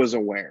 she was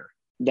aware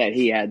that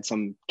he had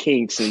some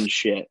kinks and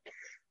shit.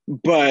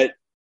 But,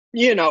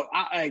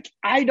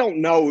 I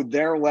don't know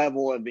their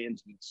level of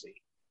intimacy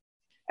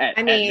at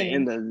the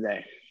end of the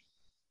day.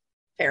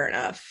 Fair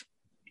enough.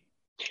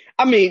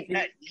 I mean,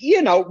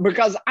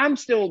 because I'm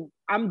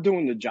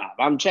doing the job.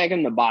 I'm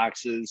checking the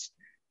boxes,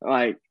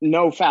 like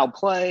no foul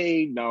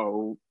play,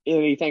 no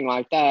anything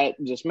like that.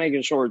 Just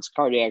making sure it's a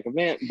cardiac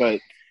event. But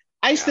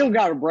I still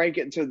got to break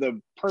it to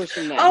the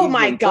person that oh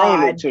my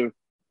God. To.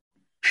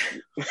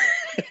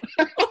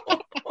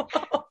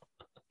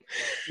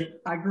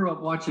 I grew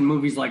up watching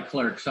movies like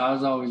Clerks, so I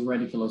was always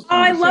ready for those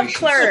conversations. Oh, I love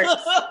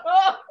Clerks.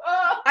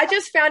 I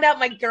just found out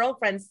my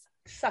girlfriend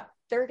sucked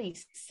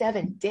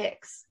 37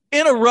 dicks.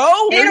 In a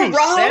row? In a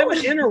row?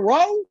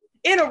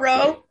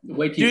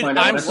 Wait till you Dude, find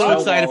out I'm what so a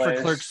excited snowball for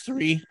is. Clerks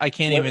 3. I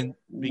can't even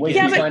begin. Wait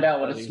till you find out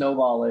what a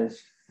snowball is.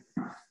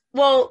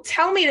 Well,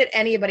 tell me that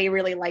anybody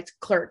really liked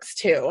Clerks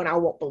 2, and I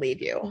won't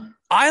believe you.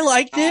 I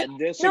liked it.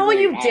 No,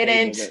 you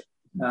didn't.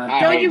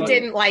 No, you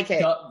didn't like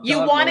it. You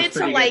wanted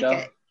to like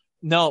it.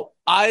 No,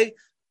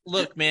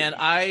 look, man,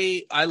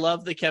 I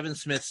love the Kevin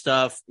Smith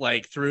stuff,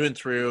 like, through and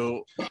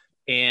through.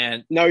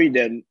 And no, you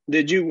didn't.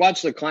 Did you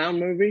watch the clown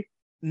movie?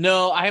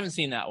 No, I haven't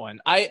seen that one.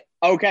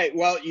 Okay,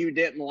 well, you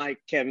didn't like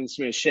Kevin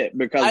Smith shit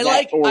because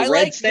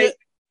Red State.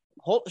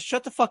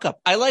 Shut the fuck up.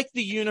 I like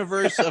the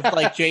universe of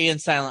like Jay and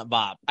Silent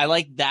Bob. I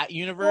like that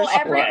universe. Well,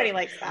 everybody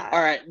likes that.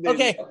 All right.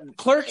 Okay,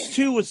 Clerks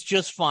 2 was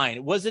just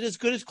fine. Was it as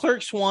good as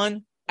Clerks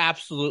 1?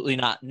 Absolutely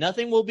not.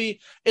 Nothing will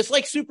be. It's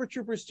like Super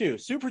Troopers 2.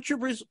 Super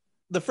Troopers,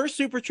 the first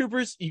Super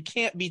Troopers, you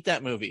can't beat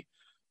that movie.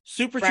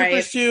 Super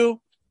Troopers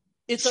 2,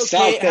 it's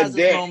okay. It has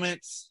its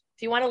moments.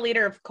 Do you want a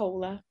liter of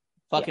cola?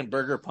 Fucking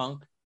Burger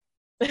Punk.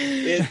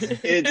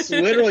 It's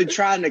literally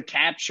trying to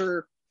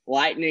capture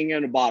lightning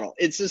in a bottle.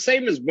 It's the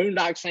same as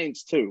Boondock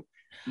Saints 2.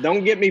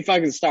 Don't get me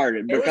fucking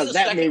started because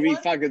that movie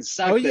fucking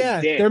sucked the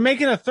dick. They're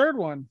making a third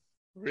one.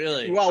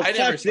 Really? Well, I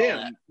fuck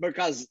them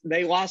because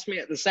they lost me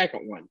at the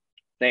second one.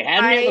 They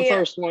had me at the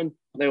first one.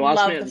 They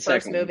lost me at the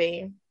second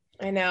movie.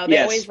 I know. They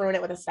always ruin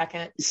it with a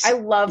second. I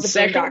love the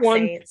second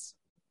one. Saints.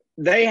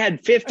 They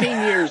had 15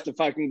 years to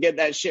fucking get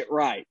that shit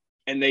right,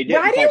 and they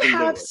didn't do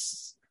it.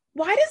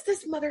 Why does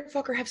this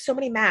motherfucker have so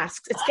many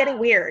masks? It's getting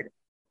weird.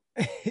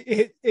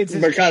 It's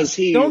because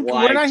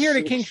we're not here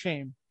to kink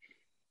shame.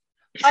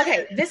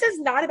 Okay, this is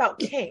not about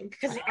kink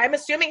because I'm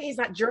assuming he's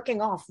not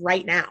jerking off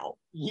right now.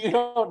 You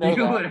don't know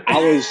that.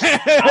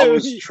 I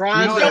was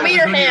trying to show me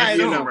your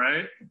hands.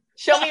 Right?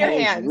 Show me your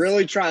hands. hands.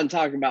 Really trying to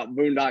talk about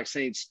Boondock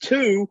Saints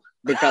 2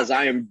 because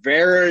I am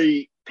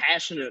very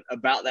passionate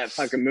about that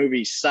fucking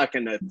movie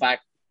sucking a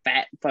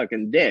fat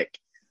fucking dick.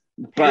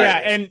 But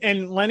yeah,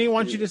 and Lenny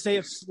wants you to say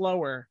it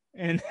slower.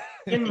 And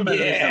fuck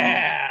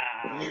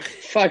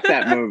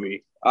that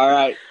movie. All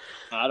right.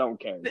 I don't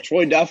care.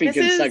 Troy Duffy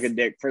can suck a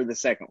dick for the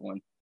second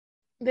one.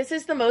 This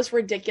is the most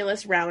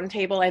ridiculous round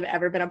table I've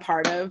ever been a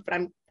part of,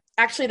 but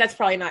that's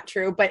probably not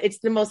true, but it's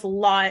the most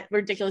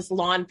ridiculous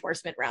law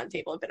enforcement round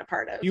table I've been a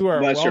part of. You are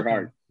Bless your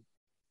heart.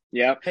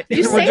 Yep.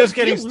 We're just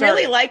getting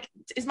started. Really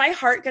is my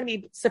heart going to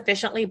be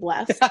sufficiently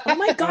blessed? Oh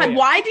my God. Yeah.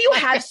 Why do you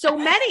have so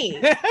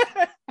many?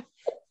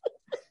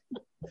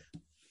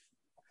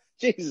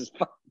 Jesus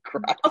fucking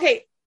Christ.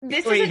 Okay.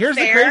 Here's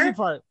the crazy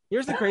part.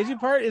 Here's the crazy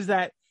part is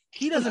that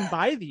he doesn't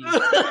buy these.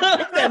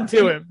 Give them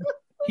to him.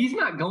 He's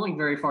not going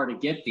very far to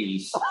get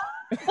these.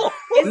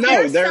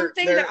 They're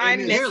something that I'm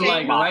missing? They're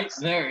like right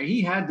there.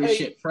 He had this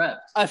shit prepped.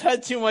 I've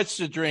had too much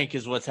to drink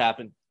is what's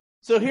happened.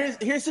 So here's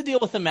the deal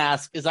with the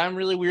mask is I'm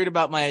really weird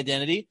about my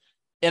identity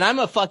and I'm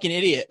a fucking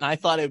idiot. And I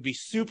thought it would be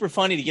super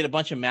funny to get a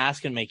bunch of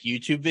masks and make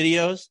YouTube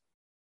videos.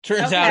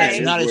 Turns out it's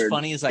not as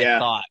funny as I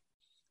thought.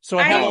 So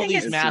I have all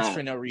these masks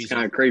for no reason. It's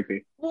kind of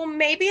creepy. Well,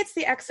 maybe it's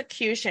the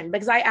execution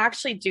because I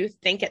actually do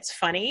think it's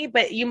funny,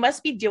 but you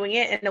must be doing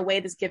it in a way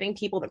that's giving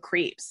people the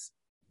creeps.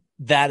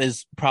 That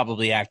is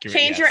probably accurate.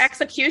 Change your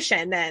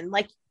execution then.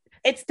 Like,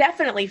 it's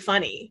definitely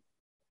funny.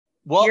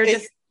 Well,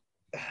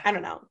 I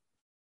don't know.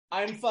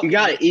 You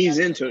got to ease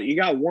into it. You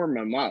got to warm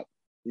them up.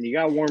 You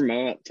got to warm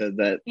them up to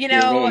that. You're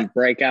going to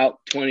break out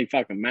 20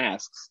 fucking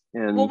masks.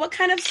 Well, what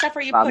kind of stuff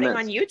are you putting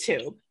on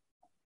YouTube?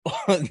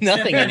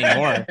 Nothing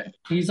anymore.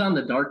 He's on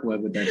the dark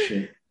web with that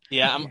shit.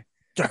 Yeah, I'm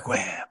dark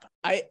web.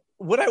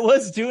 What I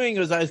was doing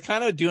was I was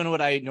kind of doing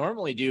what I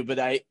normally do, but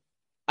I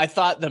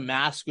thought the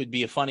mask would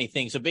be a funny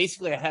thing. So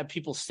basically I had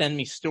people send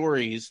me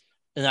stories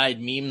and I'd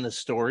meme the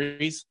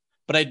stories,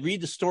 but I'd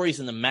read the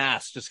stories in the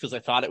mask just because I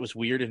thought it was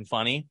weird and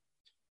funny.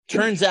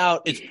 Turns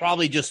out it's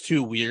probably just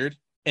too weird.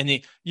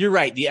 And you're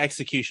right, the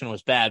execution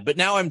was bad. But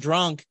now I'm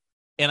drunk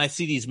and I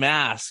see these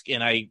masks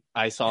and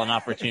I saw an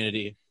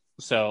opportunity.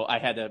 So I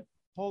had to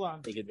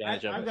take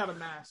advantage of it. I've got a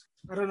mask.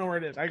 I don't know where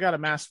it is. I got a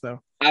mask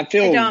though. I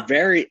feel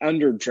very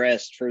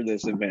underdressed for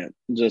this event.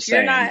 Just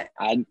saying.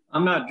 I'm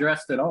not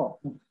dressed at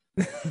all.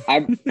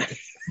 I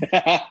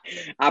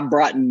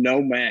brought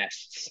no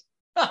masks.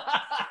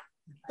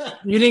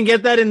 You didn't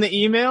get that in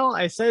the email?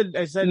 I said.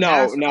 No.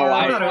 I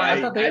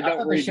thought I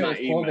don't read my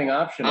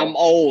email. optional. I'm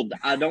old.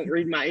 I don't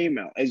read my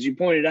email. As you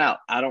pointed out,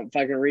 I don't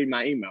fucking read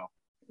my email.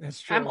 That's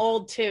true. I'm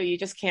old too. You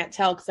just can't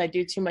tell because I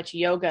do too much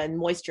yoga and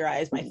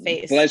moisturize my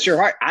face. Bless your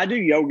heart. I do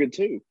yoga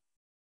too.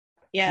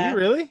 Yeah. You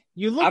really?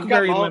 You look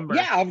very limber.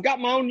 Yeah, I've got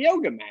my own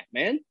yoga mat,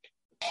 man.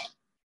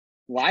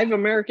 Live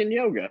American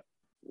Yoga.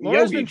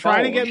 Laura's been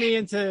trying to get me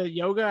into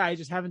yoga. I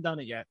just haven't done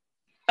it yet.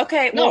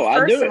 Okay. Well,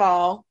 first of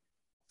all,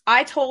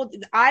 I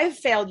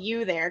failed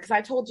you there because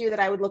I told you that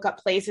I would look up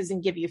places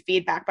and give you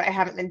feedback, but I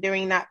haven't been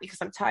doing that because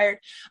I'm tired.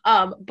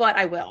 But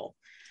I will.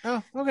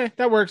 Oh, okay.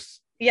 That works.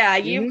 Yeah,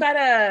 you've got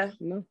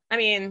to, I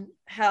mean,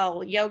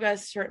 hell, yoga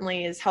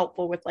certainly is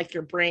helpful with like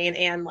your brain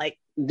and like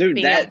dude,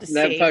 being able to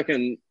see.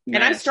 Fucking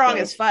and I'm strong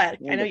as fuck.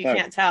 I know you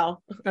can't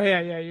tell. Oh,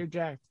 yeah, you're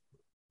jacked.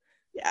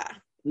 Yeah.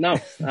 No.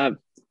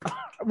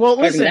 Well,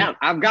 listen. Down.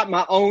 I've got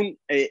my own,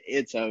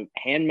 it's a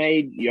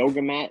handmade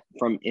yoga mat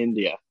from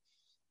India.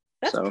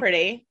 That's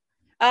pretty.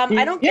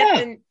 I don't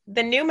get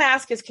the new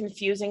mask is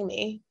confusing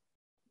me.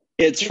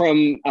 It's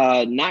from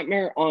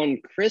Nightmare on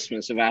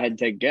Christmas, if I had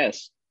to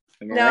guess.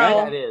 Am I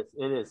right? It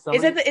is.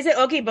 Somebody, is it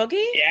Oogie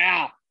Boogie?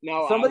 Yeah.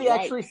 No. Somebody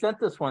actually sent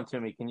this one to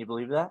me. Can you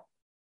believe that?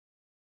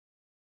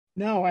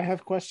 No, I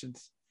have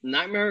questions.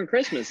 Nightmare on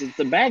Christmas. It's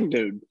the bag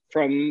dude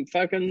from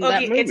fucking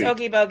that movie. It's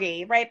Oogie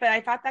Boogie, right? But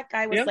I thought that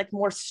guy was like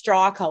more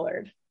straw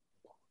colored.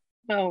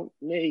 Well,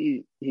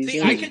 he's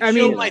I could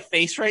show my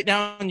face right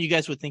now, and you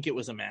guys would think it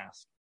was a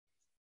mask.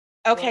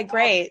 Okay,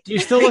 great. Do you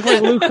still look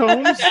like Luke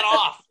Combs? Take that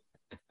off.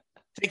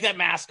 Take that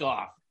mask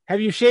off.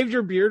 Have you shaved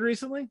your beard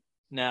recently?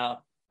 No.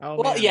 Oh,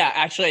 well, man. yeah,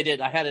 actually I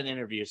did. I had an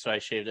interview, so I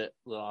shaved it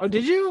a little off. Oh,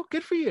 did you?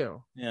 Good for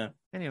you. Yeah.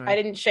 Anyway. I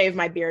didn't shave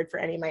my beard for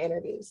any of my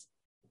interviews.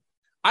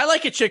 I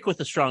like a chick with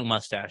a strong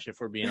mustache, if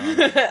we're being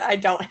honest. I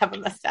don't have a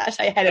mustache.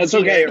 I had a That's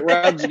okay. It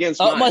rubs against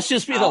mine. It must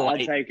just be the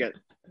light. I'll take it.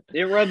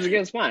 It rubs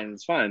against mine.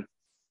 It's fine.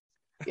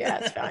 Yeah,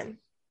 it's fine.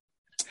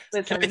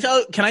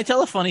 Can I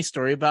tell a funny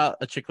story about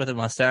a chick with a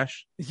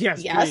mustache?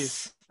 Yes.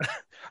 Please.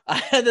 I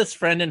had this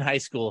friend in high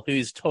school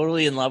who's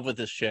totally in love with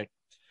this chick,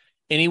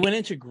 and he went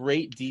into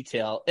great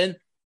detail. And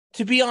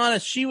to be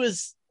honest, it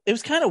was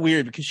kind of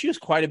weird because she was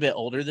quite a bit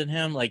older than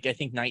him, like I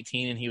think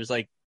 19, and he was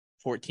like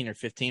 14 or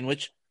 15,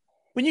 which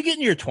when you get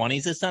in your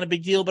 20s, it's not a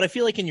big deal. But I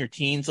feel like in your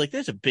teens, like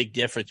there's a big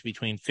difference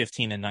between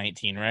 15 and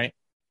 19, right?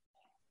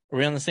 Are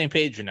we on the same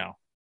page or no?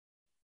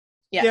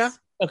 Yes. Yeah.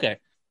 Okay.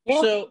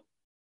 Yeah. So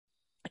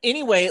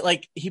anyway,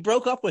 like he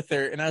broke up with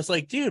her, and I was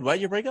like, dude,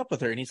 why'd you break up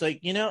with her? And he's like,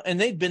 and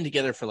they'd been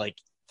together for like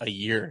a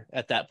year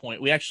at that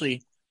point. We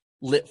actually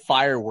lit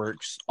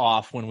fireworks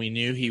off when we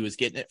knew he was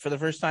getting it for the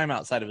first time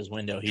outside of his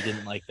window. He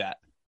didn't like that.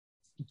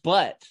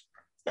 But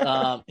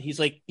he's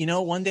like,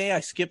 one day I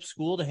skipped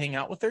school to hang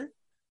out with her,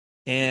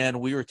 and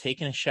we were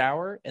taking a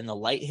shower, and the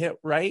light hit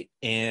right,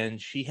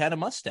 and she had a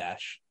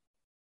mustache,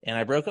 and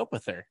I broke up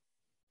with her.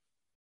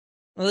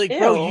 I was like,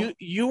 bro,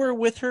 you were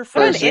with her for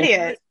what an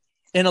idiot.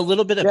 And a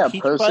little bit of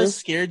peach fuzz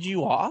scared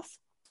you off?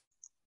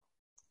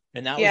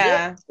 And that was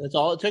it. That's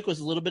all it took was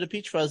a little bit of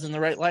peach fuzz in the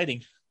right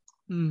lighting.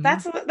 Mm-hmm.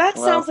 That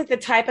sounds like the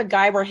type of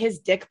guy where his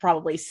dick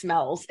probably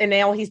smells, and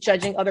now he's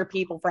judging other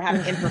people for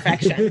having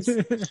imperfections.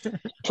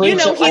 Preach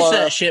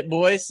that shit,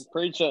 boys.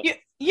 Preach it.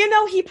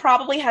 He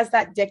probably has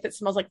that dick that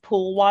smells like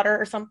pool water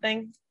or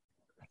something.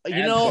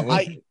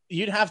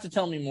 You'd have to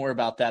tell me more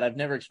about that. I've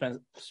never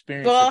experienced.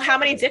 Well, how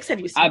many dicks have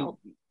you smelled?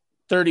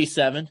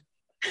 37.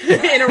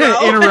 In a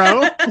row. In a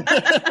row.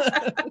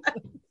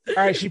 All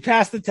right, she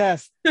passed the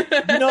test.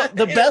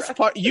 The best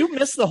part, you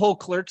missed the whole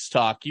Clerks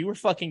talk. You were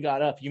fucking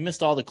got up. You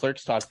missed all the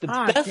Clerks talk. The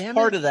best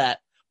part of that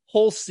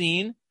whole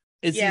scene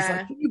is he's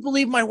like, can you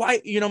believe my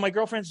wife, my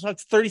girlfriend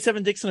sucks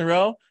 37 dicks in a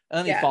row?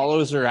 And then he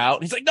follows her out.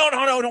 And he's like, no,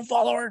 don't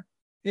follow her.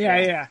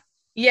 Yeah.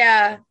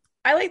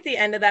 I like the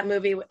end of that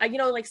movie.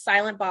 Like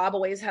Silent Bob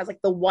always has like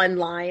the one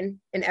line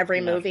in every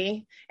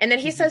movie. And then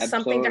he says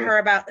something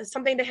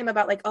to him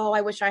about like, oh,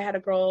 I wish I had a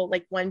girl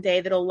like one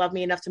day that'll love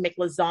me enough to make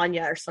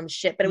lasagna or some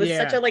shit. But it was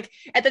such a like,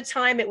 at the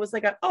time it was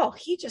like,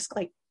 he just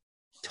like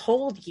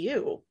told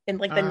you in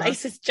like the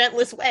nicest,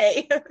 gentlest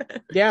way.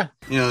 Yeah.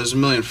 There's a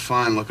million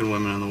fine looking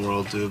women in the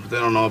world, dude, but they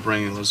don't all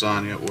bring you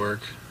lasagna at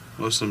work.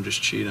 Most of them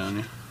just cheat on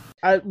you.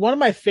 One of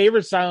my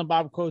favorite Silent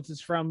Bob quotes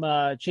is from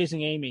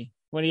Chasing Amy,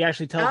 when he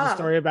actually tells the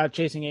story about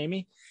chasing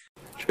Amy.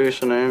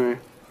 Chasing Amy.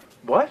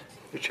 What?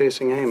 You're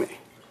chasing Amy.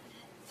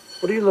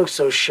 What do you look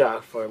so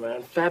shocked for,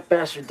 man? Fat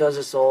bastard does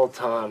this all the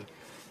time.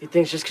 He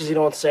thinks just because he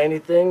don't say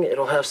anything,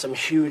 it'll have some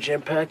huge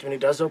impact when he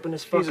does open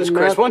his fucking Jesus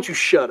mouth. Christ, why don't you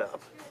shut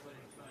up?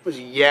 Was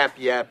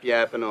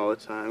yapping all the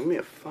time. Give me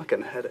a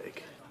fucking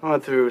headache. I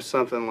went through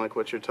something like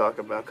what you're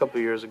talking about a couple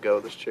of years ago,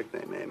 this chick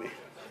named Amy.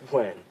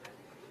 When?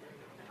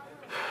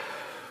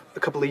 A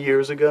couple of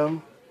years ago.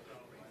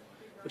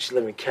 But you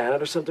live in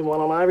Canada or something? Why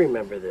don't I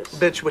remember this?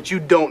 Bitch, what you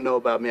don't know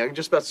about me, I can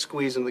just about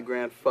squeeze in the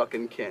Grand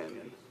fucking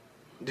Canyon.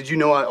 Did you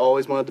know I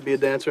always wanted to be a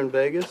dancer in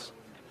Vegas?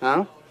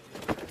 Huh?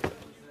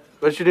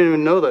 Bet you didn't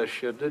even know that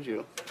shit, did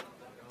you?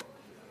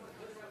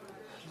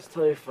 Just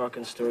tell your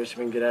fucking story so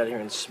we can get out of here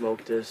and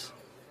smoke this.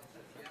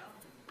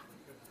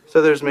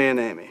 So there's me and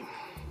Amy,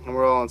 and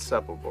we're all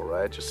inseparable,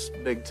 right? Just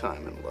big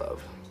time in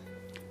love.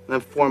 And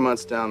then 4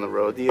 months down the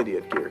road, the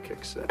idiot gear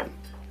kicks in,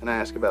 and I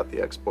ask about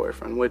the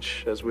ex-boyfriend,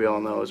 which, as we all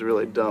know, is a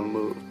really dumb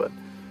move, but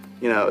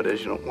you know how it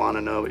is. You don't want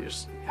to know, but you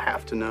just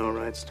have to know,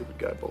 right? Stupid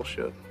guy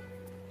bullshit.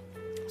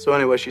 So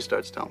anyway, she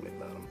starts telling me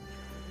about him.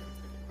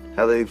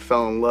 How they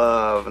fell in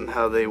love, and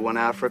how they went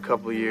out for a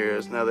couple of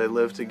years, and how they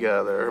live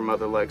together. Her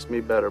mother likes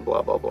me better,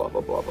 blah, blah, blah,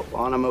 blah, blah, blah,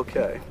 blah, and I'm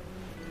okay.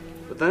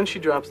 But then she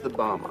drops the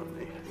bomb on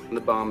me, and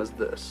the bomb is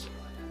this.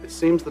 It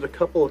seems that a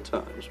couple of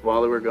times,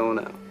 while they were going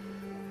out,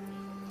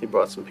 he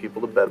brought some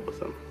people to bed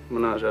with him.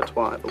 Menage a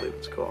trois, I believe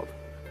it's called.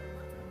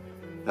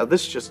 Now,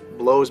 this just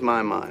blows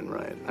my mind,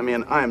 right? I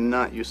mean, I am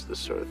not used to this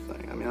sort of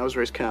thing. I mean, I was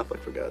raised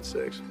Catholic, for God's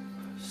sakes.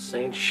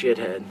 Saint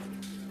shithead.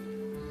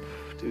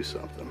 Do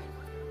something.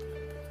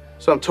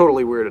 So I'm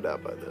totally weirded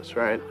out by this,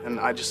 right? And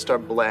I just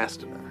start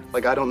blasting her.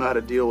 Like, I don't know how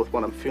to deal with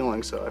what I'm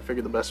feeling, so I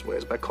figured the best way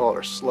is if I call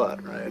her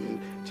slut, right? And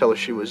tell her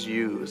she was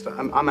used.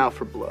 I'm out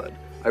for blood.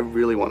 I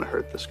really want to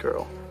hurt this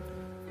girl.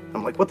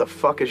 I'm like, what the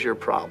fuck is your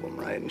problem,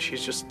 right? And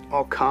she's just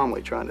all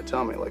calmly trying to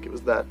tell me, like, it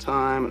was that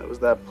time and it was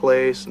that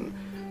place, and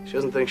she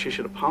doesn't think she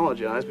should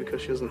apologize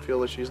because she doesn't feel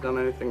that she's done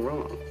anything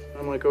wrong.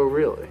 I'm like, oh,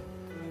 really?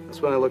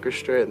 That's when I look her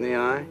straight in the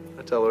eye.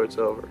 I tell her it's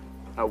over.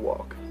 I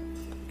walk.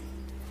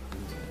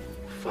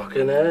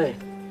 Fucking A.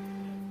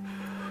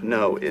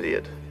 No,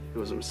 idiot. It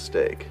was a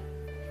mistake.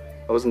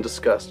 I wasn't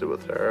disgusted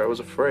with her. I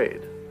was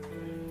afraid.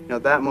 You know,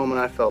 at that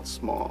moment I felt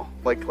small.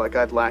 Like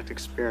I'd lacked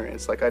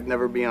experience. Like I'd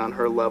never be on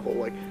her level.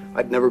 Like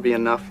I'd never be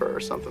enough for her or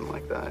something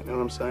like that. You know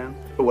what I'm saying?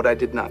 But what I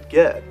did not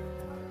get,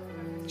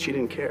 she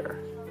didn't care.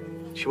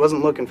 She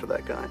wasn't looking for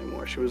that guy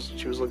anymore. She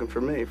was looking for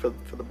me, for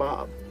the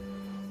Bob.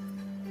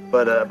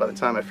 But by the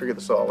time I figured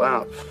this all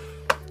out,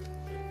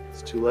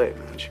 it's too late,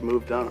 man. She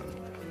moved on.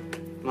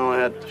 And all I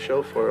had to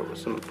show for it was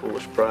some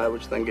foolish pride,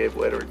 which then gave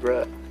way to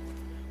regret.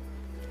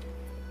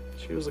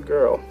 She was a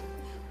girl.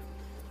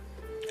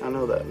 I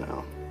know that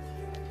now.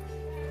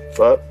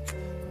 But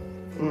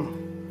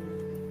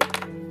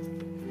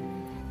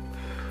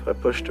I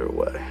pushed her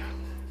away.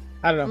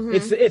 I don't know.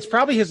 Mm-hmm. It's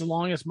probably his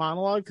longest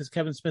monologue because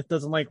Kevin Smith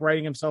doesn't like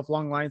writing himself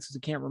long lines because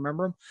he can't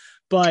remember them.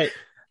 But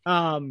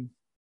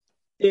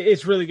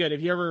it's really good.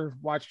 If you ever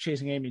watch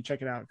Chasing Amy,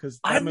 check it out. Because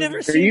I've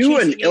never seen. Are you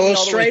Chasing an Amy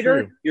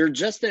illustrator?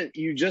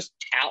 You just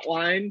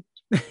outline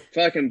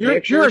fucking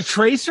pictures. You're a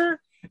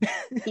tracer.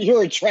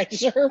 You're a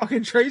tracer.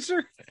 Fucking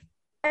tracer.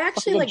 I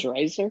actually like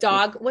tracer?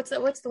 Dog. What's the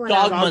one?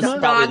 Dogma's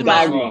probably the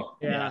best one.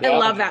 Yeah, I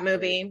love that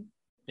movie.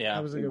 Yeah,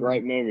 that was a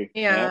great movie.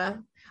 Yeah,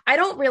 I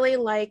don't really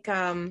like.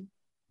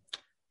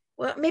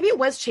 Well, maybe it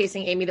was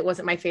Chasing Amy that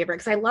wasn't my favorite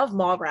because I love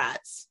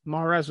Mallrats.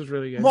 Mallrats was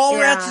really good.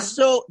 Mallrats is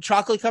so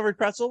chocolate covered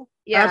pretzel.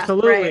 Yeah,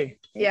 absolutely. Right.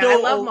 Yeah, so I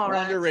love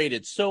Mallrats.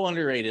 Underrated. So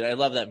underrated. I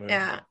love that movie.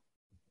 Yeah.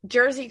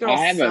 Jersey Girl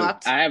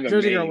sucked. I have a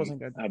Jersey Girl wasn't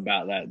good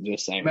about that.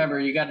 Just saying. Remember,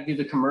 you got to do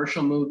the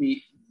commercial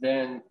movie,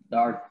 then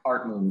the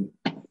art movie.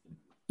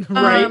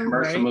 Right.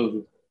 Commercial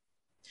movie.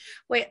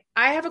 Wait,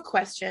 I have a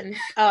question.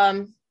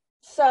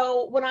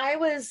 So when I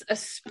was a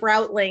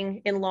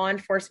sproutling in law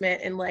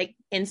enforcement and like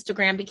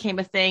Instagram became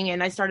a thing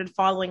and I started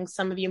following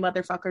some of you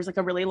motherfuckers like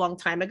a really long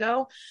time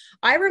ago,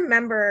 I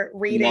remember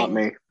reading. Not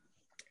me.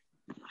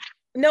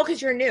 No,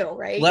 because you're new,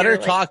 right? Let her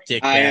like, talk,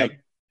 dick bag.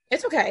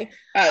 It's okay.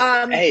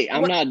 Hey,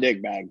 I'm not a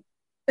dick bag.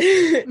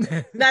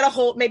 Not a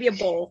whole, maybe a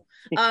bowl.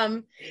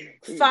 5,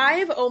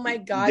 oh my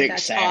God, Dick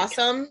that's sack.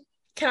 awesome.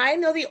 Can I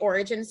know the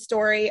origin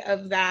story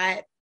of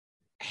that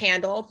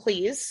handle,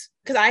 please?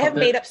 Because I have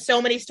made up so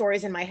many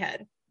stories in my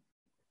head.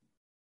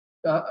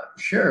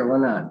 Sure, why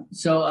not?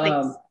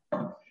 So,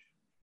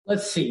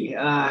 let's see.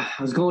 I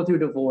was going through a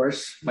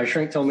divorce. My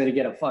shrink told me to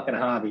get a fucking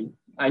hobby.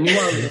 I knew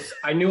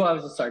I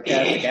was a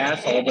sarcastic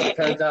asshole, but it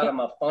turns out I'm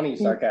a funny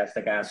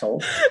sarcastic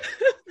asshole.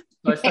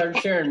 So I started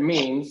sharing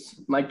memes.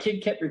 My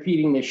kid kept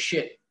repeating this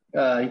shit.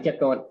 He kept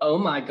going, "Oh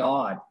my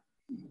God,"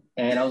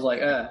 and I was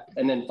like,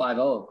 and then 5-0,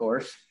 of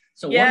course.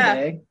 So one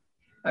day,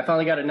 I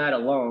finally got a night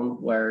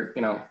alone where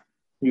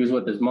he was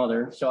with his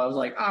mother. So I was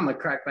like, I'm gonna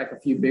crack back a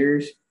few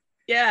beers.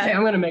 Yeah. Hey,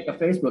 I'm gonna make a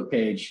Facebook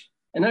page,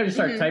 and I just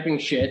started typing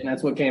shit, and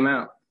that's what came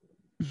out.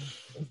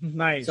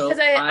 Nice. Because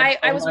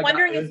I was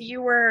wondering if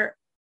you were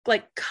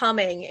like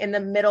coming in the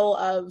middle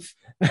of.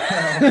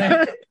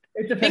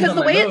 Because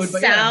the way it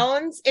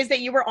sounds is that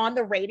you were on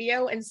the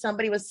radio and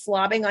somebody was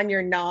slobbing on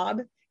your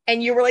knob,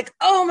 and you were like,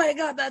 "Oh my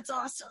God, that's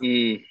awesome."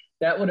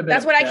 That would have been.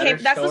 That's what I came.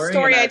 That's the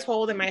story I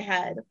told in my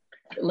head.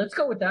 Let's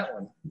go with that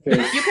one.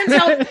 You can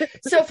tell.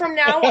 So from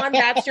now on,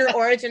 that's your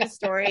origin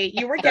story.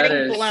 You were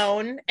getting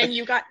blown, and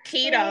you got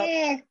keyed up.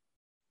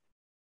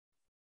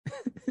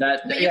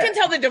 But you can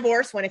tell the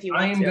divorce one if you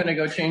want. I am going to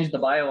go change the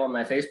bio on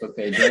my Facebook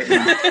page right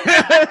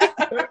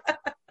now.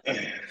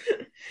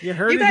 You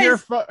heard it here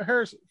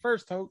first,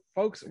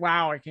 folks.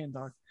 Wow, I can't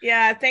talk.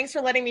 Yeah, thanks for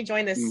letting me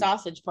join this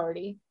sausage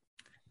party.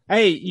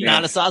 Hey,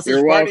 not a sausage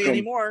party welcome.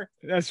 Anymore.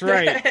 That's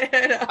right.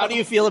 How do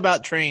you feel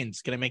about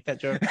trains? Can I make that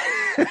joke?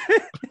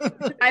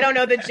 I don't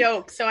know the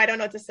joke, so I don't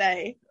know what to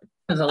say.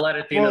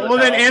 Well,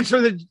 then answer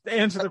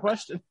the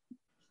question.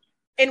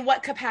 In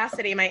what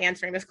capacity am I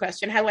answering this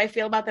question? How do I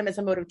feel about them as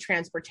a mode of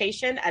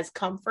transportation, as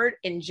comfort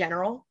in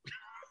general?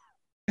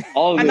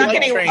 I'm not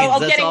getting.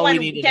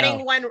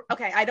 Getting one.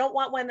 Okay, I don't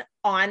want one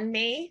on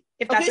me.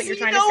 If that's what you're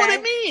trying to say, you know what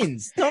it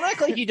means. Don't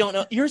act like you don't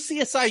know. You're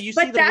CSI. You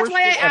see the worst. But that's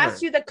why I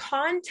asked you the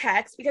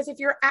context, because if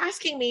you're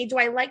asking me, do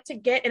I like to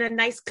get in a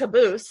nice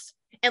caboose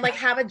and like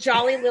have a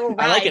jolly little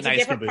ride to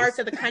different parts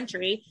of the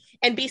country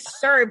and be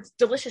served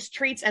delicious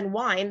treats and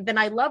wine, then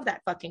I love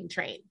that fucking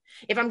train.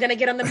 If I'm going to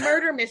get on the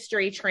murder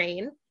mystery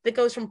train that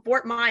goes from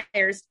Fort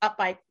Myers up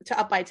by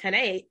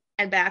 10-8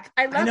 and back,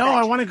 I love. I know.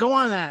 I want to go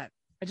on that.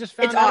 I just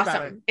found out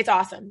about it. It's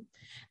awesome.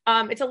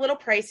 It's a little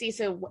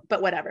pricey,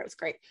 but whatever. It was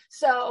great.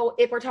 So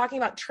if we're talking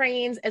about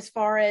trains, as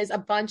far as a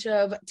bunch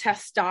of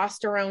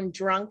testosterone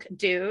drunk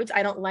dudes,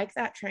 I don't like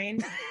that train.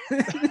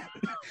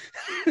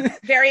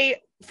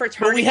 Very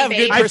fraternity. But we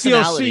have good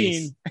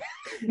personalities.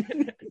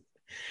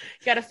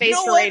 Got a face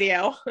for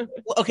radio.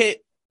 Okay,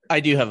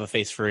 I do have a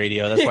face for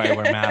radio. That's why I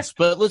wear masks.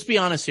 But let's be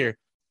honest here.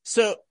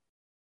 So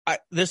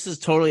this is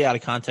totally out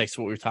of context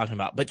what we were talking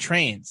about. But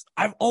trains,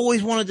 I've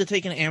always wanted to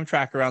take an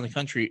Amtrak around the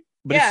country,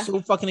 but it's so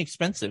fucking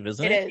expensive,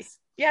 isn't it? It is.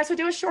 Yeah, so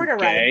do a shorter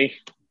ride.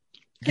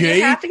 Gay.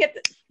 You have to get.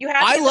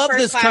 I love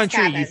this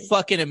country, you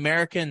fucking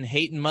American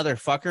hating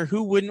motherfucker.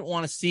 Who wouldn't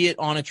want to see it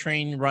on a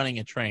train running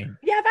a train?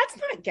 Yeah, that's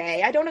not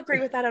gay. I don't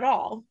agree with that at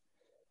all.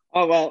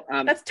 Oh well,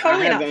 that's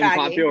totally I have not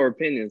unpopular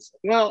opinions.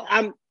 Well,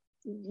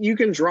 you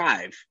can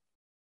drive.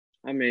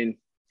 I mean,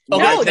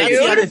 that's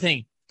the other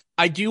thing.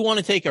 I do want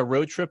to take a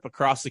road trip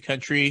across the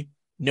country.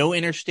 No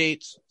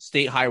interstates,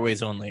 state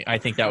highways only. I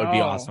think that would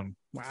be awesome.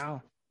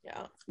 Wow.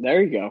 Yeah.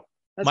 There you go.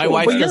 That's My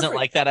wife doesn't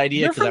like that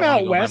idea because I want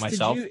to go by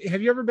myself.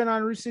 Have you ever been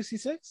on Route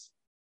 66?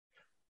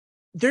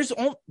 There's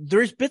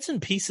bits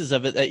and pieces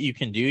of it that you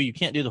can do. You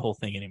can't do the whole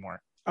thing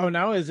anymore. Oh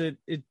no, is it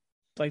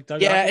like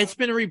dug Yeah, up? It's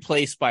been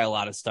replaced by a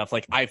lot of stuff.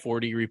 Like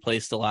I-40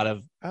 replaced a lot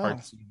of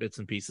parts, bits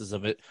and pieces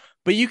of it.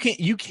 But you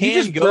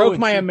just go broke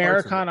my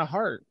Americana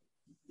heart.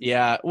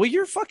 Yeah. Well,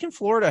 you're fucking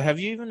Florida. Have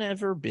you even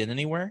ever been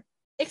anywhere?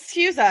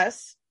 Excuse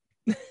us.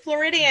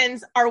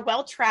 Floridians are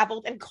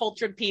well-traveled and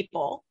cultured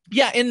people.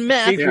 Yeah, in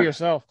math. Speak for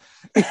yourself.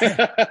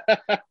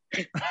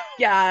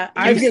 Yeah.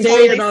 I've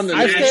stayed on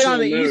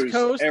the East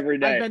Coast every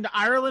day. I've been to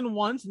Ireland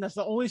once, and that's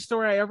the only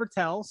story I ever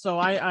tell. So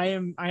I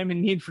am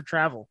in need for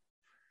travel.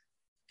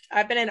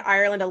 I've been in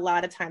Ireland a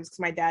lot of times because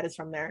my dad is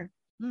from there.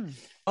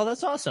 Oh,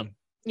 that's awesome.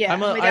 Yeah.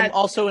 I'm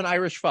also an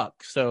Irish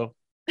fuck, so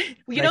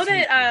you know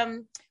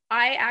that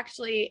I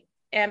actually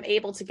am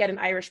able to get an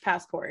Irish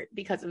passport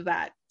because of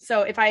that.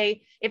 So if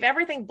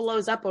everything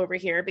blows up over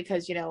here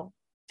because,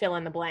 fill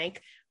in the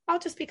blank, I'll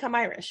just become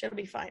Irish. It'll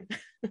be fine.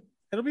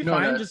 It'll be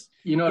fine. Just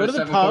you know what a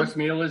 7-course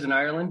meal is in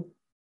Ireland?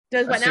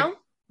 Does what now?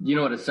 You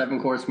know what a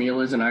 7-course meal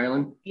is in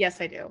Ireland?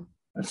 Yes, I do.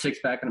 A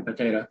 6-pack and a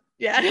potato.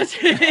 Yeah,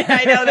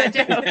 I know that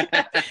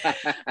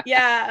joke.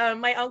 Yeah,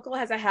 my uncle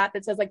has a hat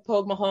that says like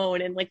Pogue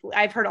Mahone, and like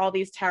I've heard all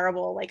these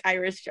terrible like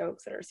Irish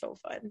jokes that are so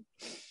fun.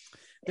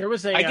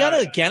 I got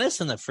a Guinness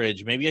in the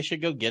fridge. Maybe I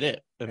should go get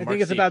it. I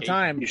think it's about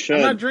time. You should.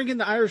 I'm not drinking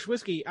the Irish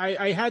whiskey.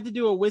 I had to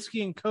do a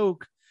whiskey and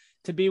Coke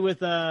to be with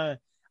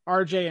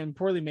RJ and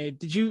Poorly Made.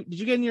 Did you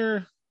get in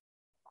your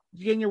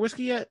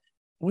whiskey yet?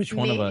 Which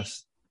one of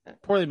us?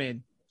 Poorly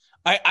Made.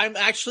 I'm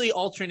actually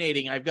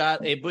alternating. I've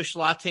got a Busch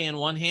Latte in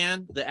one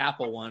hand, the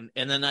apple one,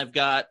 and then I've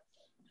got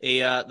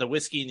the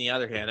whiskey in the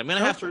other hand. I'm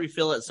gonna have to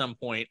refill at some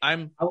point.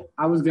 I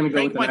was gonna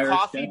go with my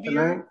coffee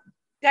beer.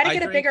 Gotta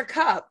get a bigger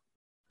cup.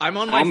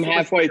 I'm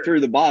halfway through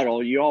the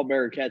bottle. You all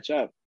better catch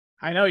up.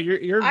 I know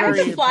you're. I have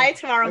to fly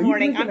tomorrow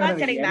morning. I'm not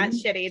getting that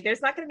shitty.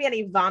 There's not going to be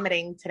any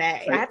vomiting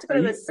today. I have to go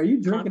to this. Are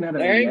you drinking out of?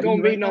 There ain't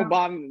going to be no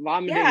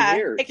vomiting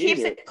here. It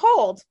keeps it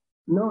cold.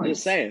 No,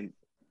 just saying.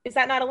 Is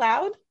that not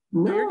allowed?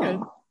 No, you're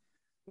good.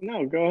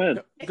 No, go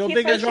ahead. Go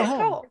big or go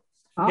home.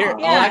 Here,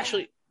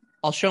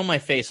 I'll show my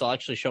face. I'll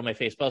actually show my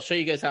face, but I'll show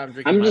you guys how I'm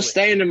drinking. I'm just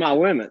staying to my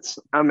limits.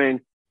 I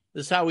mean,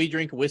 this is how we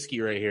drink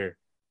whiskey right here.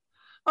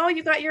 Oh,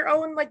 you got your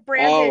own like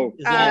branded.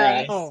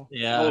 Yeah. Cool.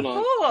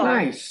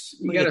 Nice.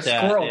 You got a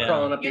squirrel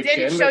crawling up your chin. You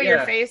didn't show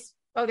your face.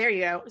 Oh, there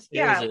you go.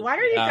 Yeah. Why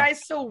are you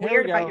guys so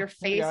weird about your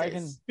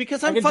faces?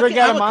 Because I'm a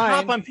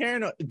cop. I'm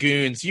paranoid.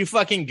 Goons. You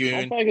fucking goon.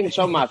 I'm fucking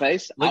show my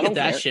face. Look at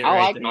that shit. I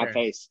right like there. my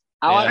face.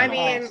 That's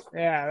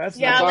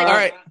all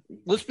right.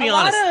 Let's be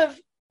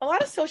honest. A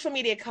lot of social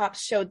media cops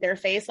showed their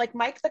face, like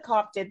Mike the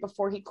cop did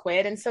before he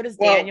quit, and so does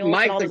Daniel.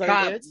 Mike and all the those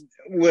cop. other dudes.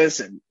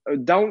 Listen,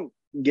 don't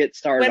get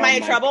started. Am I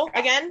in trouble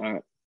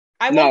again?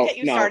 I won't get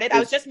you started. I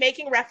was just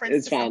making reference.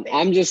 It's to fine. something.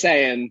 I'm just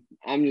saying.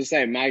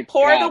 Mike.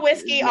 Pour the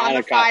whiskey on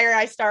the fire.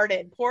 I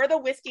started. Pour the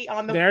whiskey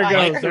on the fire.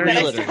 There goes the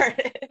realtor.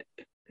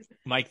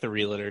 Mike the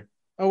realtor.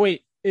 Oh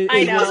wait, I know.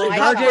 He was a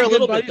cop for a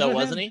little bit though,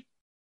 wasn't he?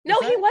 No,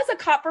 he was a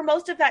cop for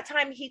most of that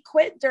time. He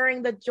quit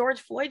during the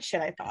George Floyd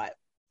shit. I thought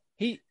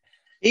he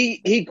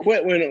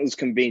quit when it was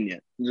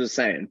convenient. I'm just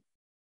saying.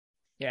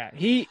 Yeah,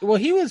 he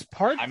was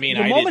part. I mean,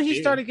 the moment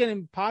he started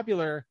getting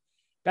popular,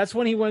 that's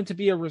when he went to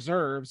be a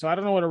reserve. So I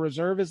don't know what a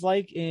reserve is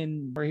like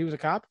in where he was a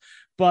cop,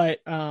 but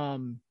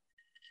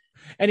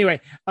anyway.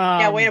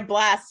 Way to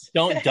blast.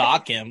 Don't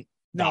dock him.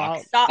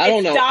 Doc. I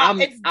don't know. I'm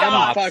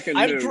Doc. fucking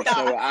new,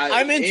 so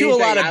I'm into a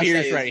lot of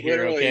beers right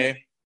here.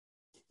 Okay,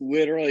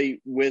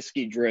 literally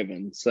whiskey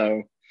driven.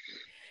 So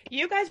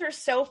you guys are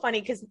so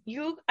funny because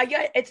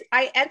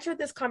I entered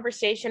this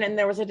conversation and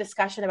there was a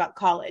discussion about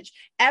college.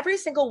 Every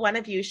single one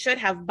of you should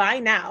have by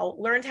now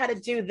learned how to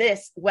do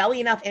this well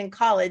enough in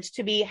college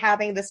to be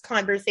having this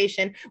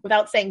conversation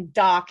without saying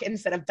doc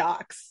instead of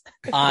docs.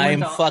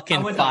 I'm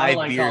fucking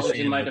 5 beers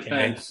in my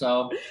defense.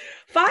 So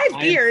 5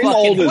 beers.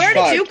 Where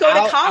did you go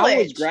to college? I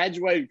was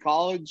graduated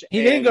college.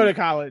 He didn't go to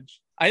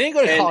college. I didn't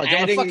go to college.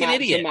 I'm a fucking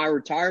idiot. To my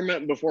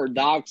retirement before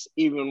docs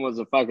even was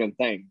a fucking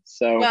thing.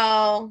 So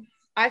well.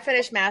 I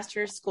finished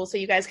master's school, so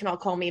you guys can all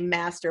call me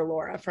Master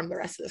Laura from the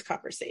rest of this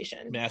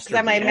conversation. Because I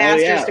have my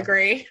master's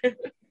degree.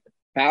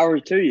 Power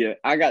to you.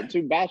 I got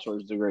 2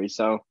 bachelor's degrees,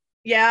 so.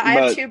 Yeah, I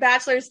have 2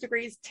 bachelor's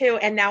degrees too,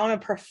 and now I'm a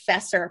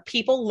professor.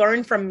 People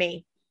learn from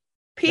me.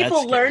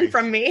 People learn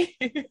from me.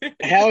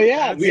 Hell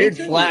yeah. Weird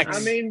flex.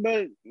 I mean,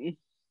 but.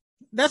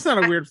 That's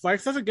not a weird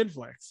flex. That's a good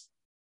flex.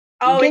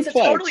 Oh, it's a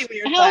totally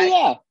weird flex. Hell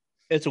yeah.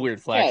 It's a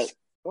weird flex.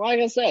 Yeah,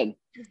 like I said.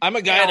 I'm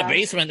a guy in a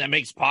basement that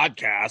makes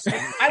podcasts.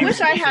 I wish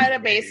I had a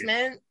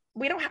basement.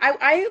 We don't.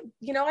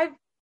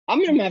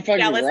 I'm in my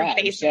fucking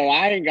garage, so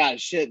I ain't got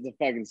shit to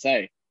fucking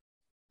say.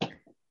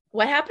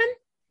 What happened?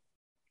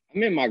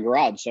 I'm in my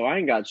garage, so I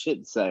ain't got shit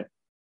to say.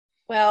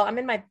 Well, I'm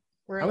in my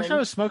room. I wish I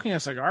was smoking a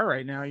cigar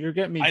right now. You're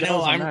getting me. I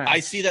know. I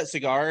see that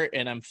cigar,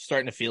 and I'm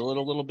starting to feel it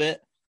a little bit,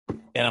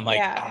 and I'm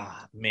like,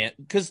 man,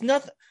 because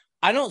nothing.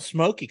 I don't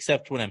smoke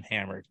except when I'm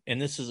hammered,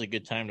 and this is a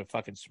good time to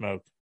fucking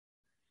smoke.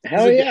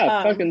 Hell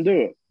yeah, fucking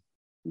do it.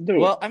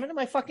 Well, I'm in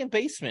my fucking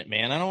basement,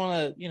 man. I don't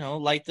want to,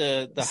 light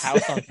the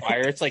house on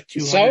fire. It's like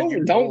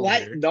 200.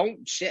 So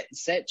don't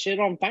set shit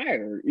on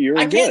fire.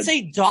 I can't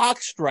say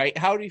doxed right.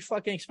 How do you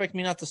fucking expect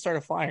me not to start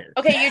a fire?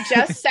 Okay, you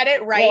just said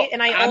it right,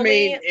 and I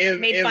only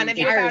made fun of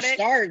you about it. If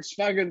fire starts,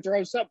 fucking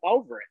throw something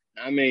over it.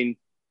 I mean,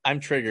 I'm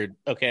triggered.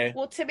 Okay.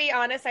 Well, to be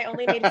honest, I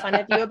only made fun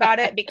of you about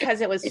it because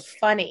it was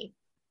funny.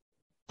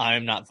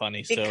 I'm not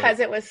funny. Because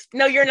it was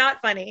no, you're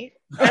not funny.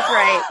 That's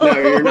right. No,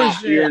 you're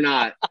not. You're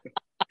not.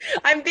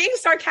 I'm being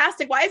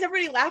sarcastic. Why is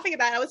everybody laughing at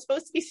that? I was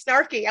supposed to be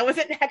snarky. I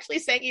wasn't actually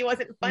saying he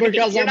wasn't funny.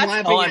 Because I'm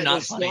laughing at the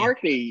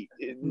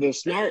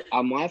snarky.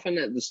 I'm laughing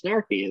at the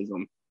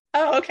snarkyism.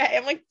 Oh, okay.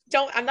 I'm like,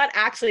 I'm not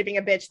actually being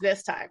a bitch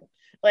this time.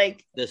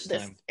 Like this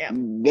time. Yeah.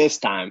 This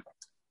time.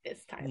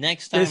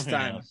 Next time. This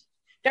time.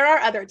 There are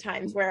other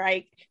times where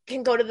I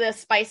can go to the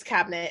spice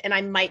cabinet and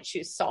I might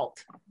choose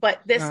salt, but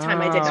this time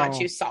I did not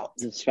choose salt.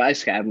 The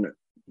spice cabinet.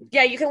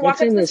 Yeah, you can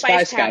walk into the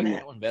spice cabinet.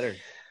 That one better.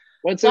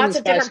 What's lots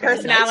of different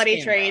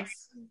personality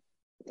traits.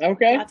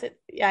 Okay.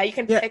 You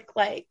can pick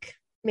like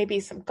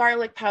maybe some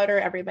garlic powder.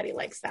 Everybody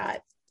likes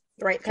that.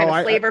 The right kind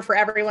of flavor for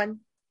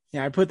everyone.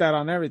 Yeah, I put that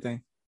on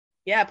everything.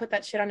 Yeah, put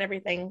that shit on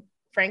everything.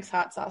 Frank's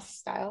hot sauce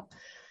style.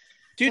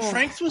 Dude,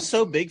 Frank's was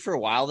so big for a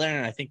while there,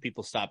 and I think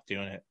people stopped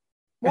doing it.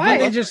 Why?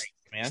 They just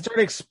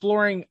started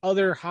exploring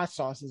other hot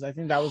sauces. I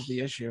think that was the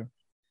issue.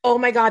 Oh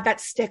my God,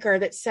 that sticker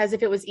that says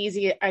if it was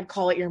easy, I'd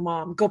call it your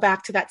mom. Go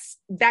back to that.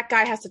 That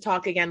guy has to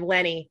talk again,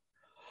 Lenny.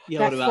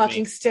 Yeah, that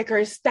fucking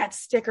sticker. That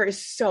sticker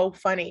is so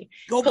funny.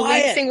 Go buy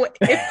it.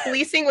 If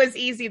policing was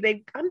easy,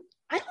 I don't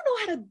know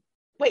how to.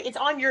 Wait, it's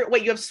on your.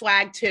 Wait, you have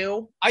swag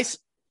too? That's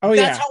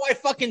how I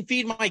fucking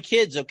feed my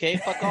kids. Okay,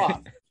 fuck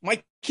off.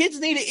 My kids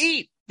need to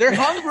eat. They're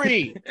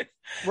hungry.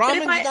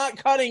 Ramen's not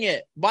cutting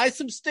it. Buy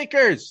some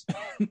stickers.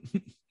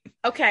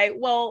 Okay,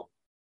 well,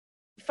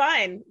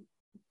 fine.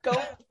 Go.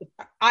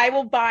 I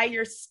will buy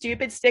your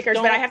stupid stickers,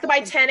 but I have to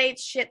buy 10/8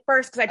 shit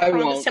first because I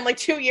promised him like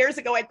 2 years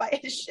ago I'd buy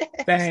his shit.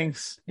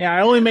 Thanks. Yeah,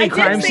 I only made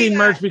crime scene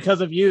merch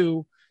because of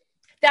you.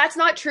 That's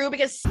not true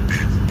because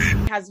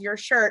has your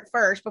shirt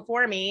first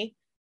before me.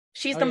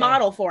 She's the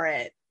model for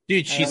it.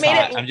 Dude, she's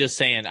hot. I'm just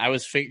saying. I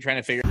was trying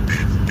to figure.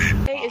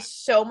 Is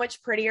so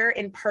much prettier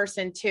in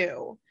person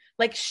too.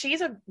 Like she's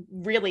a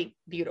really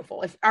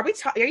beautiful. Are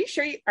you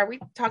sure? Are we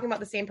talking about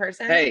the same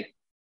person? Hey,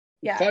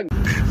 yeah.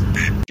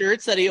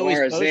 Shirts that he always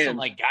posts. I'm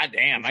like, God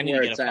damn, I need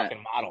to get a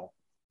fucking model.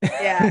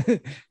 Yeah.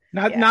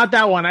 Not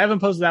that one. I haven't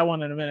posted that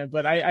one in a minute,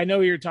 but I know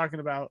who you're talking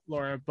about,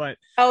 Laura. But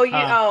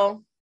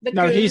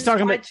he's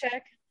talking about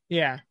chick.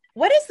 Yeah.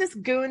 What is this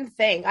goon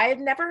thing? I have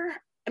never.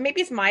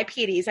 Maybe it's my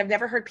PDs. I've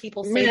never heard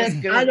people say this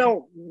goon. I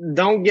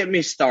don't get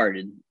me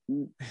started.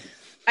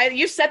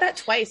 You said that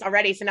twice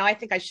already, so now I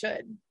think I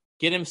should.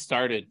 Get him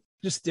started.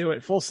 Just do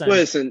it. Full send.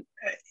 Listen,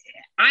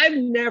 I've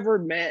never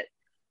met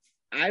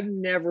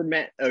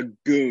a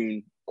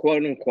goon,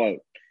 quote unquote,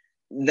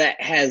 that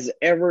has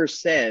ever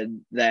said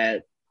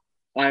that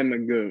I'm a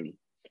goon.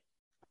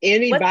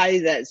 Anybody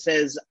that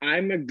says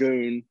I'm a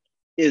goon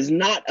is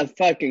not a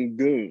fucking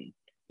goon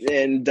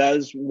and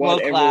does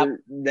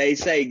whatever they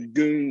say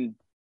goon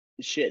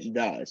shit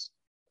does.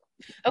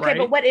 Okay, right?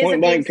 But what is a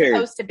goon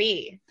supposed to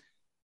be?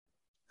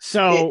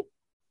 So,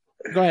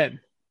 go ahead.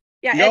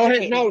 Yeah, go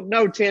ahead. No,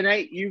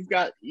 10/8. You've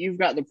got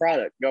the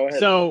product. Go ahead.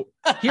 So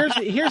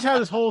here's how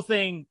this whole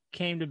thing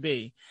came to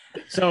be.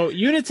 So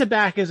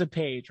Unitabac is a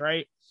page,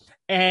 right?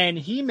 And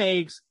he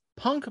makes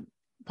punk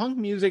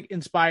music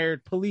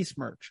inspired police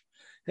merch.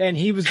 and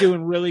he was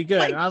doing really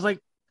good. And I was like,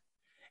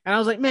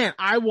 man,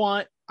 I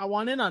want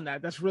in on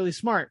that. That's really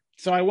smart.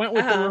 So I went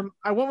with the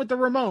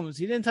Ramones.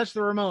 He didn't touch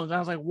the Ramones. I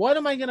was like, what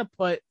am I going to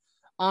put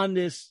on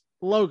this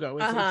logo?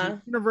 It's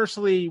a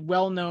universally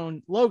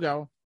well-known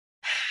logo.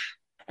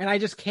 And I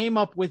just came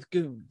up with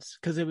goons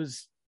because it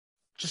was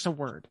just a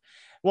word.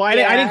 Well, I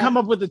didn't come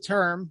up with the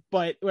term,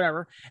 but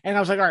whatever. And I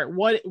was like, all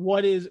right,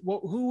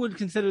 who would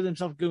consider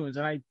themselves goons?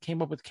 And I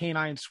came up with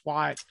Canine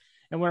SWAT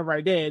and whatever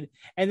I did.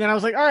 And then I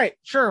was like, all right,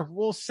 sure,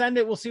 we'll send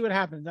it. We'll see what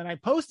happens. And I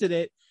posted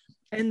it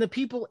and the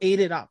people ate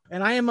it up.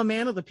 And I am a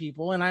man of the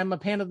people, and I'm a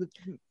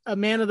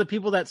man of the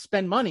people that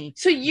spend money.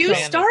 So you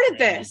started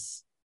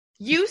this.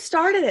 You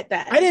started it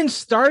then. I didn't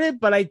start it,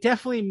 but I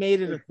definitely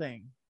made it a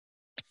thing.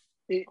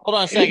 Hold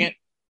on a second.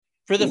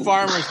 For the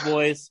farmers,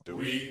 boys.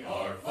 We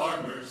are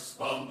farmers.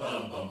 Bum,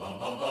 bum, bum, bum,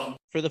 bum, bum.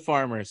 For the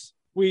farmers.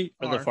 We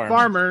are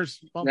farmers.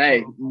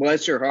 Hey,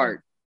 bless your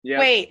heart. Yeah.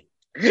 Wait,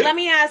 let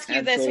me ask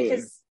you this,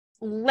 because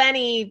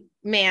Lenny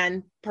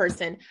man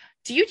person,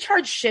 do you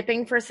charge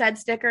shipping for said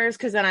stickers?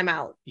 Because then I'm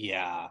out.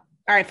 Yeah.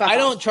 All right, I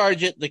don't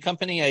charge it. The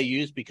company I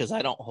use, because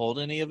I don't hold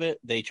any of it,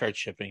 they charge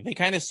shipping. They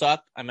kind of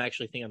suck. I'm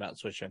actually thinking about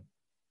switching.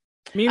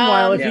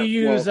 Meanwhile, if you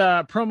use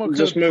promo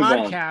code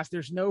podcast,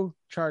 there's no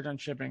charge on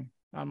shipping.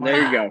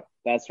 There you go.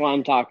 That's what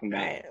I'm talking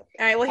about. All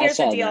right. Well, here's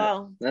the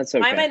deal. That's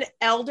okay. I'm an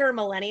elder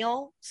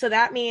millennial, so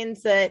that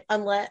means that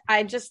unless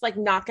I'm just like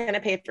not going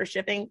to pay for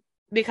shipping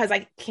because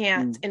I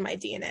can't in my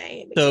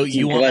DNA. So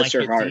you want my kids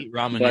to eat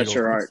ramen noodles?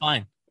 It's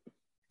fine.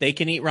 They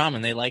can eat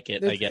ramen. They like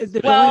it. I guess.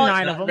 Well,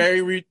 9 of them.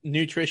 Very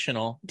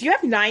nutritional. Do you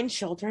have 9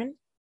 children?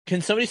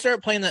 Can somebody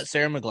start playing that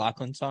Sarah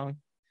McLachlan song?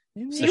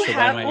 You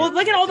have. Well,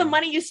 look at all the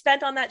money you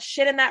spent on that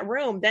shit in that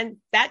room. Then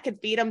that could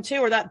feed them too,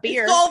 or that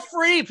beer. It's all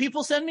free.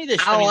 People send me this.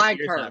 I like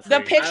her. The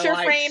picture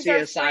frames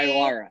are CSI free.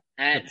 Laura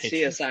at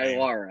CSI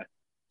Laura.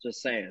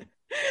 Just saying.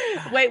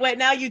 Wait.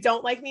 Now you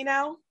don't like me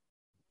now?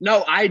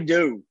 No, I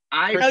do.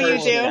 You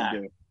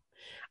do.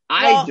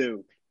 I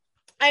do.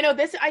 I know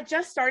this. I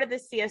just started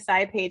this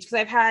CSI page because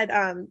I've had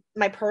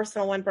my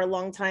personal one for a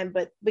long time,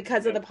 but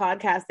because of the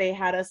podcast, they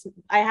had us.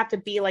 I have to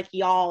be like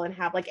y'all and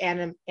have like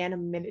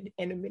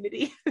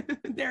anonymity.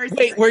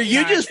 Wait, were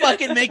you just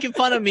fucking making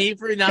fun of me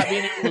for not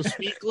being able to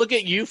speak? Look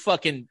at you,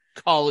 fucking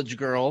college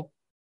girl.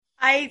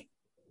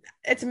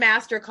 It's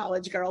master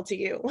college girl to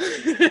you.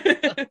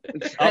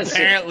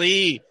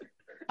 Apparently.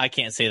 I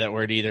can't say that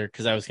word either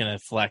because I was going to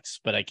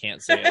flex, but I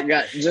can't say it.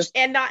 Yeah, just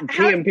and not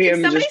PM.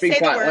 Just be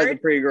quiet. Let the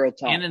pretty girl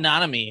talk.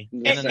 Anonymity.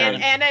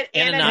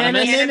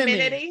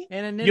 Anonymity.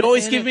 You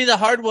always give me the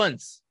hard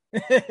ones.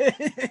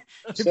 Hip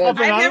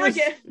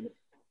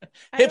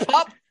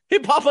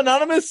hop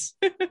anonymous.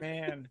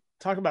 Man,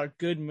 talk about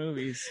good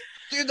movies,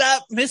 dude.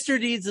 That Mr.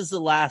 Deeds is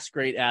the last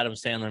great Adam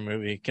Sandler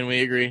movie. Can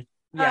we agree?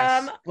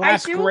 Yes.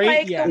 Last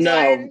great.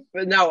 Like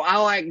no, I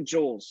like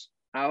Jules.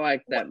 I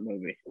like that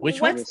movie.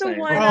 What's the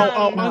one?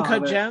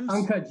 Uncut Gems.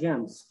 Uncut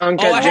Gems.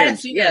 Uncut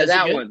Gems. Yeah,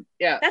 that one.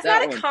 Yeah, that's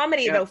not a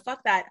comedy though.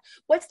 Fuck that.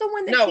 What's the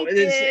one that he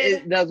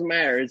did? It doesn't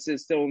matter. It's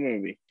still a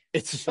movie.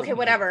 It's okay.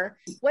 Whatever.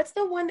 What's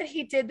the one that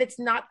he did that's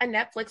not a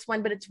Netflix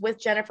one, but it's with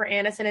Jennifer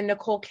Aniston and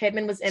Nicole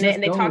Kidman was in it,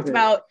 and they talked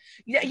about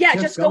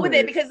just go with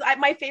it because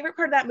my favorite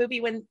part of that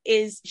movie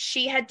is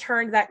she had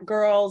turned that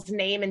girl's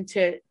name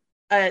into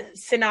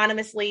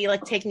synonymously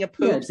like taking a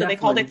poop, so they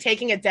called it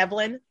taking a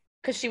Devlin.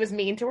 Because she was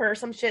mean to her or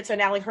some shit. So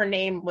now like her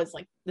name was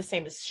like the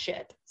same as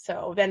shit.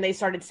 So then they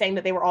started saying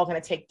that they were all going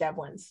to take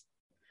Devlins.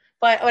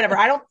 But whatever.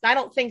 I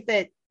don't think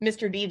that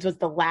Mr. Deeds was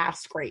the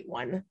last great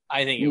one.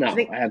 I think it was.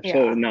 No,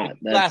 absolutely not.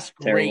 That's last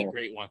great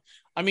one.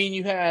 I mean,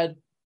 you had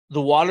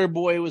The Water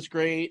Boy was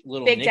great.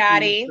 Little Big Nicky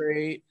Daddy was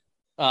great.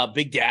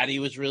 Big Daddy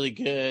was really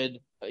good.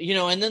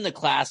 And then the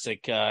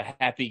classic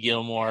Happy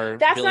Gilmore.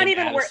 That's Billy not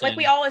even Madison. like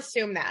we all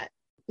assume that.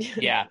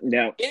 Yeah.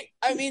 No.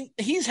 I mean,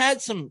 he's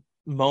had some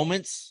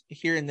moments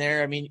here and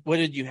there. I mean, what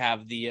did you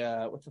have? The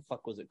what the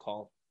fuck was it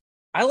called?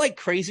 I like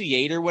Crazy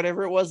 8 or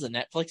whatever it was, the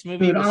Netflix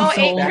movie. Dude,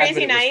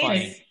 Crazy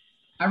Nights.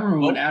 I remember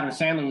when Adam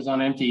Sandler was on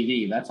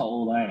MTV. That's how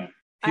old I am.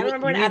 I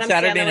remember when Adam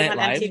Sandler was on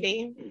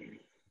MTV.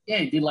 Yeah,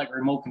 he did like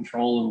remote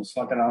control and was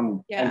fucking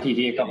on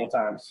MTV a couple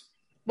times.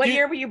 What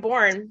year were you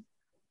born?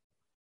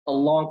 A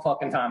long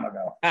fucking time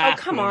ago. Oh,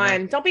 come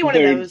on. Don't be one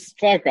of those.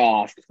 Fuck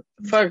off.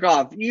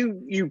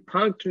 You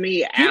punked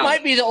me out. He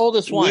might be the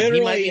oldest one. Literally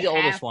he might be the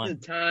oldest one. The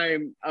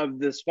time of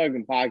this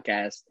fucking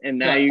podcast, and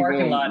now you're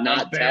going to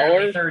not tell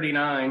her?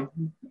 39.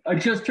 I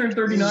just turned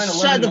 39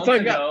 Shut the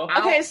fuck up.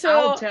 Okay,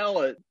 so I'll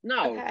tell it.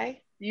 No.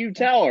 Okay. You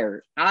tell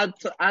her. I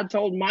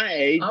told my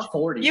age. I'm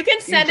 40. You can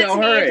send it to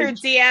me through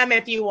DM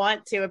if you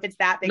want to, if it's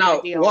that big of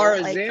a deal.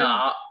 Laura's in.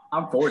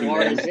 I'm 40.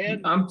 Laura's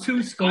in. I'm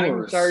 2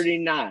 scores. I'm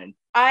 39.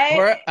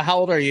 How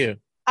old are you?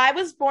 I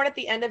was born at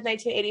the end of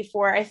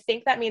 1984. I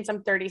think that means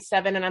I'm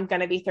 37 and I'm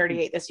going to be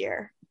 38 this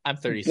year. I'm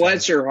 37.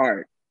 Bless your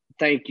heart.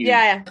 Thank you.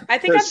 Yeah. I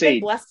think I've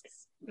been blessed.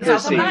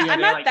 I'm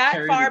not that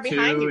far like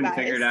behind you guys.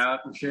 Figured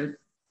out and shit.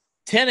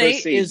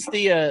 10-8 is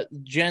the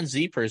Gen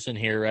Z person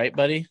here, right,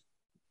 buddy?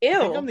 Ew. I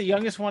think I'm the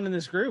youngest one in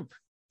this group.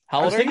 How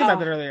I old was are thinking you? about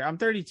that earlier. I'm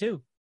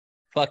 32.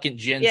 Fucking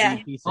Gen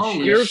Z piece of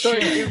shit.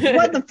 You're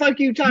what the fuck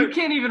you talking? You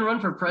can't even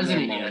run for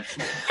president yet.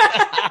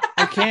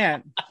 I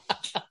can't.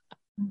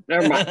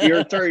 Never mind.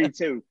 You're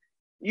 32.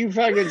 You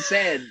fucking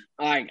said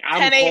like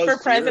I'm 10-8 close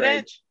for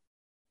president. To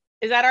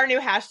Is that our new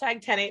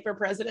hashtag? 10-8 for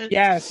president.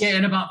 Yes. Yeah,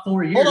 in about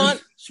 4 years. Hold on.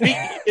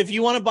 If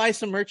you want to buy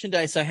some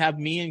merchandise, I have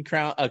me and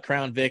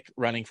Crown Vic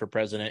running for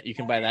president. You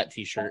can buy that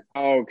T-shirt.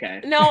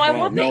 Okay. No, I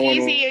want the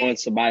easy. No one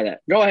wants to buy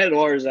that. Go ahead,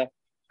 Larza.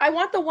 I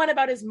want the one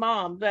about his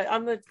mom.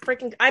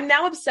 I'm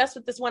now obsessed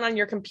with this one on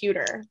your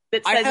computer.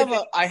 That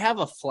says I have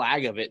a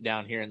flag of it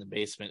down here in the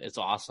basement. It's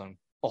awesome.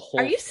 A whole.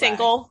 Are you flag.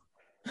 Single?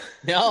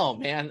 No,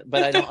 man.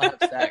 But I don't have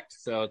sex,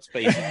 so it's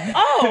basic.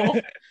 Oh,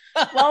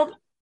 well,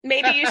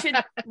 maybe you should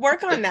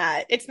work on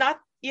that. It's not,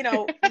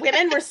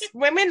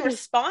 women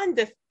respond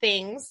to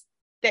things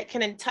that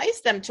can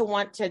entice them to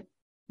want to.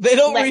 They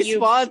don't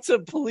respond to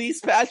police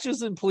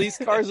patches and police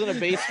cars in a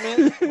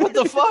basement. What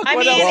the fuck?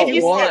 What else do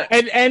you want?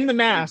 And the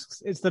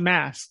masks. It's the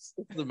masks.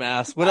 It's the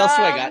mask. What else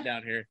do I got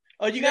down here?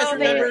 Oh, you guys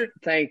remember?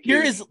 Thank you.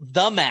 Here is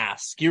The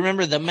Mask. You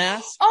remember The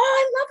Mask? Oh,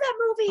 I love that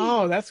movie.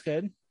 Oh, that's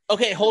good.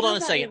 Okay, hold on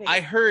a second.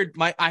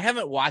 Movie. I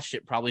haven't watched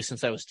it probably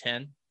since I was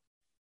 10.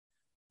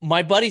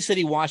 My buddy said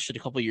he watched it a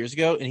couple years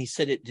ago, and he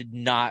said it did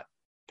not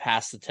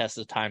pass the test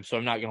of time, so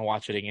I'm not going to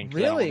watch it again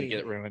because I don't want to get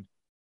it ruined.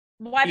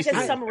 Why?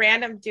 Because some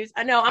random dudes.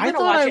 No, I'm going to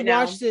watch it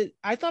now.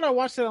 I thought I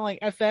watched it on like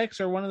FX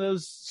or one of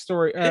those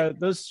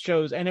those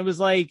shows, and it was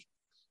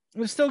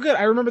still good.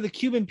 I remember the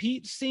Cuban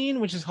Pete scene,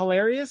 which is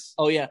hilarious.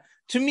 Oh yeah,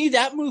 to me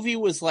that movie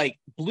was like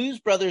Blues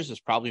Brothers is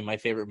probably my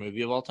favorite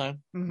movie of all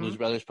time. Mm-hmm. Blues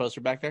Brothers poster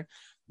back there,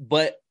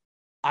 but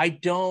I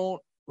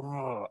don't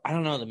know.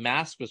 The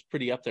Mask was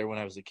pretty up there when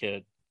I was a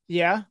kid.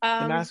 Yeah,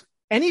 The Mask.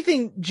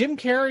 Anything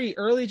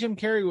early Jim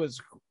Carrey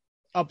was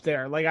up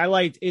there. Like I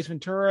liked Ace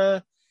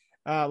Ventura,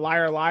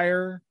 Liar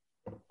Liar.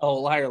 Oh,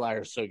 Liar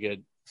Liar is so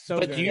good.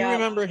 But do you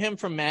remember him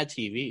from Mad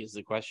TV is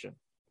the question.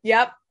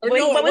 Yep.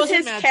 What was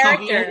his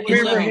character?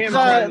 Living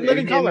Color.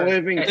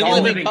 Living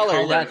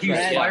Color. That's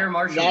right. Fire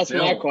Marshal That's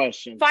Bill. my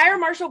question. Fire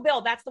Marshal Bill.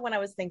 That's the one I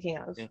was thinking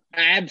of. Yeah.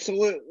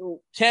 Absolutely.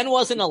 10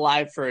 wasn't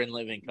alive for In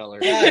Living Color.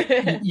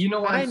 You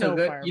know why I'm so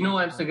good? You know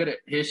why I'm so good at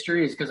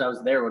history is because I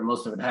was there when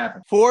most of it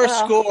happened.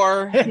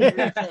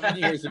 7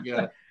 years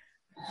ago.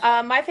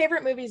 My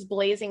favorite movie is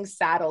Blazing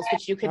Saddles,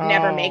 which you could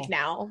never make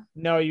now.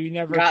 No, you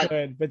never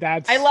could. But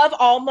I love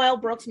all Mel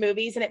Brooks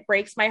movies, and it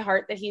breaks my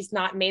heart that he's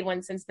not made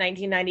one since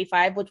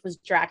 1995, which was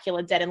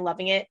Dracula Dead and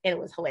Loving It, and it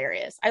was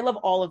hilarious. I love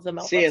all of the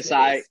Mel Brooks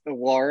movies.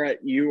 Laura,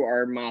 you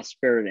are my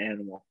spirit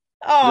animal.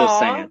 Aww. Just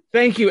saying.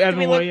 Thank you,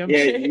 Evan Williams.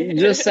 Yeah,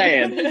 just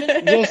saying.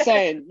 Just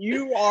saying.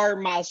 You are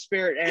my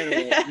spirit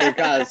animal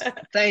because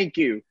thank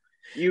you.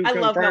 You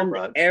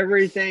confirmed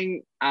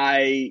everything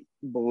I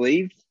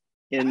believed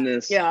in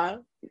this. Yeah.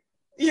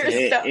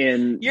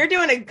 You're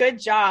doing a good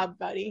job,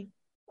 buddy.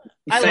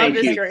 I love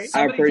this drink.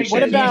 I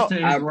appreciate it.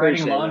 I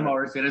appreciate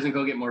lawnmower so he doesn't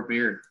go get more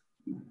beer.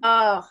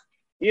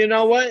 You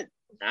know what?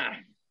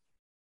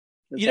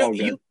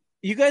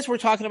 You guys were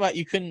talking about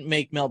you couldn't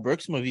make Mel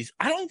Brooks movies.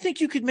 I don't think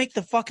you could make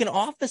The fucking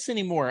Office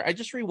anymore. I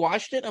just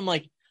rewatched it. I'm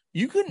like,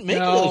 you couldn't make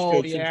those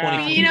jokes in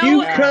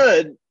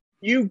 2020.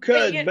 You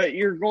could, but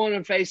you're going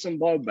to face some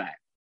blowback.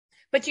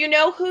 But you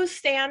know who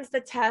stands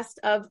the test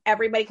of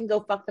everybody can go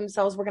fuck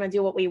themselves, we're going to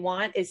do what we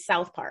want, is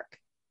South Park.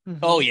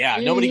 Oh, yeah.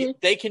 Nobody,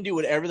 they can do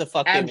whatever the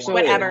fuck they want.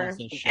 Whatever.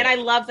 And I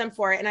love them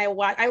for it. And I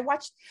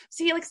watched,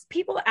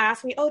 people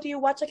ask me, oh, do you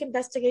watch like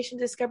Investigation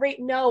Discovery?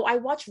 No, I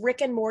watch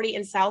Rick and Morty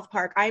in South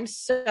Park. I'm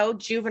so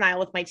juvenile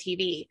with my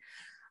TV.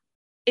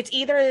 It's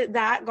either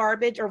that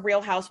garbage or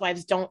Real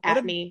Housewives. Don't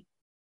at me.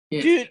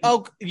 Dude,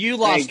 you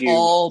lost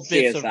all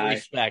bits of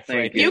respect.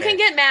 Right there. You can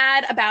get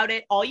mad about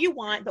it all you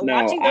want, but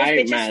watching those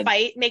bitches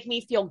fight make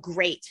me feel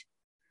great.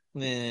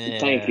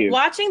 Thank you.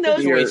 Watching those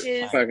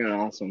bitches, fucking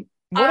awesome.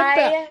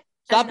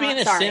 Stop being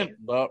a simp,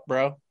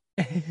 bro.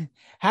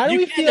 How do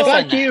we feel?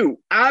 Fuck you.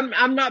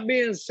 I'm not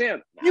being a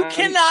simp. You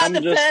cannot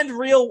defend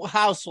Real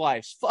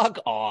Housewives. Fuck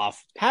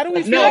off. How do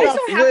we feel? You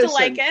don't have to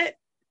like it.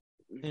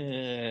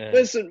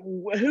 Listen,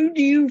 who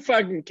do you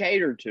fucking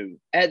cater to?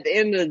 At the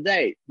end of the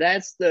day,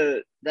 that's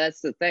the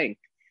thing.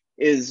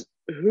 Is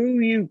who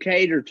you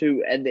cater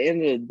to at the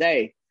end of the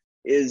day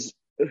is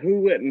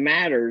who it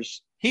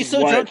matters. He's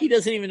so drunk he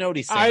doesn't even know what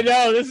he's saying. I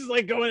know, this is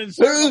like going in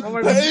circles. Who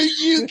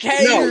you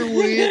cater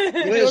with?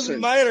 It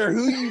doesn't matter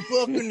who you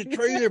fuck in the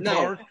trailer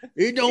park.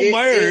 It don't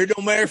matter. It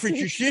don't matter if it's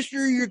your sister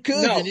or your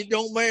cousin. It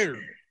don't matter.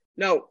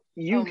 No,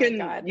 you can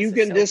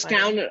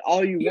discount it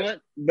all you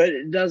want, but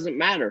it doesn't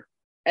matter.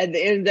 At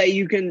the end of the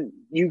day,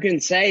 you can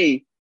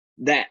say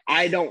that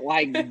I don't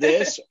like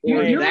this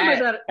or you that.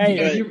 Remember that?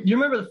 Hey, you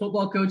remember the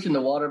football coach and the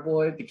water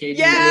boy, the Cajun?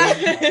 Yeah.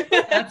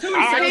 That's who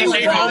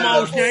he's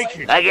almost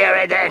naked. I get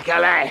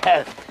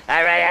ridiculous.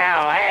 All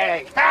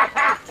right,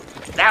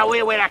 now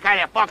we win. I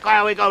kind of fuck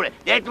all we go.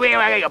 That way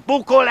I get a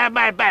book all that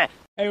my.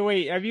 Hey,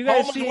 wait, have you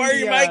guys seen where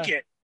you make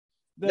it?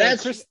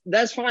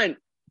 That's fine.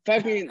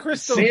 Fucking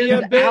Crystal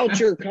send out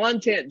your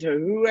content to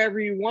whoever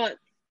you want.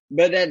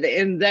 But at the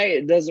end of the day,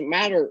 it doesn't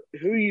matter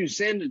who you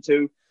send it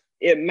to.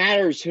 It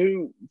matters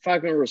who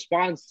fucking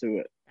responds to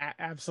it.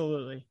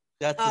 Absolutely.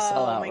 That's a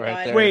sellout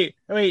right there. Wait.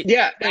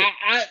 Yeah,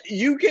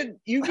 you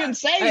can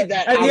say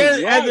that at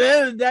the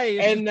end of the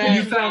day, and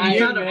that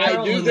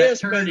I do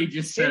this, but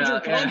send your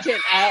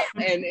content out,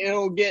 and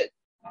it'll get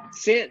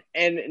sent,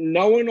 and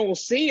no one will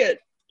see it.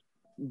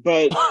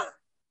 But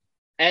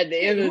at the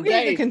end of the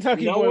day,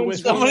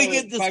 somebody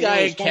get this guy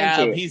a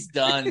cab. He's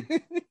done.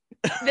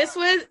 This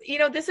is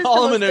the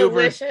most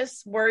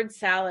delicious word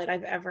salad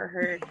I've ever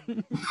heard.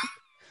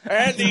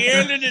 At the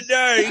end of the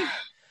day,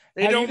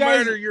 they don't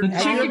murder your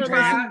chicken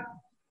wrap.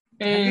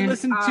 And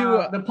listen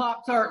to the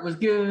Pop-Tart was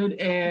good,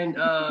 and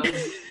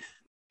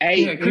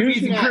hey,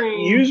 cookies and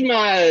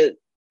cream.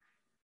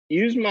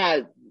 Use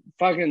my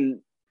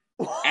fucking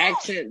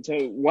accent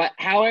to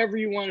however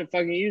you want to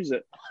fucking use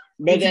it.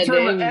 But at the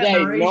end of the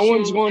day, no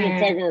one's going to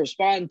fucking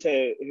respond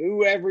to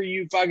whoever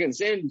you fucking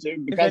send to,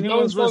 because no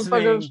one's going to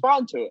fucking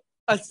respond to it.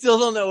 I still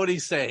don't know what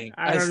he's saying.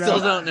 I still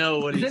don't know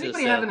what he's saying. Does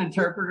anybody have an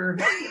interpreter?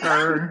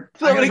 Or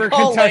somebody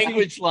call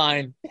language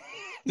line.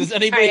 Does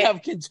anybody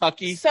have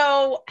Kentucky?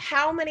 So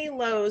how many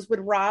Lowe's would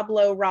Rob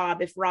Lowe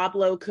rob if Rob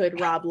Lowe could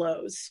rob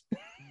Lowe's?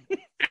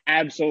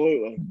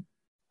 Absolutely.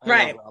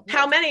 Right.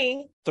 How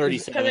many?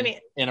 37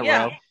 in a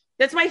row.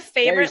 That's my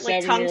favorite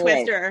tongue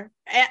twister.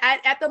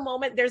 At the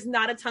moment, there's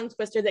not a tongue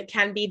twister that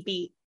can be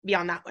beat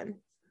beyond that one.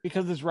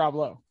 Because it's Rob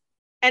Lowe.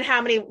 And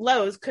how many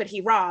Lowe's could he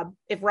rob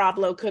if Rob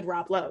Lowe could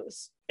rob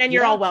Lowe's? And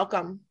you're all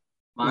welcome.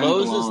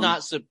 Lowe's is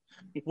not...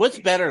 What's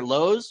better,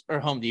 Lowe's or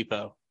Home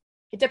Depot?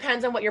 It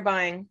depends on what you're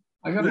buying.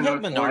 We have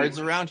Menards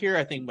around here.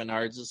 I think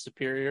Menards is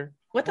superior.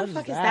 What the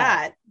fuck is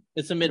that?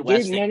 It's a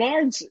Midwest. Dude,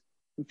 Menards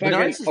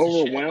fucking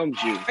overwhelms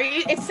you.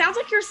 It sounds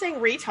like you're saying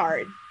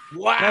retard.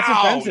 Wow. That's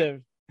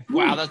offensive.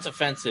 Wow, that's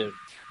offensive.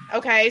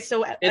 Okay,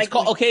 so... It's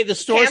called... Okay, the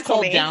store's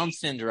called Down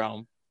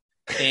Syndrome.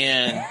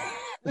 And...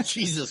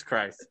 Jesus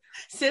Christ.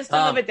 System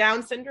of a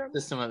Down syndrome?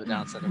 System of a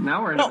Down syndrome.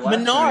 Now we're in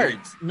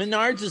Menards.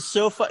 Menards is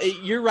so fun.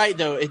 You're right,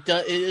 though. It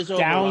is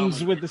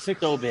Downs with the six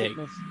so big.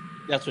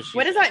 That's what she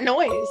What is that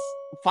noise?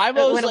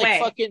 5-0's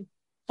like fucking...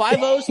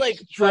 5-0's like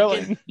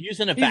fucking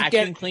using a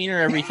vacuum cleaner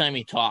every time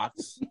he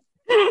talks.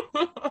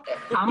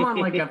 I'm on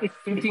like a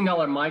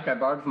 $15 mic I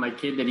borrowed from my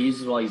kid that he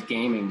uses while he's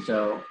gaming,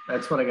 so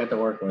that's what I got to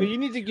work with. But you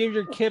need to give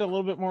your kid a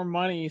little bit more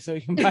money so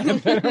you can buy a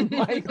better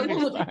mic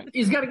next time.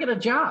 He's got to get a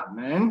job,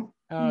 man.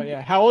 Oh,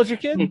 yeah. How old's your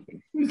kid?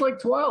 He's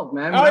like 12,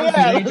 man. Oh, yeah.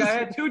 I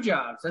had 2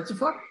 jobs. That's a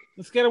fuck.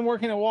 Let's get him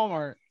working at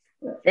Walmart.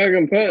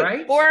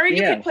 Right? Or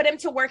you could put him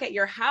to work at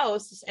your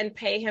house and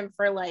pay him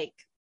for like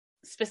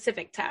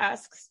specific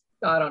tasks.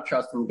 I don't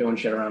trust him doing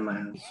shit around my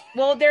house.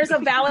 Well, there's a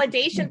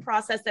validation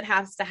process that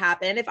has to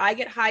happen. If I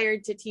get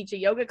hired to teach a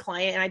yoga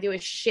client and I do a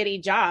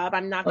shitty job,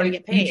 I'm not going to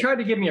get paid. He tried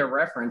to give me a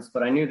reference,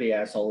 but I knew the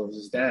asshole was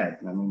his dad.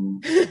 I mean,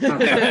 not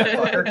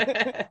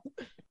that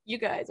you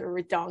guys are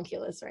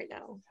redonkulous right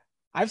now.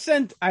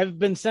 I've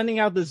been sending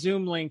out the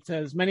Zoom link to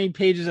as many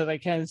pages as I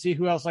can and see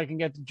who else I can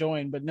get to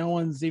join, but no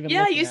one's even.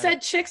 Yeah, you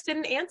said chicks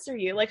didn't answer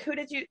you. Like, who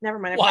did you? Never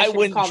mind. Why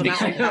wouldn't call them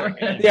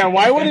out? Yeah,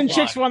 why wouldn't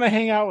chicks want to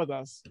hang out with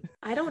us?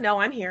 I don't know.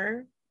 I'm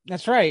here.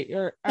 That's right.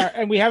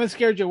 And we haven't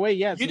scared you away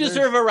yet. You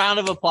deserve a round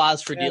of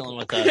applause for dealing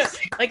with us.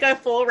 Like a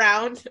full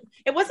round.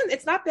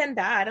 It's not been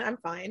bad. I'm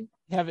fine.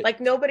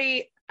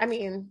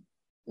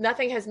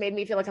 Nothing has made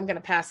me feel like I'm going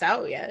to pass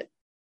out yet.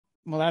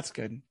 Well, that's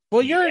good.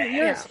 Well,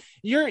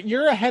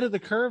 you're ahead of the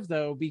curve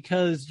though,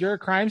 because you're a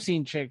crime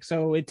scene chick,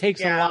 so it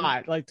takes a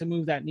lot like to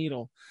move that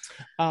needle.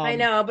 I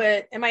know,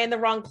 but am I in the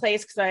wrong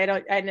place because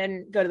I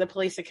didn't go to the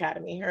police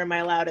academy, or am I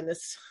allowed in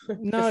this?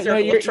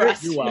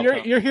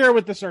 You're here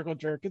with the circle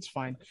jerk. It's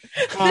fine.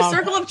 The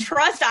circle of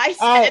trust. I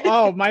said.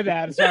 Oh, my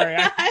bad. Sorry.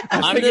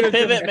 I'm the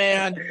pivot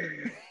man.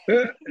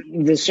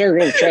 The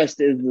circle of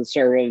trust is the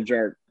circle of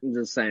jerk. I'm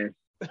just saying.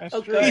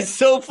 He's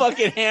so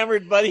fucking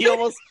hammered, but he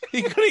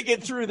couldn't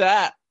get through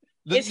that.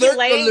 Is he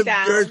laying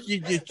down?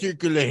 The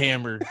circle of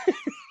hammer.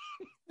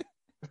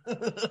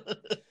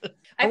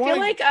 I feel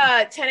like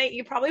 10-8,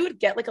 you probably would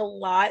get like a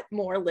lot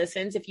more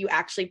listens if you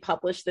actually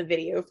publish the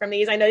video from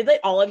these. I know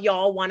that all of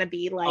y'all want to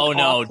be like, oh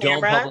no,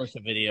 don't publish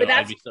a video.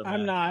 But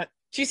I'm not.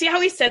 Do you see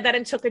how he said that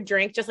and took a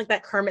drink, just like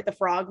that Kermit the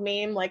Frog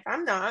meme? Like,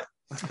 I'm not.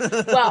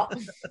 Well,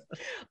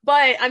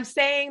 but I'm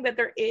saying that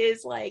there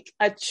is like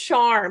a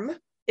charm,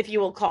 if you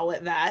will call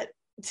it that,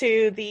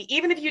 to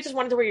even if you just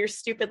wanted to wear your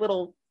stupid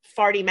little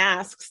farty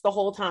masks the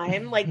whole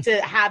time, like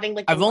to having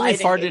like. I've only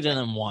farted in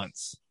them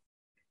once.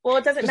 Well,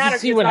 it doesn't matter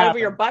because it's not over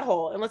your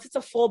butthole. Unless it's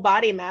a full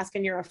body mask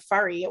and you're a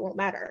furry, it won't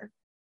matter.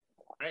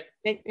 Right.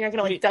 You're not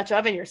gonna like Dutch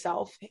oven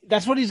yourself.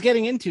 That's what he's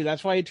getting into.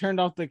 That's why he turned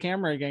off the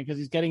camera again, because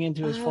he's getting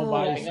into his full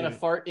body. I'm gonna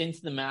fart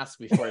into the mask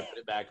before I put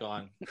it back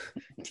on.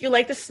 Do you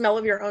like the smell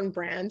of your own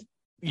brand?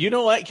 You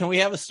know what? Can we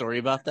have a story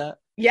about that?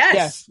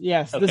 Yes.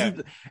 Okay.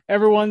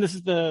 This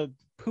is the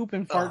poop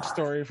and fart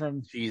story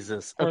from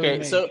Jesus.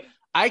 Okay, so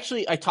I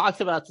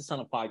talked about this on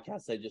a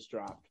podcast I just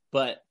dropped,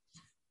 but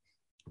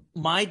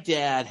my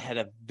dad had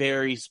a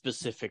very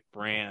specific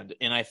brand,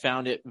 and I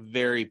found it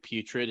very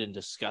putrid and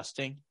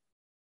disgusting.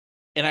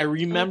 And I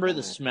remember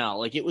the smell.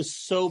 Like, it was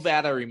so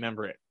bad, I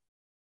remember it.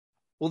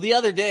 Well, the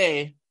other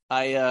day,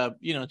 I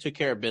took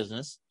care of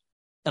business,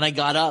 And I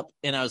got up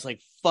and I was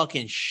like,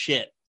 fucking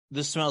shit.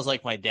 This smells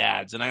like my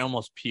dad's. And I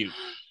almost puked.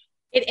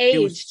 It aged. It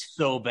was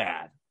so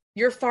bad.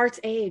 Your farts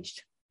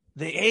aged.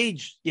 They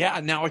aged. Yeah.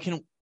 Now I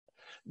can.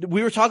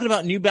 We were talking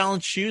about New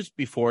Balance shoes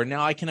before.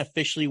 Now I can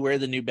officially wear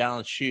the New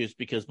Balance shoes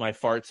because my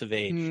farts have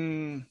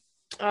aged.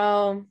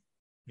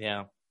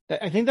 Yeah.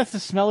 I think that's the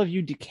smell of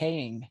you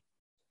decaying.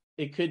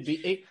 It could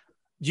be.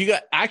 You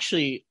got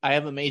actually. I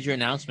have a major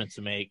announcement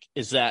to make.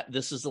 Is that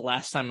this is the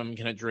last time I'm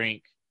going to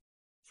drink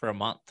for a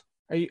month.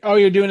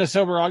 You're doing a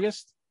sober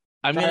August?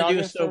 I'm going to do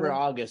a sober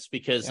August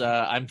because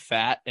I'm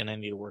fat and I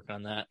need to work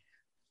on that.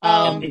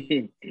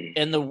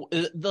 And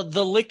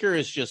the liquor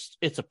is just,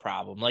 it's a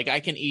problem. Like I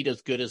can eat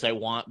as good as I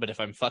want, but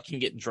if I'm fucking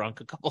getting drunk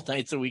a couple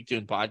nights a week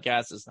doing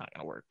podcasts, it's not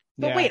going to work.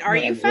 But wait, are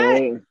you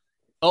fat?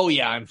 Oh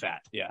yeah, I'm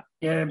fat. Yeah.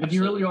 Yeah, but do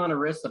you really want to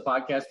risk the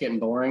podcast getting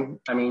boring?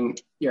 I mean,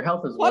 your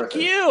health is Fuck worth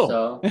you. it.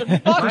 So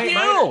Fuck you.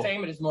 My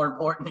entertainment is more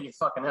important than your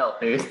fucking health,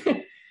 dude.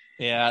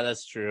 Yeah,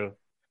 that's true.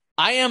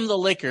 I am the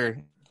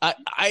liquor.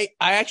 I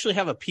actually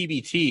have a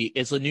PBT.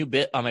 It's a new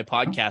bit on my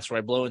podcast where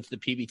I blow into the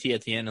PBT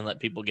at the end and let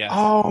people guess.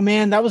 Oh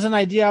man, that was an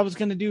idea I was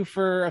going to do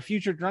for a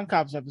future Drunk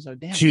Cops episode.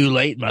 Damn. Too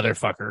late,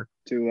 motherfucker.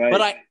 Too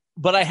late.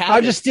 But I have.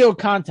 I'll just steal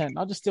content.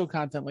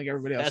 Like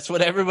everybody else. That's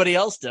what everybody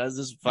else does.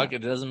 Is fuck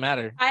it. It doesn't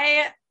matter.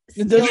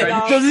 It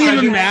doesn't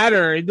even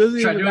matter. It doesn't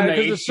even matter.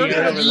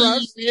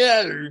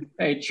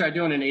 Hey, try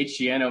doing an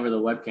HGN over the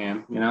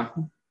webcam. You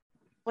know.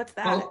 What's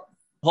that?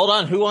 Hold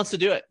on. Who wants to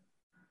do it?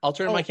 I'll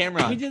turn my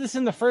camera on. We did this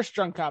in the first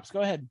Drunk Cops.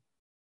 Go ahead.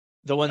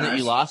 The one that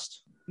you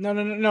lost?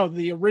 No.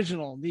 The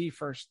original, the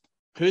first.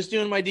 Who's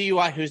doing my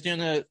DUI? Who's doing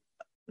the?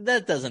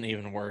 That doesn't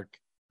even work.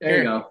 There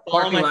you go.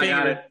 Follow my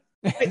finger.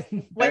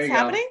 What's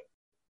happening?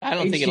 I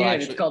don't think it'll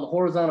actually. It's called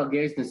horizontal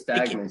gaze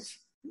nystagmus.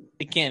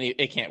 It can't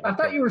work. I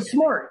thought you were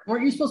smart.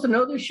 Weren't you supposed to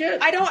know this shit?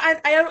 I don't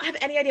have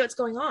any idea what's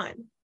going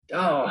on.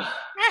 Oh,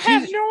 I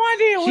have no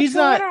idea what's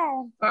going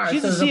on. All right,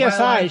 she's a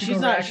CSI. She's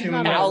not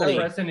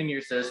present in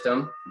your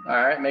system. All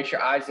right, makes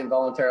your eyes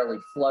involuntarily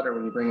flutter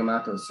when you bring them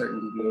out to a certain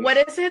deviation. What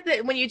is it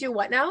that when you do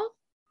what now?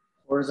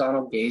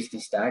 Horizontal gaze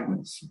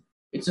nystagmus.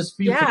 It's a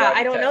speed. Yeah,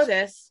 I don't know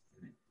this.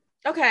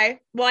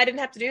 Okay, well, I didn't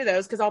have to do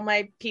those because all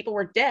my people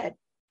were dead.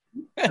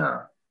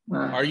 Are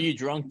you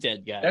drunk,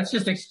 dead guy? That's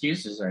just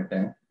excuses right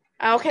there.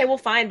 Okay, well,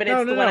 fine, but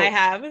it's the one I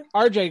have.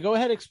 RJ, go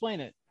ahead,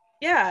 explain it.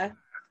 Yeah.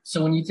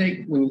 So when you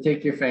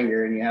take your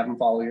finger and you have them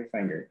follow your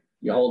finger,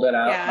 you hold it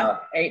out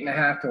about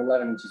 8.5 to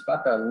 11 inches,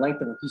 about the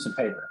length of a piece of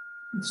paper.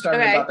 It starts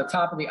about the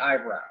top of the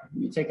eyebrow.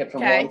 You take it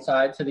from one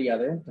side to the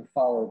other to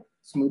follow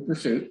smooth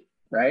pursuit,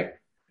 right?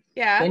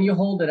 Yeah. Then you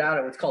hold it out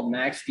at what's called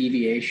max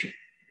deviation.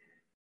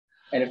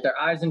 And if their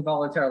eyes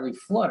involuntarily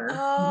flutter.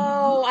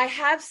 Oh, I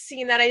have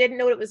seen that. I didn't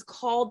know it was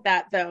called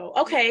that though.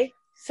 Okay.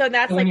 So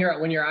that's when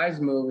your eyes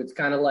move, it's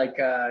kind of like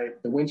the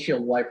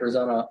windshield wipers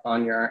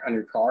on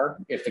your car.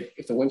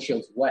 If the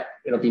windshield's wet,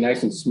 it'll be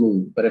nice and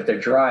smooth. But if they're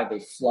dry, they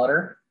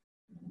flutter,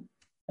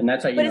 and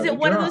that's how you. But is it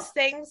one of those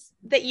things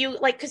that you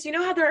like? Because you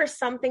know how there are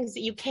some things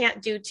that you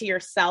can't do to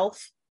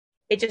yourself.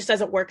 It just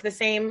doesn't work the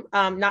same.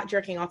 Not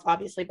jerking off,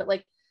 obviously, but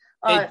like.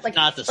 It's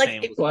not the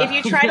same. If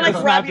you try to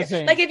rub your,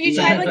 if you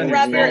try to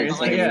rub your,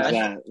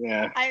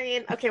 yeah. I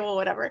mean, okay, well,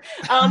 whatever.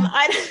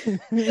 I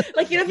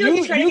like you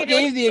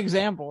gave the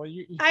example.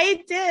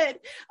 I did.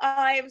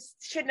 I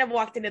shouldn't have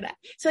walked into that.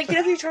 So like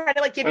if you try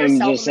to give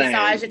yourself a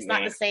massage, it's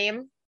not the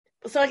same.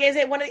 So like, is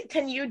it one?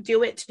 Can you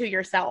do it to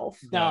yourself?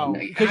 No,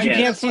 because you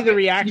can't see the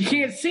reaction. You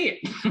can't see it.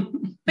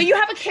 But you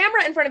have a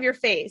camera in front of your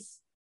face.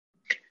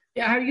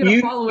 Yeah, how are you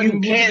gonna follow it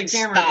and move the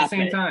camera at the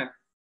same time?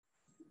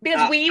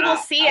 Because we will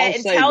see it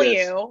and tell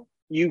you.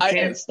 You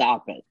can't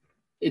stop it.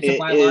 It's a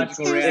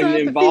biological reaction.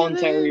 It's an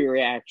involuntary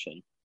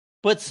reaction.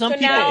 But some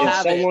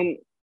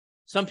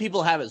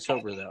people have it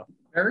sober though.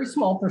 Very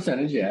small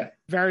percentage, yeah.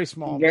 Very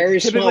small.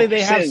 Typically,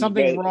 they have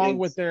something wrong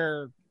with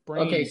their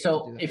brain. Okay,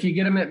 so if you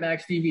get them at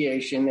max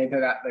deviation, they've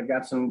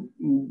got some.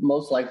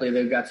 Most likely,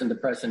 they've got some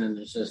depressant in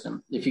their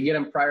system. If you get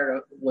them prior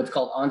to what's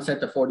called onset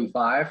to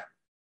 45,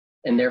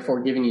 and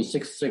therefore giving you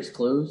 6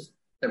 clues,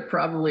 they're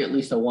probably at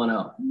least a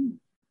 1-0.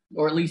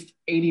 Or at least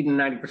 80 to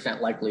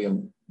 90% likely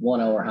of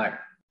 1-0 or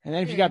higher. And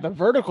then if you got the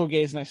vertical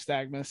gaze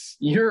nystagmus,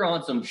 you're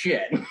on some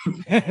shit.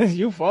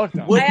 You fucked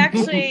up. I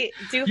actually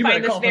do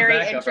find this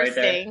very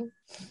interesting. Right,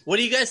 what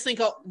do you guys think?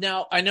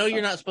 Now, I know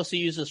you're not supposed to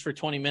use this for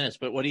 20 minutes,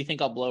 but what do you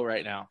think I'll blow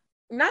right now?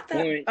 Not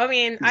that. I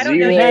mean, I don't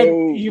know.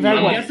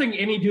 I'm guessing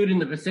any dude in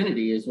the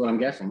vicinity is what I'm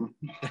guessing.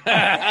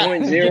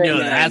 0.09.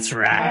 That's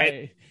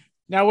right.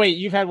 Now, wait,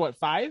 you've had what,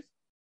 5?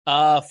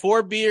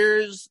 4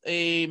 beers,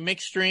 a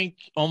mixed drink,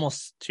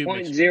 almost 2.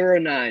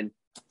 0.09.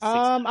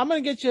 I'm gonna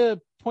get you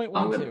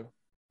 0.12.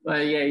 Yeah,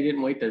 you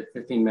didn't wait the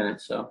 15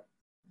 minutes, so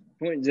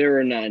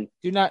 0.09.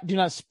 Do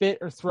not spit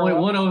or throw.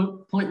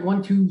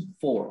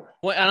 0.124.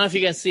 Well, I don't know if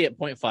you guys see it.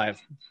 0.5.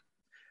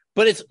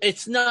 But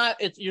it's not.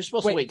 You're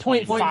supposed to wait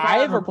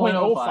 0.5 or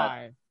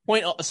 0.05.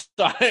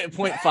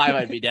 0.5,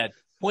 I'd be dead.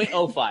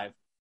 0.05.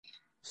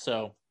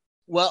 So.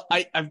 Well,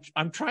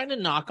 I'm trying to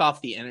knock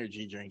off the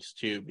energy drinks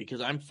too because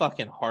I'm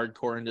fucking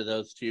hardcore into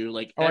those too.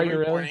 Like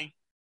every morning,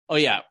 Oh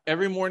yeah,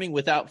 every morning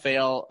without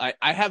fail.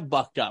 I have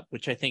Bucked Up,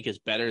 which I think is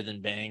better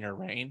than Bang or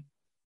Rain.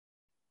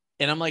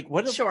 And I'm like,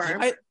 what? Sure.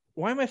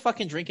 Why am I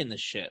fucking drinking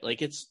this shit?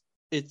 Like it's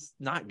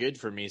not good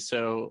for me.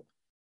 So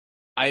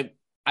I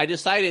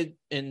decided,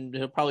 and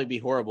it'll probably be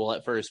horrible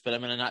at first, but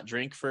I'm gonna not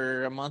drink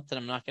for a month, and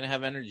I'm not gonna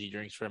have energy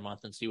drinks for a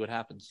month, and see what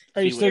happens.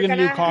 Are you still gonna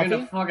do coffee? You're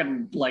gonna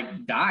fucking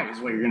like die is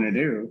what you're gonna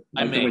do.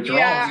 I Like, mean, the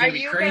withdrawal is gonna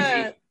be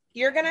crazy.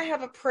 You're gonna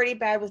have a pretty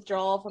bad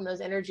withdrawal from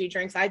those energy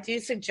drinks. I do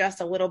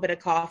suggest a little bit of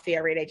coffee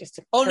every day just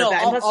to.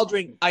 I'll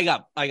drink. I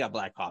got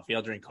black coffee.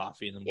 I'll drink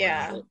coffee in the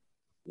morning.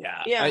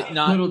 Yeah.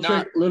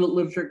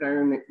 Little trick I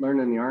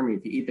learned in the army.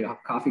 If you eat the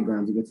coffee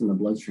grounds, it gets in the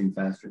bloodstream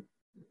faster.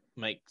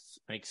 Makes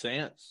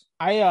sense.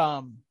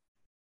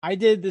 I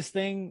did this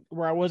thing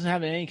where I wasn't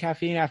having any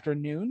caffeine after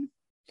noon.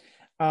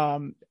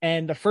 And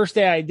the first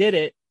day I did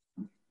it,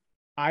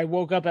 I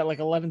woke up at like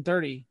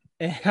 11:30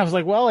 and I was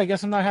like, well, I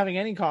guess I'm not having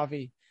any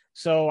coffee.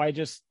 So I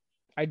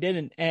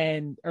didn't,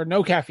 or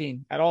no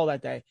caffeine at all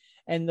that day.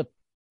 And the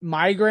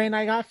migraine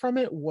I got from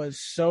it was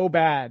so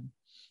bad.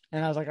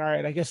 And I was like, all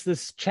right, I guess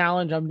this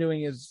challenge I'm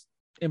doing is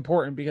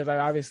important because I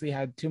obviously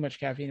had too much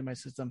caffeine in my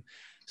system.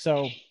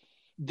 So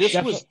this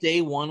was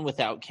day one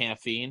without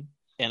caffeine,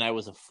 and I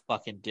was a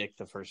fucking dick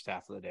the first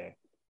half of the day.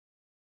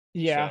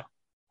 Yeah.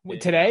 So,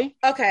 today?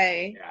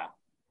 Okay. Yeah.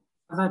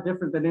 How's that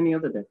different than any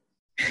other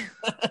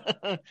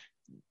day?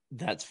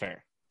 That's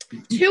fair.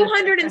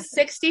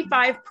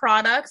 265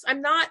 products.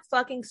 I'm not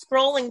fucking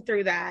scrolling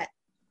through that.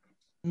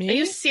 Me? Are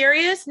you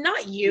serious?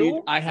 Not you.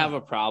 Dude, I have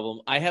a problem.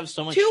 I have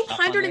so much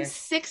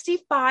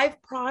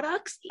 265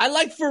 products? I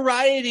like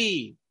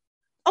variety.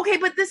 Okay,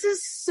 but this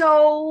is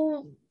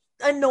so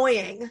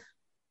annoying.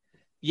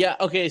 Yeah,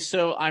 okay,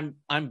 so I'm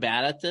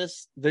bad at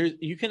this.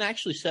 You can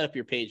actually set up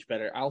your page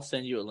better. I'll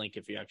send you a link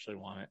if you actually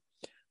want it.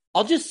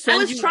 I'll just send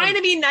you. I was trying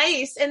to be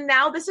nice, and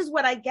now this is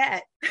what I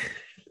get.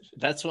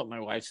 That's what my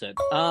wife said.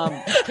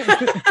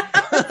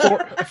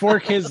 4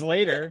 kids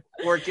later.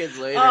 4 kids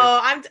later.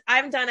 Oh,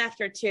 I'm done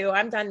after 2.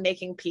 I'm done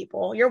making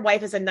people. Your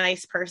wife is a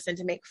nice person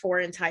to make 4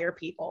 entire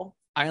people.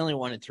 I only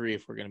wanted 3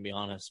 if we're going to be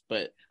honest,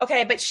 but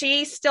okay, but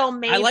she still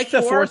made. I like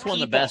the 4th people. one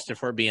the best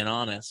if we're being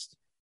honest.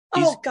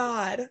 Oh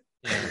God.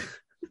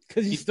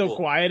 Because he's still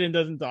quiet and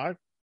doesn't talk.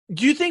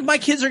 Do you think my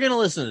kids are going to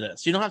listen to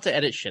this? You don't have to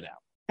edit shit out.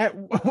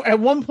 At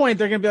one point,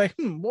 they're going to be like,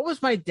 what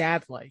was my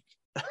dad like?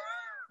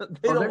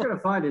 They're going to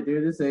find it,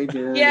 dude. This age.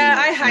 Yeah,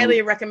 I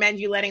highly recommend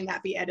you letting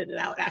that be edited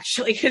out,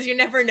 actually, because you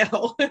never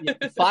know.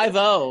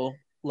 5-0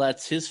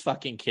 lets his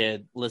fucking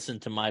kid listen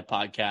to my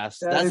podcast.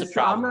 That's a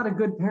problem. I'm not a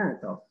good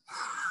parent, though.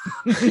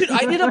 Dude,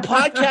 I did a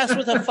podcast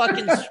with a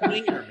fucking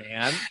swinger,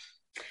 man.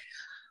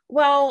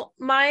 Well,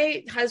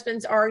 my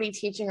husband's already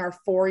teaching our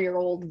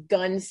 4-year-old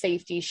gun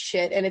safety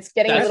shit, and it's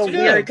getting a little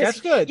weird. That's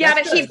good. Yeah,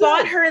 That's but good. he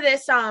bought her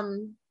this.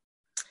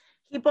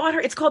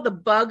 It's called the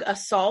Bug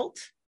Assault,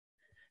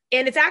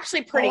 and it's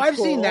actually pretty. I've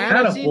cool. seen that.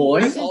 I've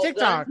seen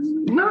TikTok.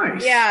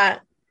 Nice. Yeah.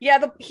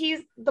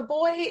 The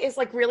boy is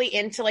like really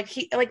into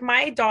like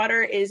my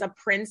daughter is a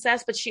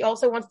princess, but she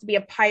also wants to be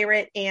a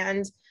pirate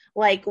and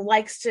like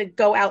likes to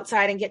go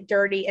outside and get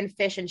dirty and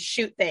fish and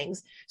shoot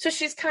things. So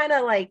she's kind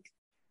of like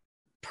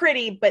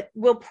pretty, but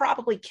will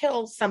probably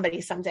kill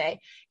somebody someday.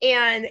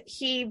 And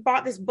he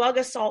bought this Bug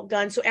Assault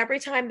gun. So every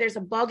time there's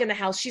a bug in the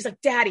house, she's like,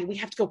 Daddy, we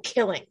have to go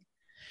killing.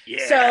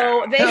 Yeah.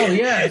 So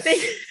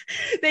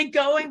they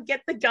go and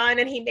get the gun,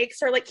 and he makes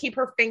her like keep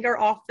her finger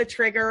off the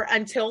trigger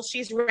until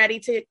she's ready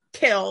to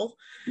kill.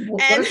 Well,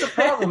 what's the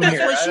problem here?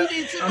 That's what she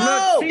needs to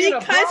know.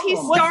 Because he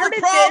started What's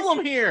the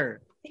problem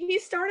here? He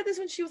started this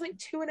when she was like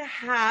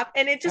 2.5,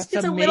 and it just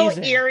That's gets amazing. a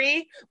little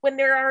eerie when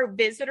there are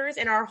visitors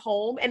in our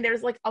home and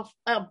there's like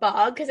a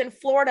bug. Because in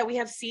Florida, we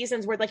have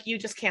seasons where like you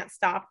just can't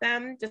stop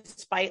them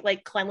despite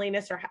like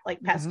cleanliness or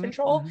like pest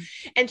control.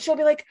 And she'll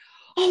be like,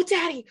 "Oh,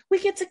 Daddy, we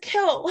get to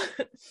kill."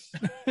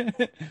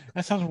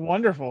 That sounds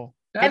wonderful.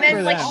 And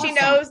then like she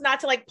knows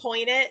not to like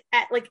point it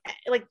at like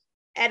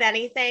at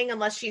anything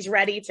unless she's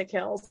ready to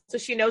kill. So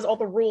she knows all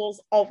the rules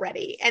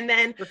already. And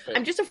then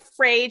I'm just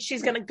afraid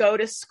she's going to go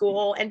to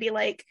school and be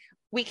like,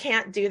 we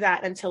can't do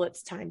that until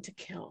it's time to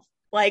kill.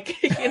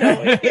 Like, you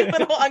know, it'd be a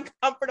little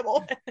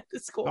uncomfortable at the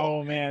school.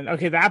 Oh man.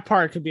 Okay. That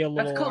part could be a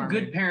little. That's called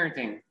alarming. good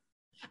parenting.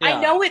 Yeah.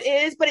 I know it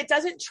is, but it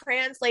doesn't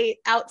translate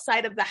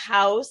outside of the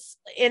house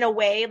in a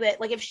way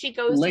that, like, if she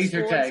goes to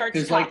school and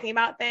starts talking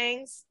about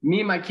things. Me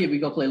and my kid, we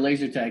go play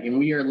laser tag, and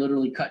we are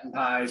literally cutting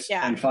pies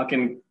and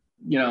fucking,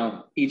 you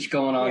know, each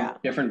going on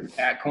different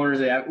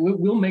corners.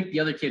 We'll make the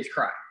other kids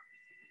cry.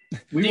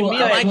 We will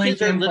outflank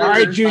them. All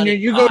right, Junior,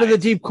 you go to the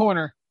deep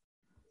corner.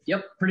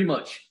 Yep, pretty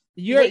much.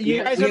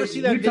 You guys ever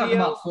see that video? We talk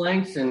about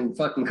flanks and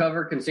fucking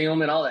cover,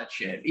 concealment, all that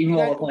shit, even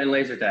while we're playing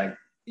laser tag.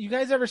 You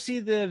guys ever see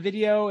the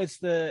video? It's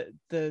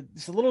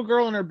it's a little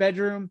girl in her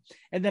bedroom,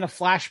 and then a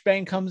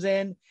flashbang comes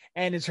in,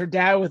 and it's her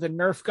dad with a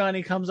Nerf gun.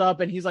 He comes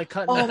up, and he's like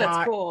cutting. Oh,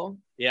 that's cool.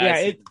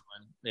 Yeah,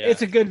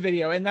 it's a good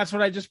video, and that's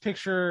what I just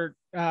picture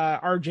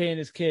RJ and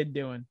his kid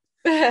doing.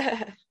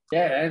 Yeah,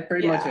 that's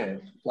pretty much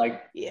it.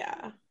 Like,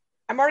 yeah,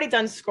 I'm already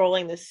done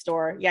scrolling this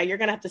store. Yeah, you're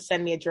gonna have to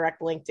send me a direct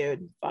link,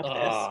 dude. Fuck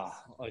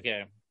this.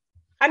 Okay.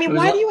 I mean,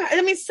 why do you?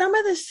 I mean, some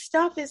of this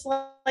stuff is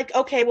like,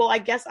 okay, well, I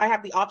guess I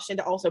have the option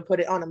to also put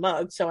it on a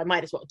mug, so I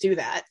might as well do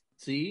that.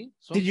 See?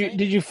 Did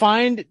you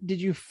find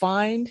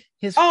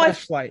his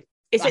fleshlight?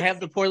 I have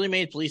the Poorly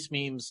Made Police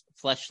Memes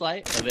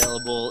fleshlight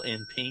available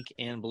in pink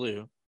and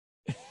blue.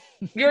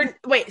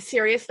 Wait,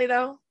 seriously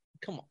though?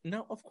 Come on,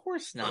 no, of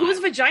course not. Whose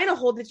vagina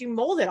hole did you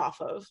mold it off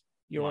of?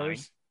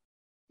 Yours.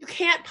 You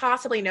can't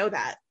possibly know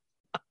that.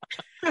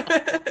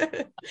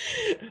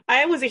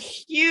 I was a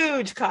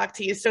huge cock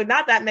tease, so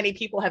not that many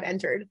people have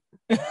entered.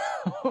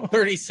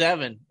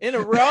 37 in a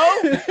row?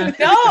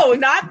 No,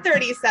 not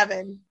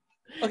 37.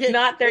 Okay,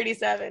 not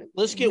 37.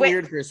 Let's get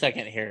weird for a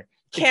second here.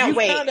 Can't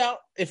wait.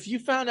 If you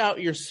found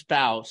out your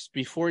spouse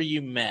before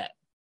you met,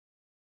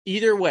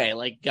 either way,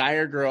 like guy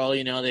or girl,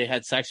 you know, they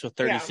had sex with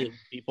 36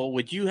 people,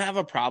 would you have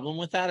a problem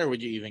with that, or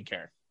would you even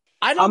care?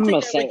 I don't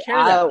think I would care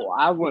that.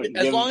 I wouldn't.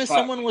 As long as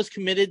someone was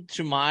committed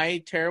to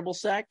my terrible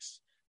sex,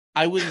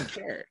 I wouldn't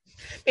care.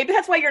 Maybe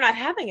that's why you're not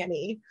having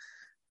any.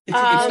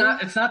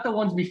 It's not the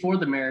ones before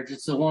the marriage.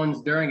 It's the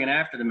ones during and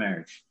after the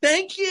marriage.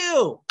 Thank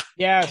you.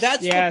 Yes,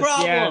 that's the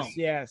problem.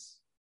 Yes.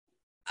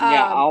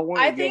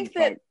 I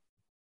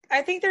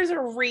think there's a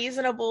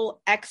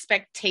reasonable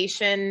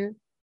expectation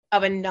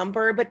of a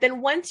number, but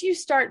then once you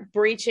start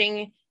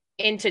breaching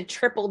into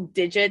triple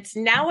digits,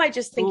 now I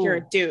just think you're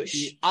a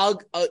douche.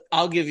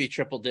 I'll give you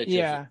triple digits.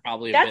 Yeah,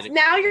 probably.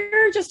 Now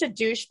you're just a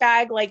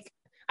douchebag. Like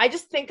I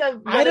just think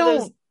of one of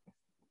those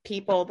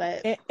people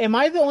that. Am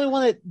I the only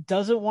one that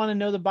doesn't want to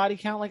know the body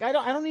count? Like I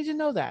don't need to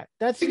know that.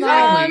 That's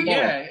exactly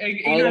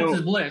ignorance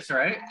is bliss,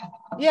 right?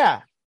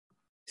 Yeah.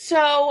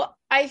 So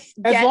as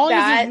long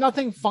as there's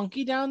nothing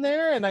funky down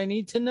there, and I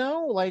need to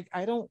know, like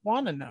I don't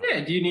want to know.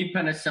 Yeah. Do you need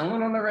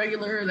penicillin on the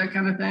regular, that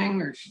kind of thing,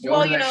 or should you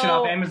order that shit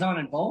off Amazon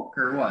in bulk,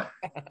 or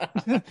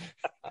what?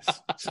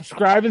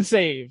 Subscribe and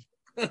save.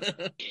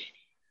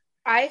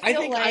 I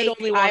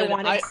feel I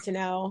wanted to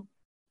know.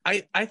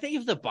 I think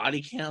if the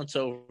body count's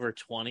over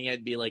 20,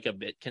 I'd be like a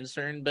bit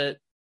concerned, but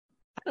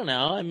I don't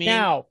know. I mean,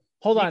 now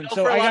hold on.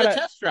 So I got a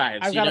test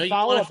drives. I've got to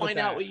follow up. Find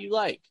out what you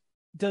like.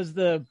 Does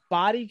the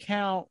body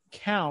count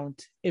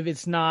if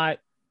it's not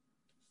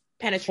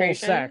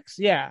penetration? Full sex?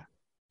 Yeah.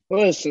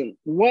 Listen,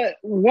 what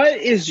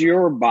is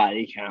your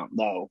body count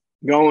though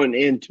going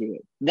into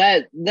it?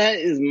 That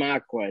is my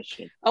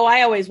question. Oh,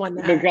 I always won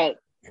that.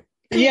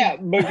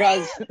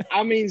 Because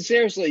I mean,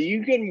 seriously,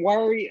 you can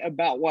worry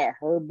about what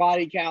her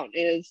body count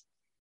is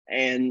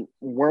and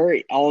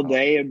worry all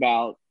day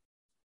about,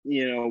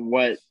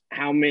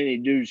 how many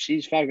dudes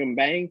she's fucking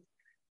banged.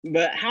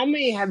 But how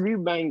many have you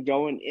banged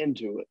going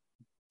into it?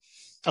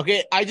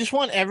 Okay, I just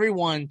want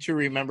everyone to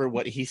remember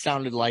what he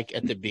sounded like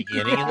at the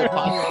beginning of the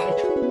podcast.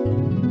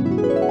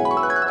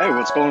 Hey,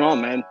 what's going on,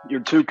 man?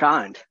 You're too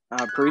kind.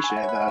 I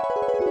appreciate that.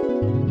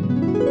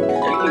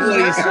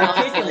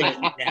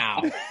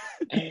 Now.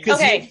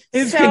 Okay,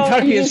 his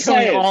Kentucky is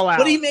going all out.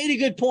 But he made a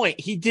good point.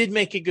 He did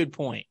make a good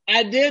point.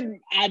 I did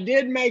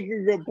make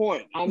a good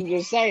point. I'm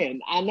just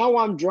saying. I know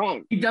I'm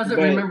drunk. He doesn't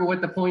remember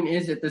what the point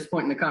is at this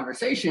point in the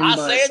conversation. I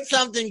said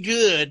something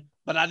good,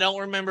 but I don't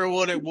remember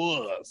what it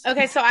was.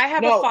 Okay, so I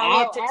have a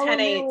follow-up to 10-8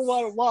 remember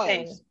what it was.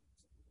 Thing.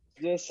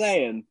 Just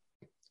saying.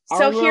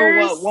 So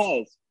here's what it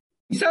was.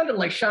 He sounded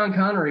like Sean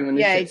Connery when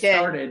this shit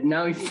started.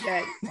 Now he's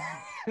dead.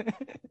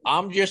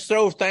 I'm just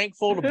so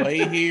thankful to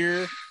be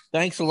here.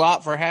 Thanks a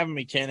lot for having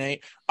me, 10-8.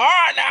 All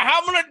right, now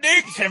how many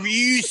dicks have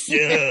you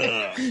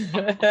sucked?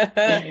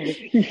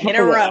 In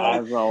a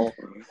row.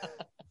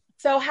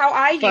 So how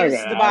I use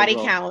the body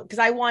count, because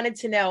I wanted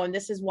to know, and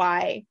this is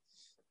why.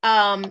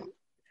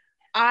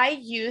 I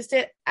used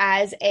it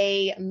as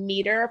a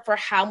meter for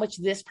how much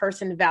this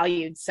person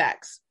valued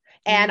sex.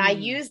 And I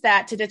used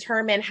that to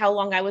determine how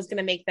long I was going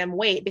to make them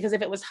wait, because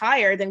if it was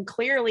higher, then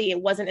clearly it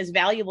wasn't as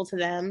valuable to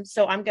them.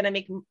 So I'm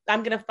going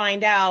to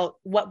find out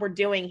what we're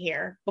doing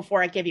here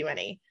before I give you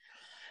any.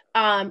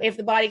 If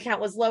the body count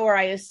was lower,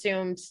 I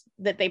assumed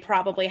that they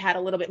probably had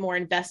a little bit more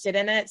invested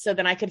in it. So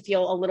then I could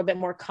feel a little bit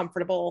more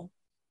comfortable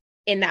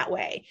in that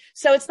way.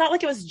 So it's not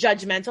like it was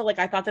judgmental. Like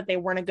I thought that they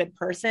weren't a good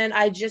person.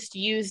 I just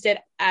used it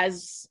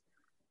as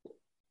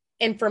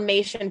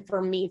information for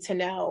me to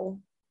know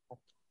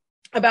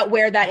about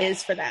where that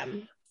is for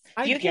them.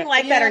 You can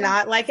like that or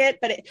not like it,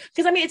 but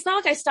because it's not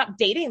like I stopped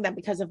dating them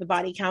because of the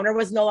body count or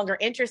was no longer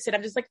interested.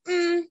 I'm just like,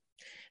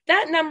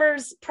 that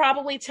number's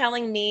probably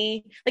telling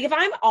me, like, if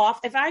I'm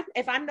off,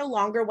 if I'm no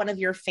longer one of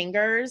your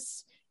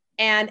fingers,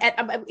 and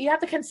you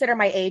have to consider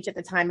my age at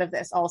the time of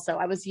this. Also,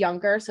 I was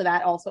younger, so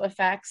that also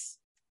affects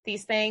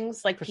these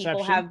things. Like perception.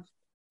 People have.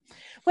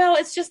 Well,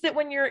 it's just that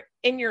when you're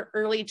in your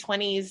early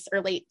 20s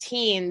or late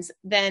teens,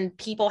 then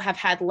people have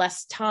had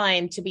less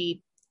time to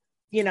be,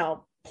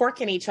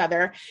 porking each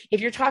other.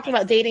 If you're talking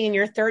about dating in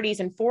your 30s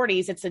and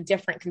 40s, it's a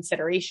different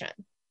consideration.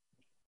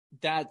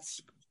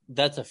 That's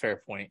a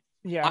fair point.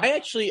 Yeah.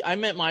 I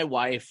met my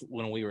wife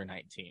when we were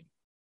 19.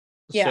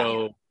 Yeah.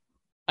 So,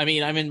 I'm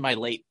in my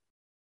late,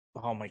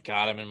 I'm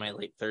in my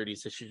late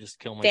 30s. I should just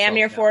kill myself. Damn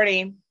near now.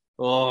 40.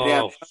 Oh,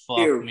 yeah,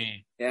 fuck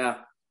me. Yeah.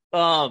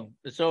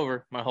 It's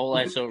over. My whole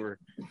life's over.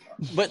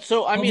 But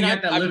so I mean, I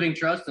got that living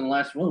trust and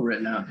last will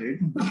written out, dude.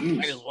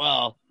 Might as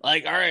well.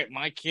 Like, all right,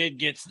 my kid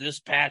gets this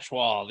patch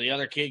wall. The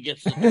other kid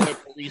gets the toy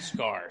police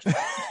cars.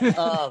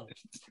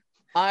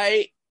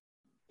 I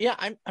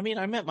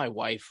met my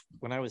wife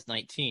when I was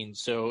 19.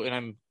 So, and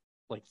I'm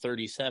like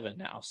 37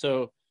 now.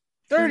 So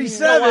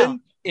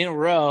 37 in a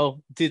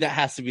row, dude. That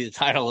has to be the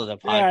title of the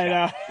podcast. Yeah, I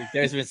know. Like,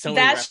 there's been so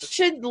that many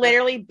should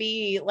literally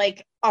be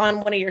like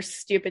on one of your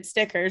stupid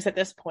stickers at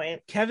this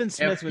point. Kevin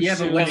Smith was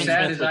but what's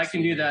sad is I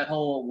can do that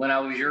whole when I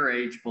was your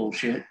age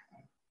bullshit.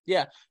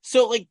 Yeah.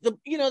 So like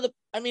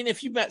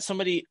if you met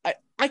somebody,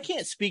 I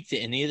can't speak to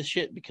any of the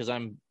shit because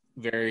I'm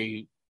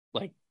very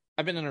like,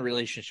 I've been in a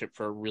relationship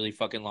for a really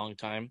fucking long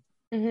time.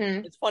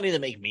 Mm-hmm. It's funny to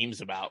make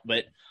memes about,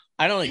 but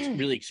I don't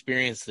really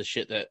experience the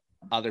shit that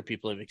other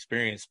people have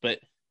experienced. But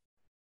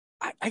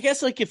I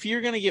guess like if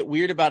you're going to get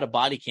weird about a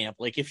body camp,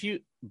 like if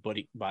you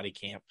body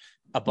count,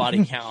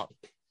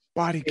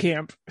 body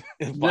camp,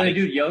 do they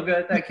do yoga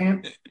at that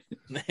camp?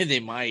 They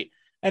might.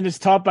 And it's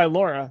taught by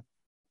Laura.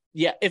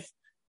 Yeah. If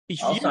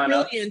you're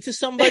really into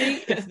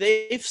somebody, if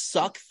they've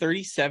sucked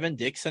 37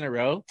 dicks in a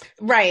row,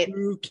 right?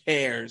 Who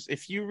cares?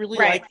 If you really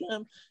like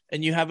them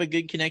and you have a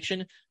good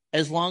connection,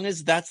 as long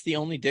as that's the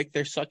only dick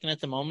they're sucking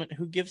at the moment,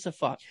 who gives a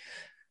fuck?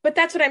 But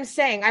that's what I'm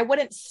saying. I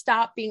wouldn't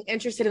stop being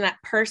interested in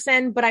that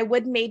person, but I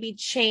would maybe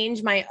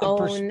change my own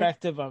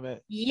perspective of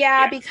it.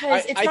 Yeah,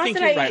 because it's I not think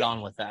that you're right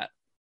on with that.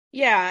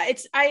 Yeah,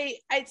 it's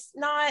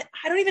not,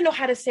 I don't even know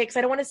how to say it because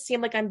I don't want to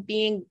seem like I'm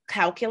being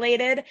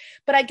calculated,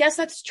 but I guess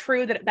that's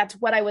true that that's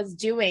what I was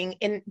doing.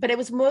 But it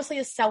was mostly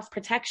a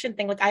self-protection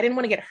thing. Like I didn't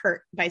want to get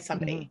hurt by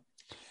somebody.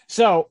 Mm-hmm.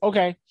 So,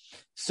 okay.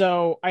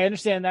 So I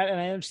understand that. And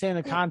I understand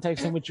the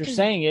context in which you're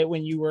saying it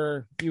when you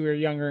were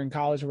younger in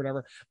college or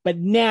whatever. But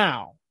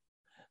now,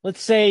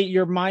 let's say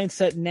your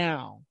mindset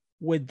now,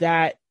 would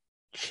that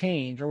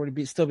change or would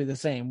it still be the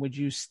same? Would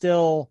you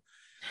still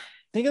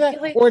think of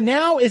that? Or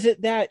now is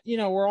it that,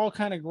 we're all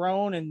kind of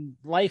grown and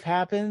life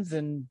happens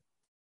and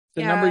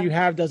the number you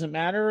have doesn't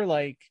matter?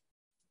 Like,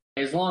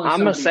 as long as I'm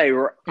going to say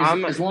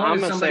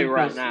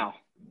right now.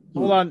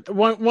 Hold on.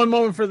 One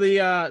moment for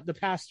the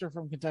pastor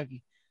from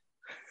Kentucky.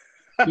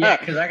 Yeah,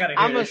 because I got to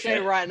I'm going to say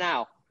right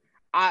now,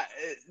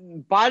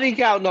 body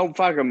count don't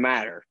fucking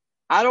matter.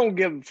 I don't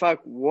give a fuck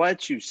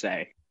what you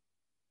say.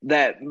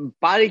 That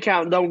body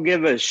count don't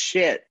give a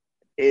shit.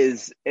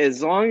 Is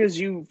as long as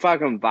you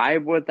fucking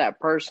vibe with that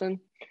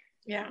person,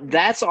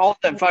 that's all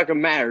that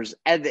fucking matters.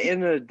 At the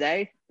end of the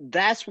day,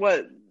 that's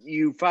what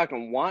you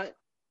fucking want,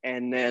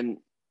 and then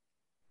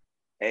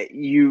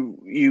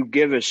you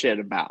give a shit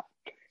about.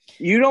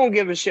 You don't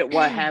give a shit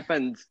what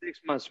happened 6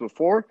 months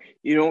before.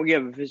 You don't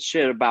give a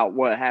shit about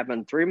what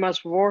happened 3 months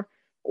before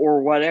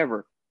or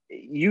whatever.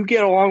 You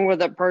get along with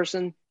that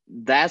person.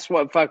 That's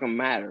what fucking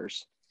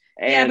matters.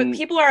 And, but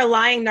people are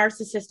lying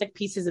narcissistic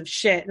pieces of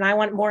shit, and I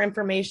want more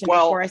information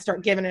before I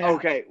start giving it out.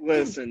 Okay,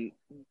 listen,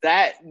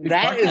 that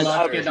is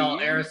up getting all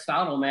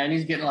Aristotle, man.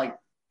 He's getting like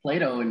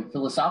Plato and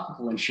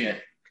philosophical and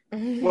shit.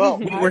 Well,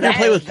 we're gonna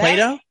play with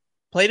Plato.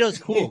 Plato's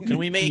cool. Can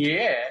we make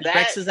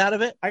X's out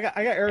of it? I got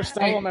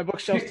Aristotle on my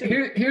bookshelf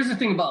too. Here's the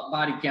thing about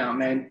body count,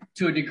 man.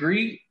 To a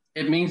degree,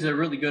 it means they're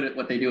really good at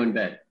what they do in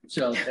bed.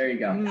 So there you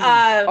go.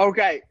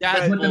 Okay,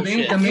 that's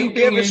bullshit. The main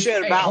thing is,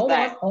 shit about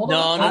that.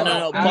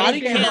 No. Body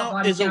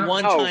count is a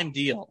one-time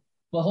deal.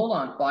 Well, hold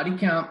on. Body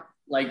count,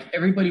 like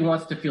everybody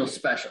wants to feel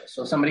special.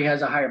 So if somebody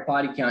has a higher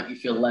body count, you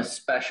feel less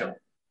special,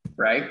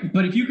 right?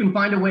 But if you can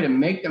find a way to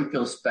make them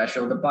feel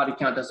special, the body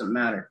count doesn't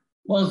matter.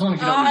 Well, as long as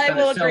you don't. I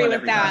will agree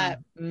with that.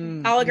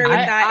 I'll agree with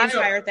that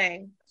entire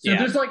thing. So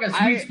there's like a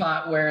sweet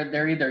spot where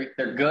they're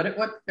good at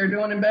what they're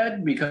doing in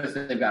bed because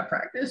they've got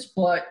practice,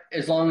 but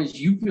as long as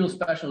you feel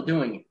special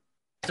doing it.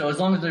 So as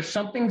long as there's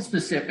something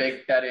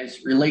specific that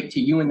is relate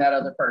to you and that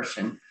other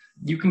person,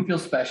 you can feel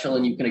special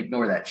and you can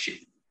ignore that shit.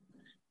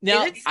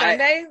 Now, is it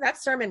Sunday?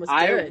 That sermon was good.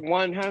 I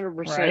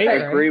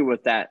 100% agree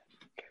with that.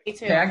 Me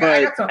too. Hey, I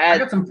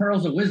got some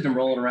pearls of wisdom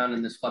rolling around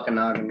in this fucking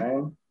noggin,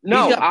 man.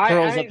 No, I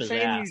ain't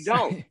saying you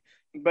don't.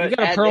 But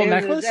at the end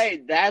of the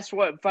day, that's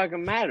what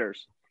fucking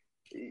matters.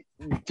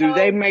 Do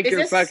they make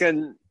your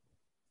fucking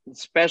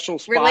special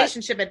spot?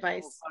 Relationship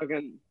advice.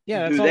 Fucking,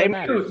 that's all that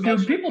matters.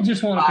 Dude, people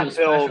just want to feel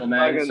special,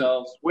 man.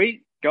 So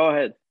sweet. Go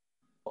ahead.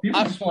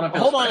 People just want to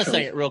feel Hold on special. a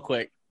second, real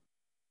quick.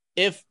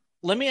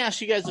 Let me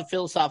ask you guys a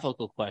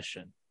philosophical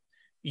question.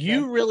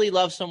 You really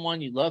love someone,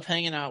 you love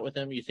hanging out with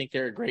them, you think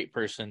they're a great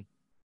person,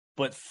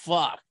 but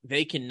fuck,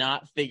 they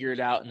cannot figure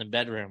it out in the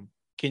bedroom.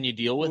 Can you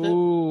deal with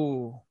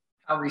it?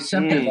 How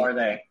receptive are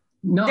they?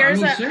 No,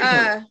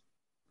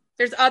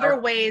 there's other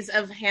ways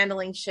of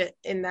handling shit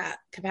in that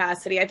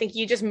capacity. I think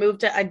you just move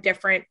to a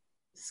different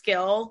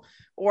skill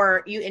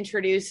or you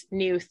introduce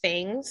new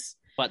things.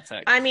 Butt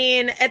sex. I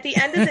mean, at the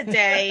end of the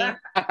day.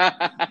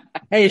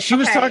 Hey, she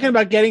was talking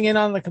about getting in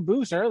on the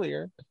caboose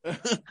earlier.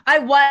 I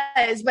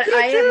was, but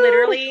I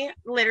am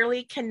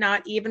literally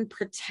cannot even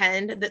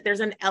pretend that there's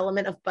an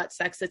element of butt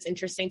sex that's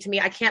interesting to me.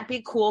 I can't be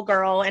a cool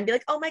girl and be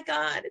like, oh my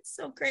God, it's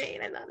so great.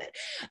 I love it.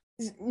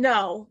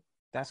 No,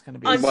 That's going to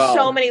be on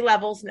so many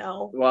levels.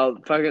 No. Well,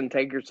 fucking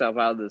take yourself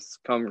out of this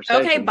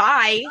conversation. Okay,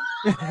 bye.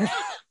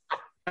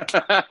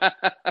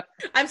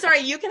 I'm sorry.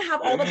 You can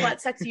have all the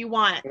butt sex you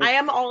want. I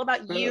am all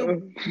about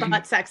you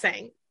butt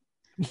sexing.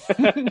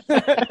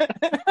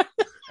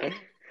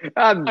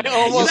 I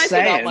almost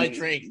spit out my saying,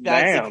 drink.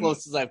 That's damn. the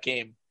closest I've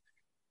came.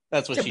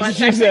 That's what To she butt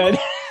said.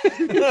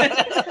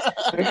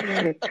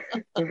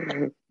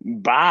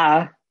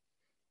 Bye.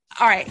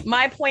 All right.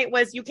 My point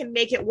was you can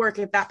make it work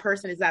if that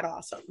person is that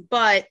awesome.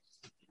 But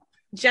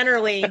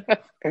generally,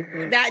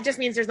 that just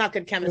means there's not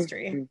good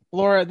chemistry.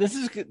 Laura, this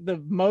is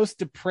the most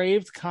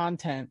depraved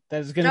content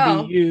that is going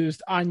to be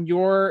used on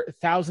your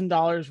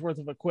 $1,000 worth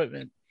of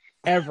equipment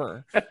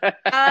ever.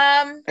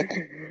 I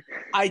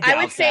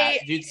would say,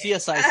 that. Dude,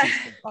 CSI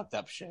sees some fucked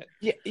up shit.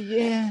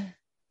 Yeah.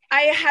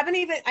 I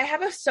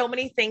have so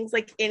many things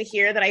like in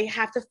here that I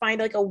have to find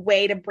like a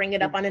way to bring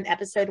it up on an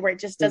episode where it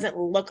just doesn't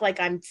look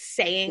like I'm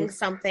saying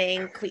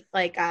something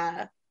like,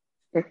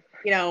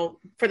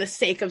 for the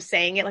sake of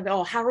saying it. Like,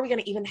 oh, how are we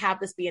going to even have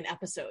this be an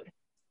episode?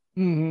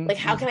 Mm-hmm. Like,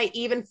 how can I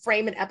even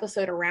frame an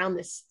episode around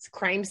this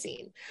crime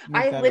scene?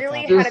 Make I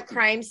literally had a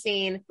crime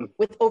scene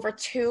with over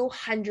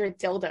 200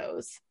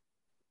 dildos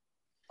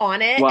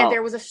on it. Wow. And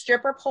there was a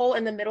stripper pole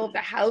in the middle of the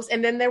house.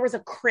 And then there was a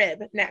crib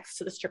next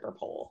to the stripper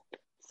pole.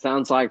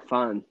 Sounds like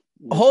fun.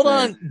 Hold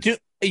on.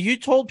 You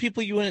told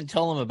people you wouldn't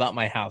tell them about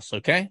my house,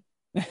 okay?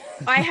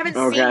 I haven't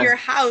seen your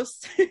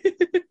house.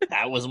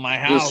 That was my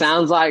house.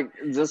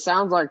 Just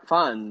sounds like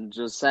fun.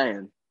 Just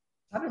saying.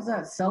 How does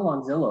that sell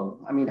on Zillow?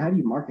 I mean, how do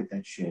you market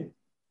that shit?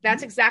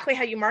 That's exactly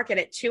how you market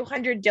it.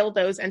 200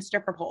 dildos and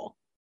stripper pole.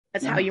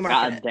 That's how you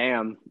market it. God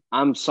damn.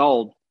 I'm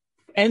sold.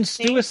 And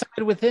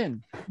Suicide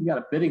Within. You got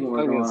a bidding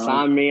war going on.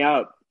 Sign me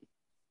up.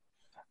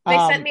 They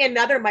sent me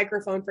another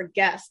microphone for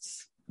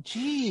guests.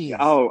 Jeez.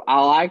 Oh,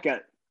 I like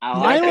it.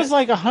 Mine was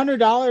like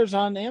 $100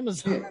 on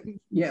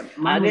Amazon. Yeah,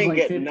 I didn't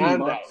get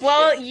none of that.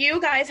 Well,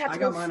 you guys have to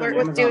go flirt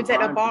with dudes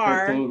at a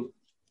bar.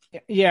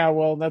 Yeah,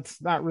 well,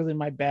 that's not really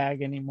my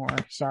bag anymore.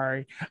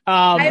 Sorry.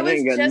 I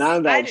didn't get none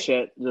of that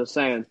shit. Just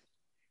saying.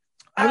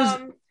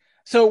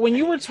 So when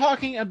you were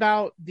talking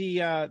about the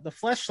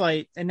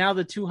fleshlight and now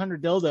the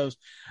 200 dildos,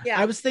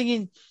 I was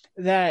thinking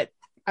that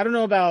I don't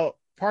know about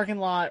Parking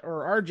Lot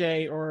or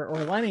RJ or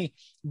Lenny,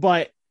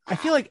 but I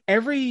feel like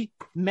every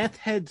meth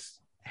head's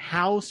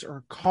house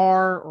or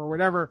car or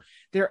whatever,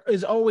 there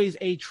is always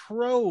a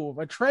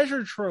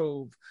treasure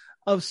trove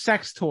of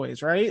sex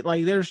toys, right?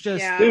 Like there's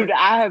just dude,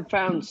 I have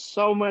found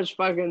so much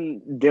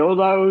fucking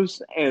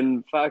dildos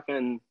and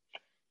fucking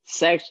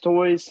sex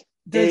toys.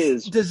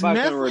 Does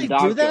meth like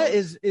do that?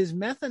 Is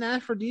meth an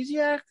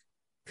aphrodisiac?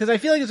 Because I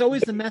feel like it's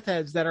always the meth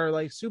heads that are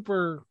like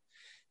super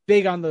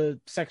big on the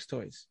sex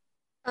toys.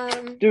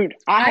 Dude,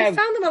 I have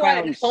found them a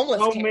lot in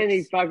homeless so camps.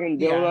 many fucking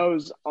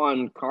dildos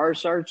on car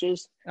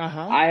searches.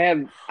 Uh-huh.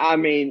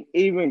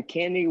 Even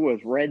Kenny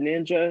with Red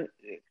Ninja,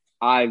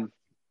 I've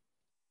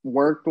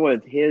worked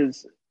with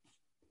his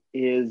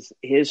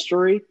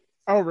history.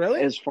 Oh,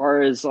 really? As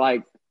far as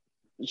like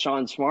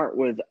Sean Smart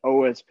with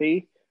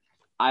OSP,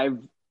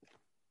 I've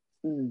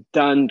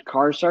done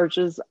car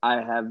searches.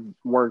 I have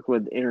worked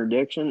with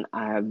interdiction.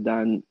 I have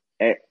done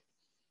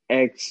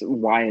X,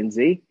 Y, and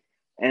Z,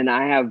 and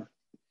I have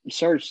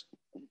searched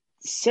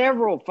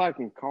several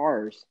fucking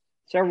cars,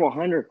 several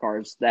hundred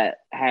cars that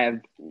have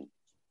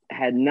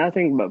had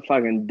nothing but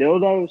fucking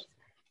dildos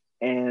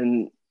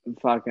and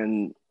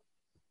fucking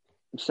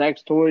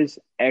sex toys,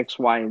 X,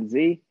 Y, and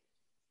Z,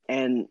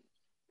 and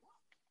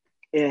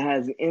it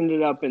has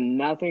ended up in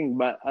nothing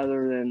but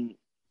other than,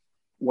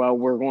 well,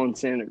 we're going to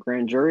send a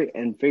grand jury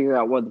and figure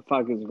out what the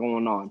fuck is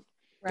going on.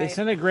 They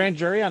sent a grand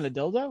jury on a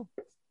dildo?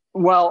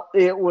 Well,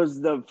 it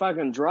was the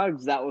fucking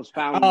drugs that was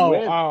found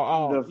with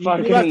the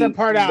fucking... You left that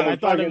part out. I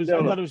thought it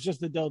was just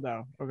the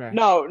dildo. Okay.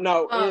 No,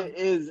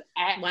 it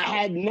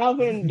had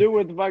nothing to do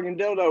with the fucking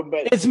dildo,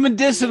 but... It's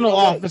medicinal,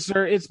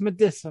 officer. It's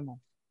medicinal.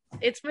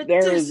 It's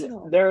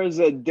medicinal. There is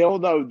a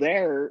dildo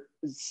there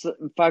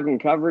fucking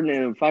covered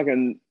in a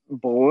fucking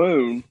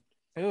balloon.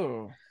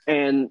 Ew.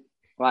 And,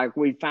 like,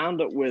 we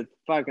found it with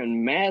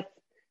fucking meth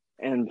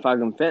and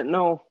fucking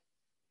fentanyl,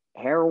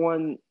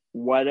 heroin,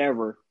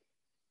 whatever.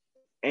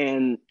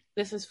 And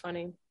this is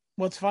funny.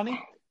 What's funny?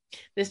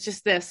 It's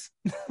just this.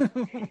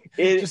 It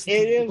is.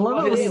 He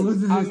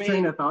loses his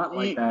train of thought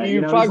like that.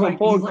 You fucking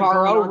pull a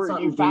car over.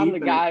 You found the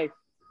guy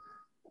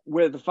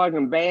with a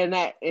fucking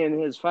bayonet in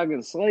his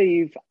fucking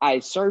sleeve. I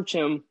search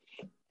him,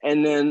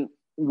 and then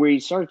we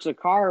search the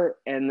car,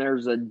 and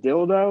there's a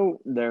dildo.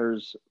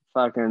 There's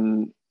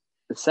fucking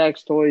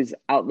sex toys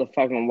out the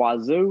fucking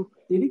wazoo.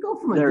 Did he go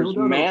from a dildo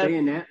to a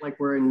bayonet like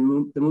we're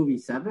in the movie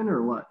Seven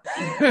or what?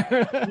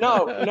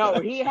 No,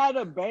 he had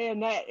a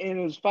bayonet in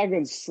his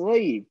fucking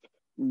sleeve,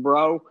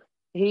 bro.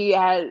 He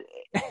had...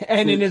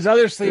 And in his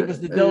other sleeve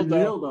was the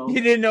dildo. You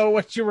didn't know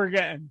what you were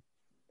getting.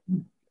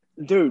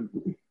 Dude.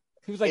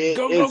 He was like,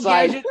 go,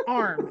 gadget,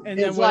 arm. And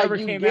then whatever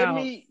came out.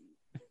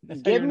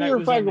 Give me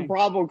your fucking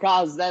probable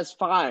cause, that's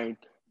fine.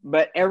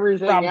 But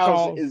everything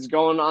else is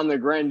going on the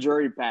grand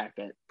jury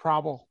packet.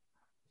 Probable.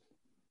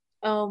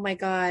 Oh my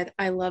God.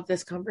 I love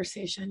this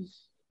conversation.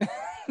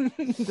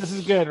 This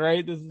is good,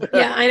 right?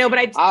 Yeah, I know, but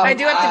I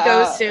do have to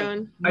go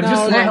soon. I just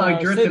love how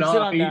he drifted off.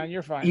 Sit on down.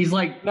 You're fine. He's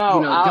like,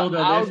 I'll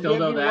dildo this,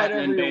 dildo that,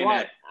 and then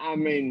bayonet. I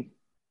mean,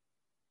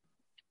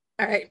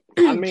 all right.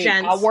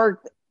 Gents.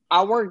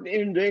 I worked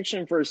in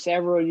addiction for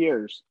several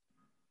years,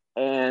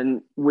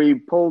 and we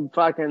pulled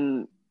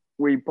fucking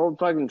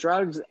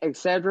drugs,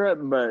 etc.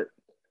 But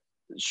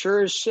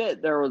sure as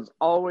shit, there was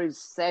always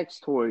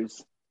sex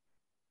toys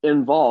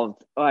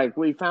involved. Like,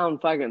 we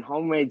found fucking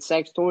homemade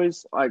sex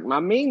toys. Like, my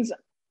means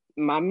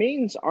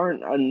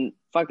aren't a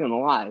fucking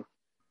lie.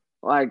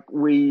 Like,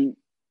 you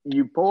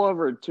pull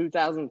over a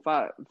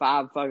 2005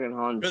 fucking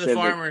Honda For the Civic.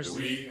 farmers.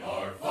 We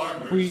are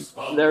farmers.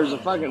 There's a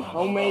fucking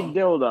homemade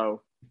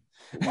dildo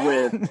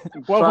with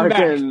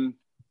fucking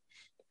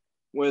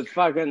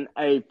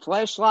a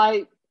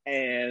fleshlight,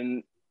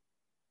 and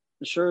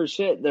sure as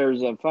shit,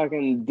 there's a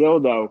fucking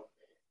dildo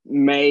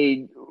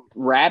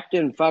wrapped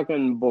in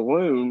fucking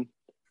balloon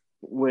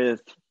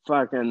with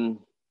fucking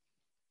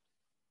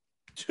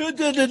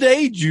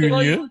today,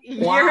 Junior.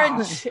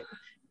 Wow.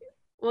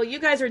 Well, you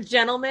guys are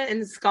gentlemen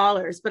and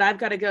scholars, but I've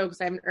got to go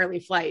because I have an early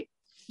flight.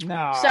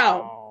 No.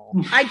 So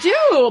I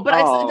do,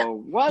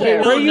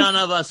 but none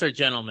of us are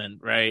gentlemen,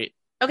 right?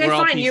 Okay, We're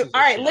all fine. pieces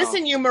All right, of shit.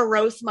 listen, you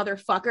morose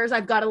motherfuckers.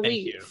 I've got to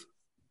leave.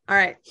 All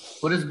right.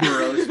 What does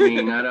morose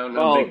mean? I don't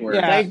know. Big word.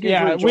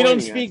 Yeah, we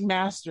don't speak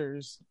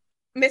masters.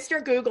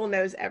 Mr. Google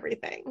knows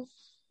everything.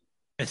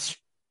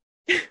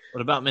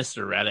 What about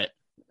Mr. Reddit?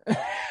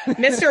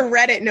 Mr.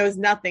 Reddit knows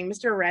nothing.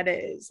 Mr.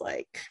 Reddit is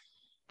like...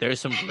 There's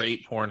some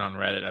great porn on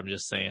Reddit, I'm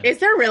just saying. Is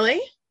there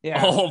really?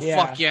 Yeah. Oh,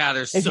 fuck yeah.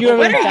 There's so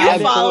What are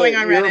you following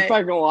on Reddit? You're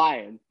fucking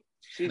lying.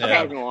 She's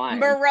fucking lying.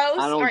 Morose.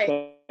 I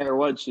don't care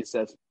what she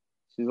says.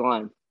 She's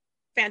lying.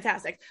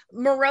 Fantastic.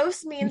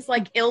 Morose means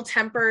like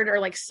ill-tempered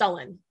or like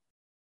sullen.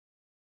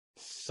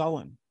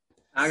 Sullen.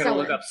 I'm going to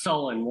look up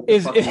sullen. What the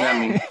fuck does that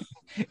mean?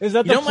 Is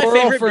that you know the my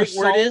plural favorite for big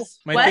word soul? is?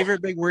 My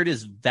favorite big word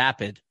is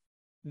vapid.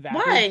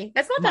 Why?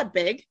 That's not that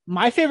big.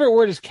 My favorite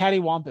word is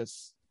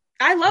cattywampus.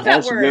 I love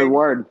that word. That's a good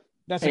word.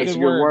 That's a good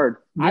word.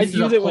 I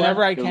use it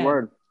whenever I can.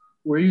 Word.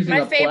 We're using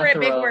my favorite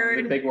big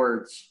word. Big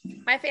words.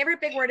 My favorite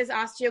big word is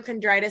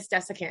osteochondritis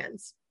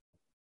dissecans.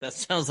 That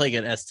sounds like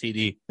an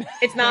STD.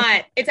 It's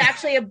not. It's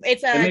actually a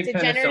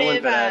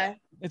degenerative.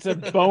 It's a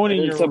bone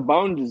in your. It's a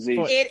bone disease.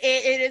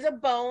 It is a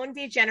bone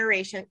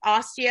degeneration.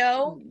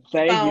 Osteo,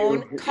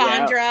 bone,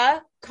 chondra,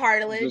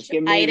 cartilage,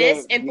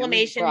 itis,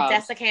 inflammation,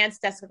 dissecans,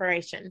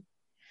 desiccation.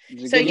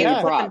 So you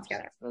can put them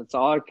together. That's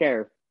all I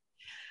care.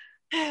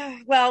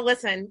 Well,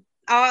 listen,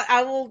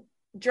 I will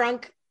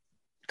drunk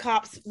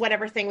cops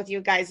whatever thing with you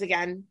guys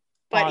again.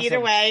 But Awesome. Either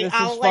way,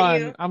 I'll let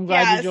you. I'm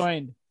glad you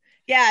joined.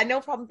 Yeah,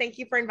 no problem. Thank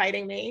you for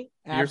inviting me.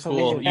 You're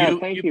cool.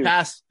 You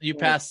passed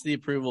the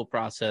approval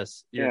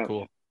process. You're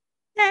cool.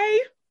 Yay.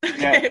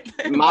 Okay.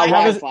 My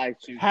wife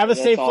likes you. Have a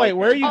safe flight.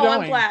 Where are you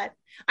going?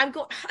 I'm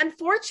glad.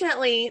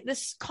 Unfortunately,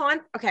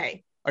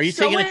 okay. Are you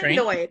taking a train?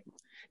 Annoyed.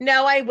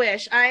 No, I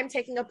wish. I'm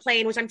taking a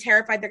plane, which I'm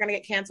terrified they're going to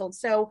get canceled.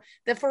 So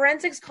the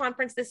forensics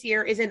conference this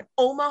year is in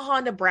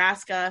Omaha,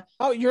 Nebraska.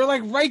 Oh, you're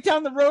like right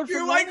down the road.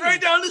 You're like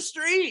right down the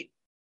street.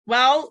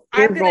 Well,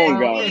 I'm going to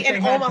be in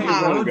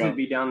Omaha.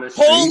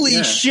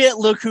 Holy shit,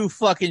 look who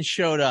fucking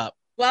showed up.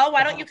 Well,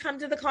 why don't you come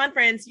to the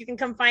conference? You can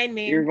come find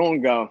me. You're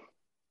going to go.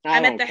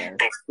 I'm at the...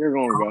 You're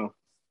going to go.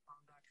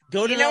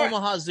 Go to the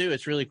Omaha Zoo.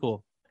 It's really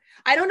cool.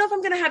 I don't know if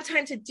I'm going to have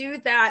time to do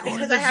that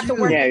because I have to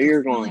work. Yeah,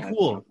 you're going really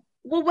cool.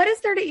 Well, what is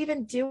there to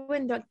even do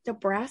in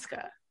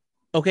Nebraska?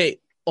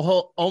 Okay,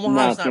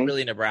 Omaha's not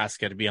really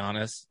Nebraska, to be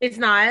honest. It's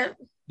not.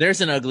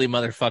 There's an ugly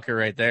motherfucker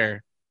right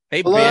there.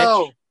 Hey,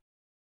 hello. Bitch.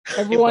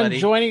 Everyone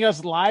joining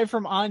us live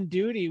from On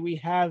Duty, we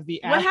have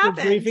the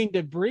after briefing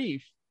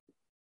debrief.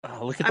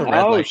 Oh, look at the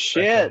red light.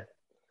 Shit.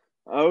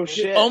 Oh,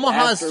 shit.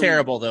 Omaha's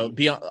terrible, though.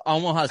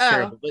 Omaha's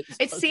terrible. But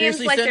it seems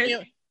like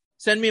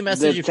send me a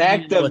message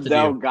Detective if you know what to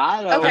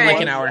Delgado. do. I'm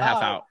like an hour and a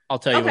half out. I'll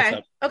tell you what's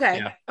up.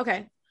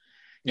 Okay.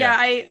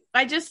 Yeah,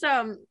 I just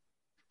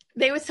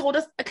they was told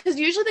us because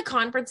usually the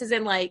conference is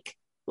in like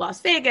Las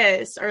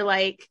Vegas or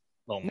like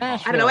I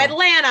don't know,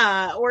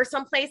 Atlanta or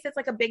someplace that's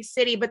like a big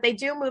city, but they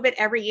do move it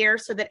every year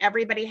so that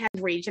everybody has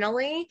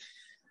regionally.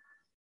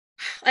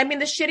 I mean,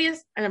 the shittiest,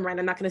 and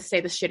I'm not going to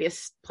say the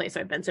shittiest place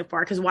I've been so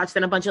far because watch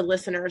then a bunch of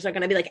listeners are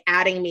going to be like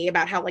adding me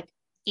about how like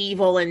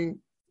evil and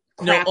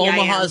crappy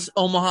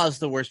Omaha's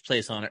the worst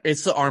place on it.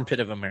 It's the armpit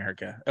of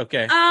America.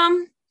 Okay.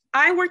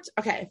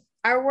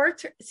 I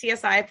worked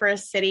CSI for a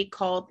city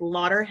called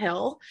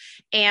Lauderhill,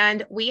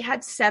 and we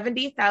had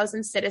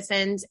 70,000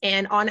 citizens,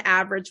 and on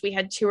average, we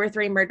had 2 or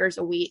 3 murders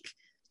a week.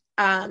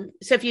 So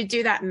if you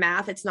do that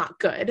math, it's not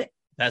good.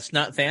 That's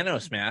not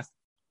Thanos math.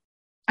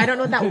 I don't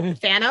know what that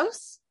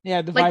Thanos?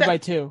 Yeah, divide by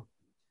 2.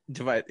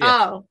 Divide. Yeah.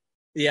 Oh.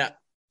 Yeah.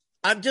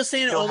 I'm just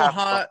saying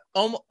Omaha.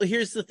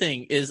 Here's the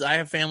thing: is I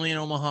have family in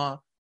Omaha.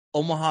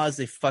 Omaha is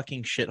a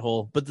fucking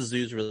shithole, but the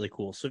zoo's really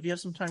cool. So if you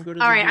have some time, go to the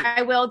zoo. All right,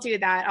 I will do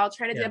that. I'll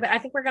try to do it, but I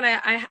think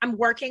I'm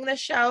working the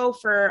show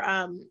for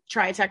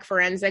Tritech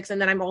Forensics,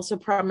 and then I'm also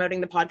promoting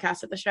the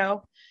podcast at the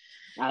show.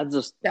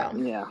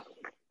 Yeah.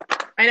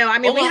 I know. I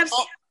mean, Omaha, we have.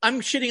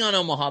 I'm shitting on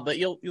Omaha, but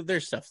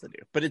there's stuff to do.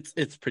 But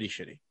it's pretty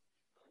shitty.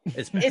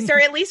 Is there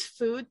at least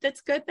food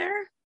that's good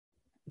there?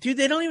 Dude,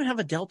 they don't even have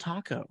a Del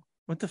Taco.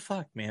 What the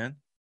fuck, man?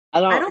 I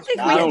don't think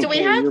we do. We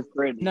have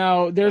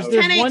no. There's do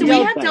one. We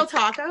have Del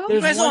Taco? There's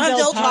you guys don't have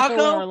Del Taco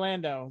in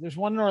Orlando. There's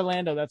one in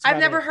Orlando. That's I've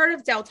never heard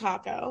of Del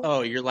Taco.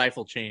 Oh, your life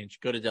will change.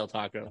 Go to Del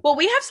Taco. Well,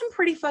 we have some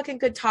pretty fucking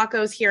good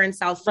tacos here in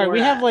South Florida. Right,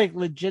 we have like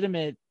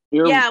legitimate.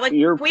 We have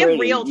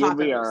real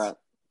tacos. Right.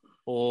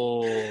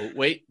 Oh,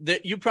 wait.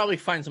 You probably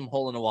find some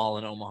hole in the wall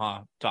in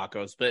Omaha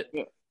tacos, but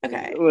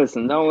okay.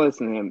 Listen, don't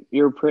listen to him.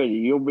 You're pretty.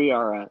 You'll be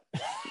all right.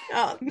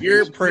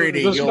 You're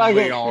pretty. You'll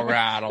be all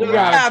right. You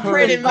got a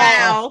pretty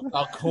mouth.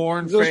 A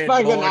corn-fed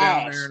boy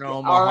down there in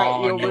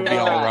Omaha, and you'll be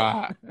all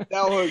right.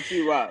 They'll hook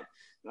you up.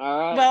 All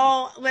right.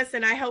 Well,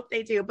 listen, I hope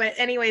they do. But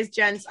anyways,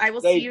 gents, I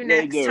will see you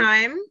next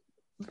time.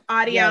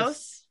 Adios.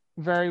 Yes,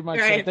 very much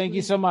so. Thank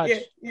you so much. Yeah,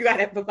 you got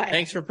it. Bye-bye.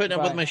 Thanks for putting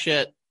up with my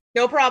shit.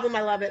 No problem.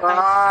 I love it.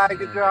 Bye.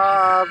 Good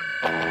job.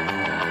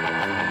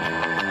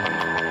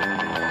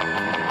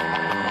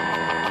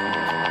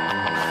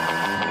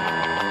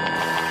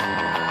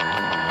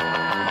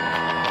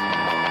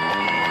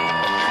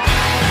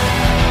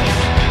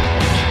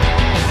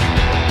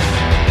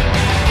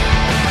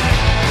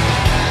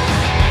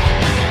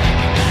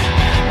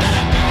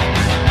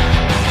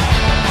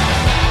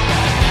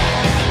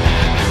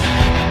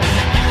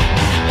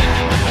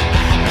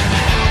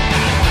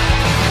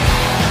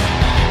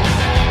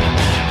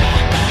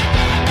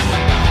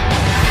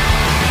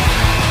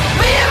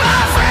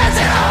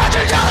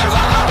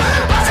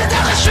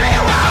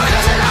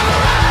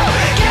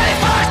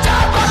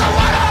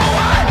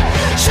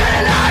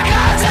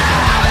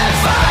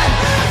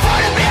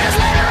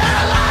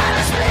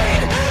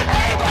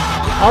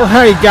 All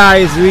right,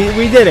 guys,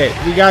 we did it.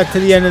 We got to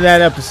the end of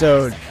that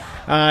episode.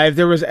 If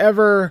there was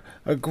ever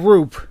a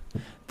group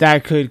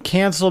that could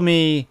cancel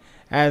me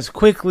as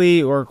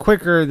quickly or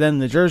quicker than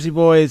the Jersey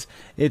Boys,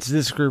 it's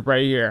this group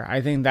right here.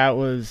 I think that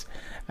was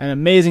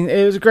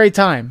it was a great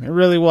time. It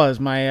really was.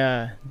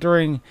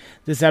 During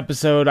this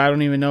episode, I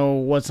don't even know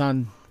what's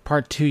on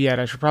part 2 yet.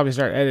 I should probably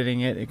start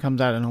editing it. It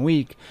comes out in a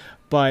week.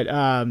 But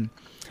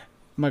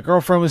my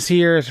girlfriend was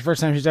here. It's the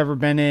first time she's ever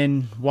been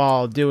in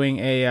while doing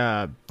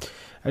a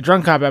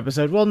Drunk Cop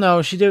episode. Well,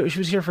 no, she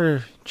was here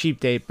for Cheap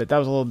Date, but that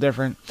was a little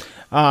different.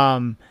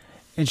 And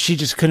she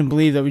just couldn't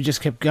believe that we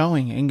just kept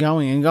going and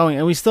going and going,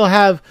 and we still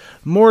have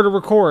more to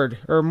record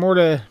or more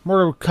to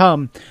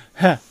come.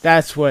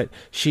 That's what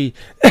she.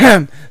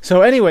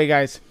 So anyway,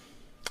 guys,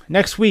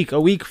 next week,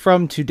 a week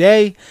from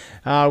today,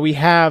 we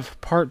have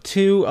part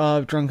 2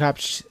 of Drunk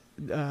Cops,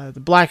 the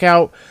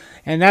Blackout.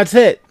 And that's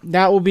it.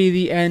 That will be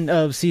the end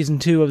of season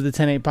 2 of the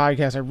 10-8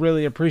 podcast. I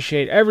really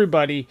appreciate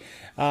everybody,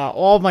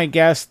 all of my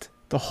guests,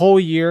 the whole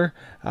year,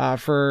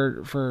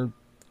 for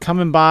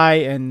coming by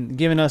and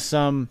giving us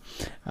some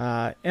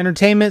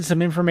entertainment,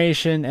 some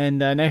information. And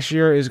next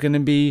year is going to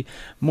be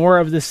more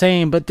of the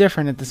same, but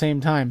different at the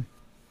same time.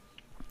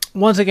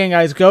 Once again,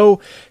 guys, go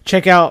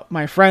check out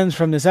my friends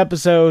from this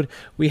episode.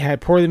 We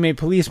had Poorly Made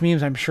Police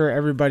memes. I'm sure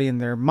everybody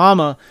and their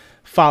mama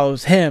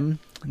follows him.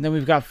 And then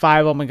we've got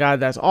 5. Oh my God,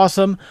 that's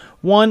awesome.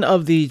 One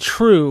of the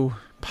true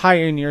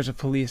pioneers of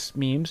police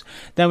memes.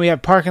 Then we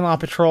have Parking Lot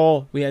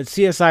Patrol. We had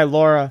CSI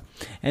Laura.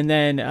 And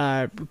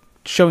then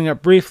showing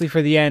up briefly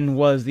for the end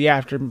was the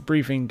After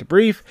Briefing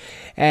Debrief.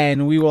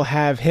 And we will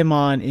have him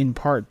on in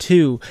part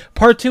 2.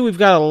 Part 2, we've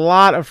got a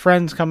lot of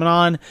friends coming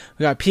on.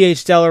 We got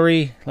PH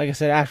Dellery, like I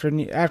said,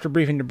 After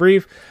Briefing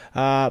Debrief.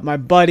 My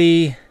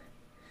buddy,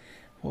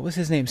 what was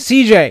his name?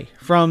 CJ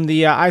from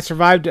the I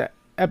Survived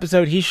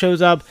episode, he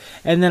shows up,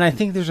 and then I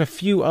think there's a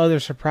few other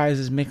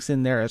surprises mixed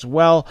in there as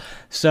well,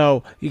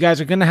 so you guys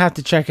are gonna have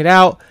to check it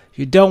out.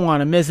 You don't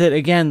want to miss it.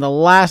 Again, the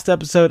last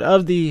episode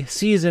of the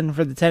season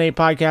for the 10-8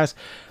 podcast.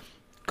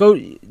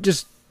 Go,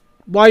 just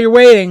while you're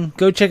waiting,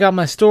 go check out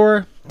my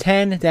store,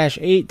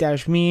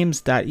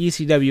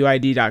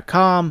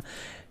 10-8-memes.ecwid.com.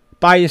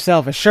 Buy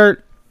yourself a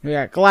shirt. We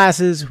got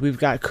glasses, we've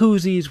got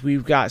koozies,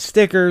 we've got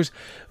stickers,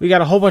 we got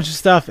a whole bunch of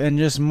stuff, and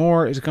just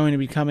more is going to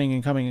be coming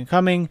and coming and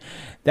coming.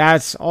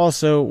 That's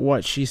also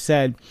what she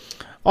said.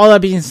 All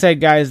that being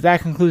said, guys,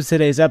 that concludes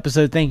today's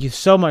episode. Thank you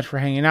so much for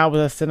hanging out with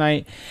us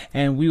tonight,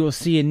 and we will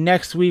see you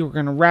next week. We're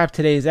going to wrap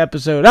today's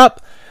episode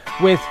up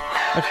with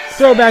a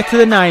throwback to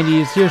the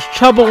 90s. Here's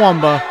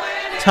Chubbawamba,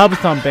 Tub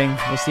Thumping.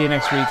 We'll see you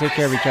next week. Take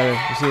care of each other.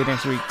 We'll see you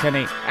next week.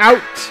 10-8 out.